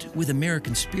 Infused with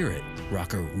American spirit.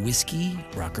 Rocker whiskey,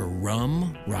 rocker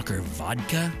rum, rocker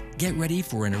vodka. Get ready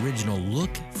for an original look,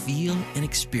 feel, and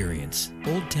experience.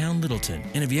 Old Town Littleton.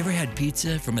 And have you ever had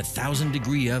pizza from a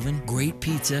 1,000-degree oven? Great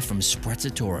pizza from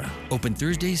Sprezzatura. Open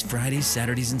Thursdays, Fridays,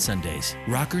 Saturdays, and Sundays.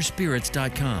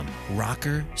 Rockerspirits.com.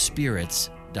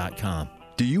 Rockerspirits.com.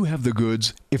 Do you have the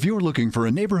goods? If you're looking for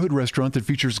a neighborhood restaurant that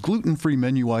features gluten-free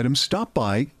menu items, stop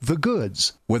by The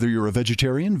Goods. Whether you're a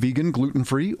vegetarian, vegan,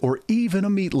 gluten-free, or even a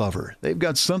meat lover, they've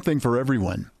got something for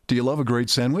everyone. Do you love a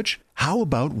great sandwich? How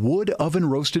about wood oven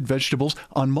roasted vegetables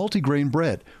on multigrain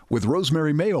bread with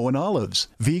rosemary mayo and olives,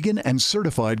 vegan and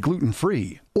certified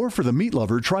gluten-free? Or for the meat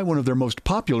lover, try one of their most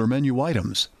popular menu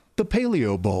items, the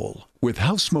Paleo Bowl, with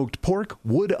house-smoked pork,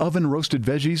 wood oven-roasted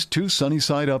veggies, 2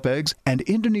 sunny-side-up eggs, and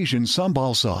Indonesian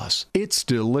sambal sauce. It's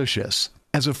delicious.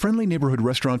 As a friendly neighborhood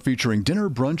restaurant featuring dinner,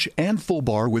 brunch, and full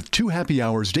bar with 2 happy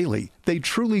hours daily, they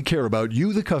truly care about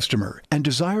you, the customer, and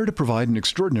desire to provide an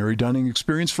extraordinary dining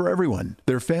experience for everyone.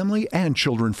 They're family and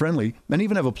children-friendly, and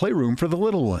even have a playroom for the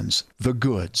little ones. The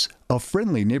Goods, a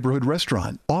friendly neighborhood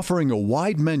restaurant offering a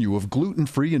wide menu of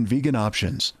gluten-free and vegan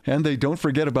options. And they don't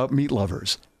forget about meat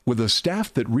lovers, with a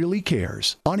staff that really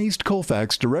cares. On East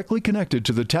Colfax, directly connected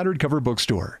to the Tattered Cover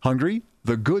Bookstore. Hungry?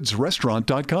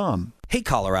 TheGoodsRestaurant.com. Hey,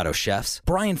 Colorado chefs.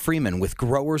 Brian Freeman with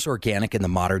Growers Organic and the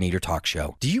Modern Eater Talk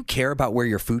Show. Do you care about where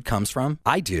your food comes from?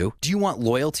 I do. Do you want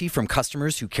loyalty from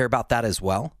customers who care about that as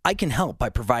well? I can help by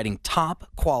providing top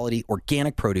quality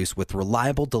organic produce with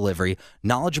reliable delivery,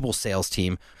 knowledgeable sales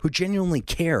team who genuinely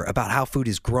care about how food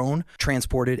is grown,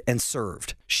 transported, and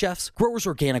served. Chefs, Growers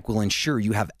Organic will ensure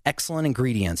you have excellent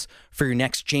ingredients for your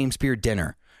next James Beard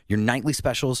dinner, your nightly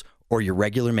specials, or your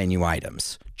regular menu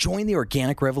items. Join the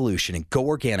organic revolution and go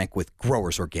organic with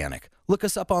Growers Organic. Look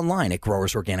us up online at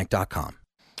growersorganic.com.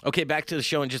 Okay, back to the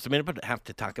show in just a minute, but I have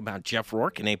to talk about Jeff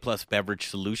Rourke and A-Plus Beverage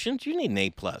Solutions. You need an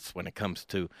A-Plus when it comes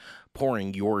to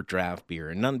pouring your draft beer,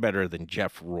 and none better than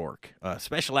Jeff Rourke,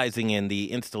 specializing in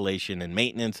the installation and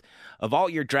maintenance of all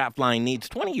your draft line needs.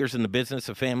 20 years in the business,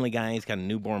 a family guy. He's got a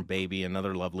newborn baby,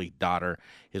 another lovely daughter,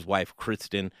 his wife,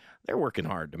 Kristen. They're working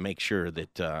hard to make sure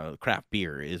that craft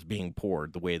beer is being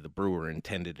poured the way the brewer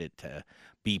intended it to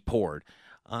be poured.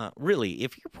 Really,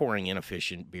 if you're pouring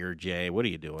inefficient beer, Jay, what are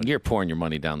you doing? You're pouring your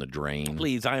money down the drain.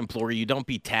 Please, I implore you, don't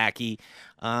be tacky.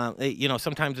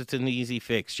 Sometimes it's an easy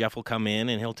fix. Jeff will come in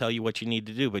and he'll tell you what you need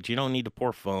to do, but you don't need to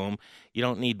pour foam. You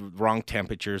don't need wrong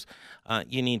temperatures.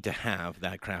 You need to have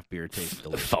that craft beer taste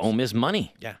delicious. Foam is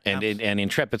money. Yeah. And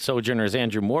Intrepid Sojourners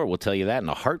Andrew Moore will tell you that in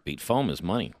a heartbeat. Foam is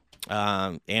money.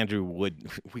 Andrew,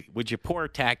 would you pour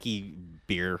tacky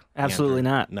beer? Absolutely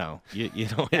Andrew? not. No, you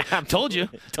don't. I told you.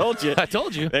 I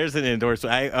told you. There's an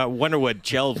endorsement. I wonder what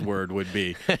Kjell's word would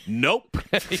be. Nope.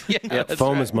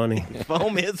 Foam is money.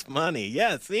 Foam is money.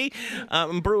 Yeah, see?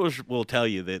 Brewers will tell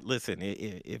you that, listen,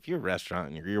 if your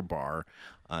restaurant or your bar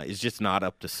is just not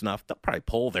up to snuff, they'll probably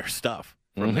pull their stuff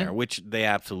from there, which they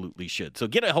absolutely should. So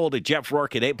get a hold of Jeff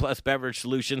Rourke at A-Plus Beverage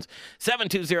Solutions,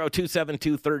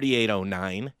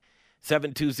 720-272-3809.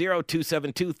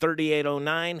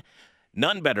 720-272-3809.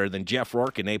 None better than Jeff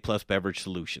Rourke and A-Plus Beverage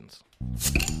Solutions.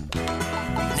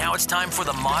 Now it's time for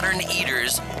the Modern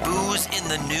Eaters Booze in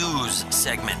the News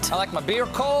segment. I like my beer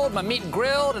cold, my meat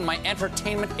grilled, and my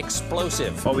entertainment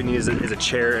explosive. All we need is a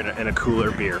chair and a cooler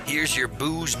beer. Here's your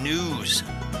booze news.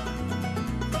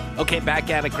 Okay, back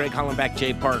at it. Craig Hollenbach,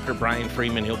 Jay Parker, Brian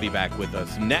Freeman. He'll be back with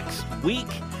us next week.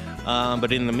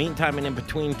 But in the meantime and in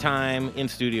between time, in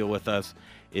studio with us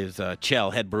is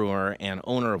Kjell, head brewer and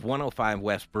owner of 105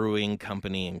 West Brewing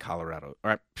Company in Colorado.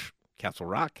 All right, Castle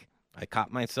Rock. I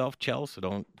caught myself, Kjell, so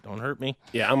don't hurt me.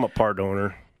 Yeah, I'm a part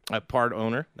owner. A part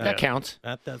owner. That counts.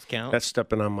 That does count. That's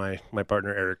stepping on my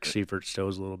partner Eric Seifert's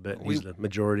toes a little bit. He's the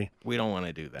majority. We don't want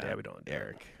to do that. Yeah, we don't.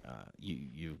 Eric,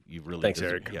 you really. Thanks,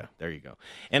 Eric. Yeah, there you go.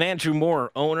 And Andrew Moore,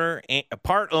 owner,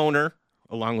 part owner,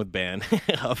 along with Ben,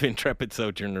 of Intrepid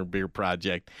Sojourner Beer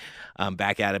Project.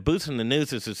 Back at it. Booze in the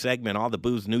News is a segment, all the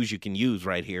booze news you can use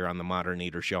right here on the Modern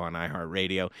Eater Show on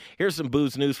iHeartRadio. Here's some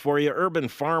booze news for you. Urban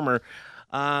Farmer.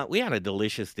 We had a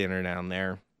delicious dinner down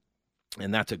there,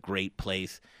 and that's a great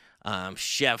place.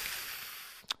 Chef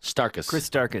Starkus. Chris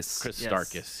Starkus. Chris Yes.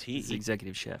 Starkus. He's the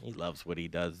executive chef. He loves what he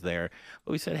does there.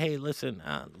 But we said, hey, listen,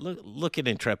 look at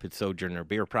Intrepid Sojourner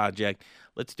Beer Project.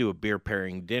 Let's do a beer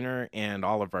pairing dinner, and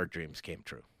all of our dreams came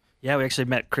true. Yeah, we actually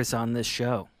met Chris on this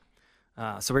show.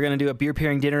 So we're going to do a beer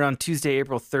pairing dinner on Tuesday,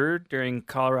 April 3rd during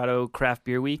Colorado Craft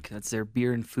Beer Week. That's their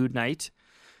beer and food night.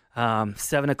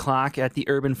 7 o'clock at the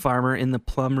Urban Farmer in the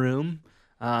Plum Room.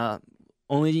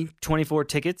 Only 24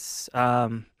 tickets,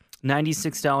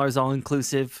 $96 all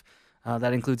inclusive.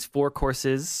 That includes 4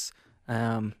 courses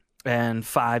and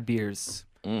 5 beers.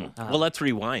 Well, let's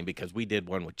rewind because we did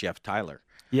one with Jeff Tyler.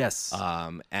 Yes.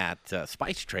 At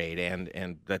Spice Trade,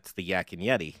 and that's the Yak and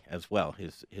Yeti as well.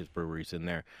 His brewery's in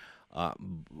there.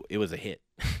 It was a hit.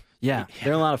 Yeah,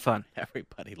 they're a lot of fun.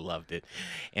 Everybody loved it.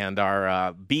 And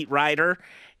our beat writer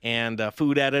and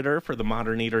food editor for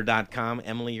themoderneater.com,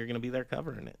 Emily, you're going to be there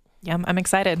covering it. Yeah, I'm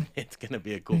excited. It's going to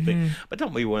be a cool thing. But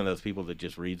don't be one of those people that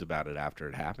just reads about it after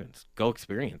it happens. Go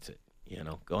experience it.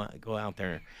 Go out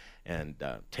there and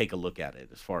take a look at it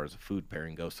as far as a food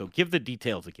pairing goes. So give the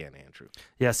details again, Andrew.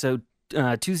 Yeah, so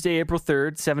Tuesday, April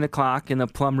 3rd, 7 o'clock in the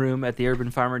Plum Room at the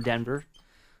Urban Farmer, Denver.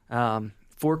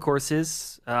 4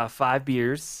 courses, 5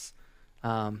 beers.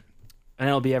 And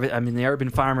it'll be the Urban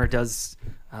Farmer does,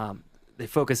 they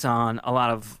focus on a lot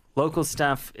of local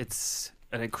stuff. It's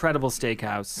an incredible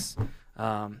steakhouse,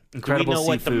 incredible Do we know seafood.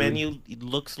 what the menu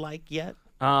looks like yet?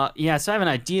 Yeah, so I have an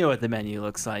idea what the menu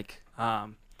looks like.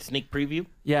 Sneak preview?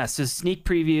 Yeah, so sneak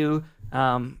preview.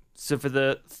 So for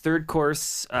the 3rd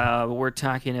course, we're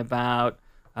talking about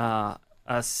a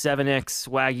 7X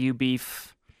Wagyu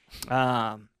beef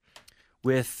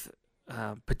with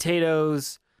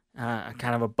potatoes,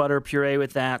 kind of a butter puree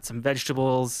with that, some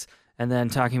vegetables, and then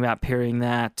talking about pairing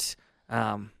that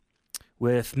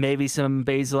with maybe some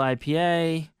basil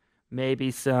IPA,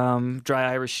 maybe some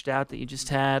dry Irish stout that you just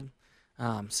had.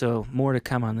 So more to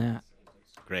come on that.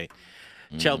 Great.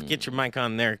 Kjell, get your mic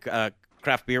on there.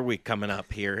 Craft Beer Week coming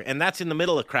up here. And that's in the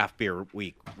middle of Craft Beer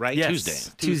Week, right?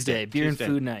 Yes, Tuesday, beer and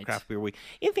food night. Craft Beer Week.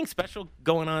 Anything special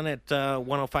going on at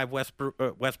 105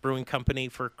 West Brewing Company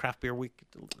for Craft Beer Week?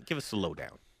 Give us a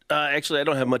lowdown. Actually, I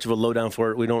don't have much of a lowdown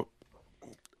for it. We don't.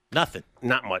 Nothing.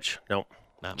 Not much. No.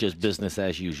 Just business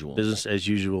as usual. Business as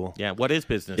usual. Yeah. What is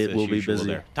business It as will be usual busy.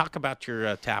 there? Talk about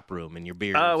your tap room and your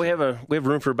beers. We have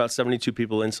room for about 72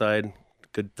 people inside.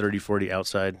 good 30, 40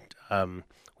 outside.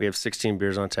 We have 16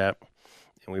 beers on tap,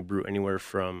 and we brew anywhere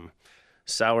from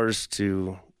sours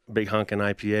to big honkin'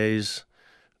 IPAs,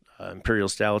 imperial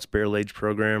stouts, barrel aged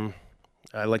program.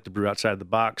 I like to brew outside the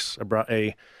box. I brought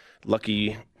a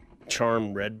Lucky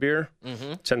Charm red beer,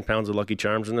 10 pounds of Lucky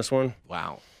Charms in this one.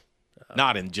 Wow.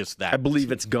 Not in just that. I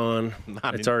believe it's gone.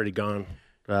 It's already gone.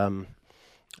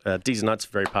 These nuts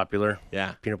very popular.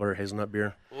 Yeah. Peanut butter hazelnut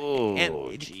beer. Oh,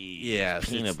 Yeah,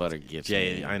 peanut butter gets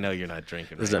Jay, me. I know you're not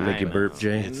drinking. Does that make you burp,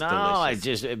 Jay? It's No,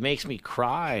 delicious. it makes me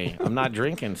cry. I'm not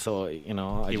drinking, so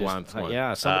He wants one.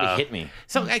 Yeah, somebody hit me.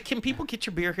 So can people get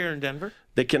your beer here in Denver?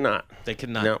 They cannot. They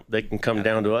cannot. No, they can come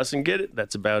down to us and get it.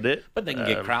 That's about it. But they can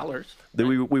get crowlers.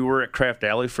 We were at Craft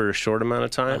Alley for a short amount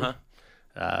of time.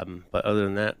 But other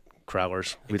than that,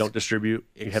 crowlers. We don't distribute.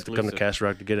 You have to come to Exclusive. Castle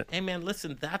Rock to get it. Hey man,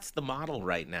 listen, that's the model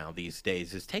right now these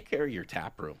days. Is take care of your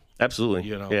tap room. Absolutely.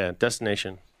 You know. Yeah,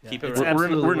 destination. Keep it. We're in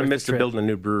absolutely the worth midst the of trip. building a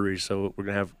new brewery, so we're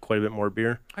gonna have quite a bit more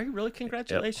beer. Are you really?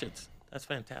 Congratulations. That's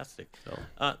fantastic.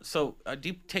 So, do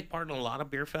you take part in a lot of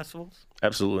beer festivals?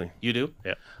 Absolutely. You do?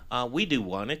 Yeah. We do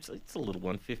one. It's a little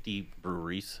one, 50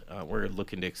 breweries. We're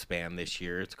looking to expand this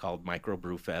year. It's called Micro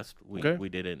Brew Fest. We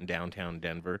did it in downtown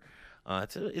Denver.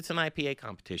 It's an IPA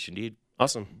competition. Do you?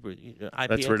 Awesome. IPA,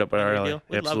 That's right up our alley.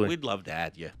 Absolutely. We'd love to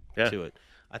add you to it.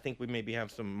 I think we maybe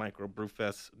have some Micro Brew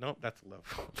Fests. No, that's love.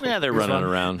 Yeah, they're There's running one.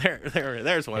 around.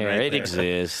 There's one Yeah, right it there.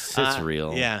 exists. It's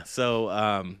real. Yeah.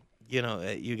 So,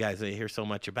 you guys hear so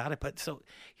much about it, but so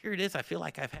here it is. I feel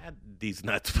like I've had these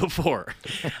nuts before.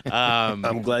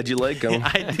 I'm glad you like them.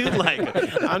 I do like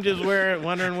them. I'm just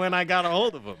wondering when I got a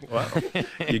hold of them. Wow.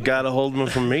 You got a hold of them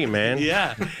from me, man.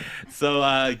 Yeah.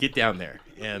 So get down there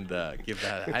and give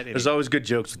that. There's always good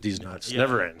jokes with these nuts.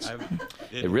 Never ends.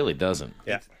 It really doesn't.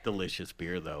 Yeah. It's delicious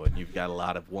beer, though, and you've got a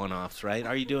lot of one-offs, right?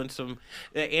 Are you doing some...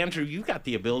 Andrew, you've got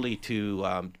the ability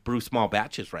to brew small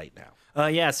batches right now.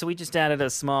 Yeah, so we just added a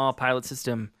small pilot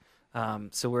system.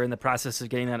 So we're in the process of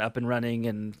getting that up and running,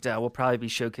 and we'll probably be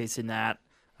showcasing that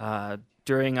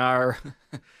during our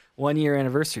 1-year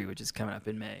anniversary, which is coming up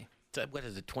in May. So what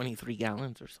is it, 23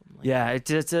 gallons or something like Yeah,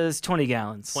 it says 20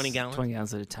 gallons. 20 gallons? 20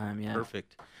 gallons at a time, yeah.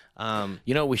 Perfect.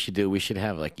 You know what we should do? We should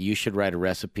have, you should write a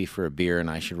recipe for a beer,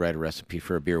 and I should write a recipe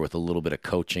for a beer with a little bit of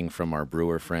coaching from our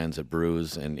brewer friends at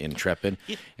Brews and Intrepid,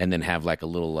 and then have a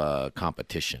little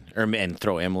competition. And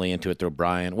throw Emily into it, throw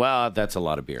Brian. Well, that's a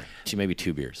lot of beer. Maybe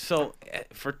 2 beers. So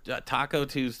for Taco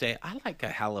Tuesday, I like a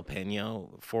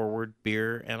jalapeno forward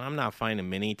beer, and I'm not finding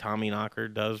many. Tommy Knocker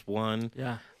does one.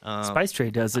 Yeah. Spice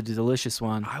Trade does a delicious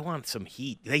one. I want some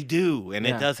heat. They do, and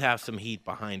Yeah. it does have some heat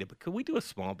behind it. But could we do a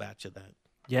small batch of that?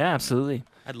 Yeah, absolutely.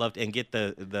 I'd love to, and get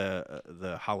the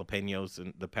jalapenos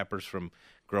and the peppers from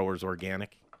Growers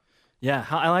Organic. Yeah,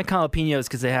 I like jalapenos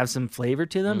because they have some flavor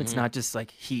to them. It's not just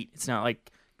like heat. It's not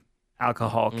like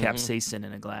alcohol capsaicin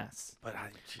in a glass. But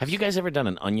Have you guys ever done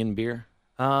an onion beer?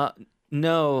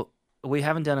 No, we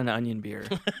haven't done an onion beer.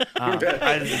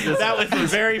 That was a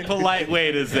very polite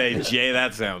way to say, Jay,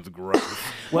 that sounds gross.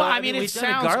 Well, I mean, it we've done a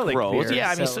sounds garlic gross. beer, Yeah,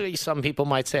 I mean, so- some people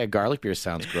might say a garlic beer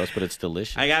sounds gross, but it's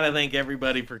delicious. I got to thank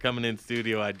everybody for coming in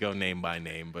studio. I'd go name by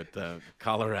name, but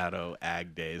Colorado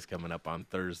Ag Day is coming up on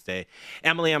Thursday.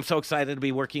 Emily, I'm so excited to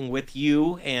be working with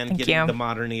you and Thank getting you.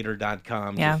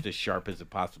 themoderneater.com Yeah. just as sharp as it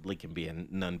possibly can be, and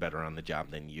none better on the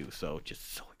job than you. So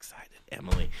just so excited,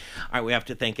 Emily. All right, we have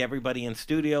to thank everybody in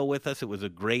studio with us. It was a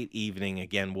great evening.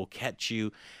 Again, we'll catch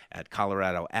you at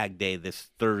Colorado Ag Day this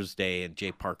Thursday. And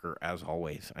Jay Parker, as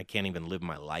always, I can't even live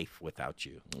my life without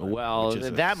you. Well, which is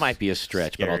a that might be a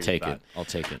stretch, but I'll scary take thought. it. I'll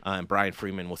take it. And Brian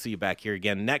Freeman, we'll see you back here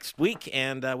again next week.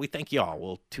 And we thank you all.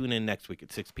 We'll tune in next week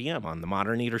at 6 p.m. on The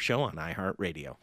Modern Eater Show on iHeartRadio.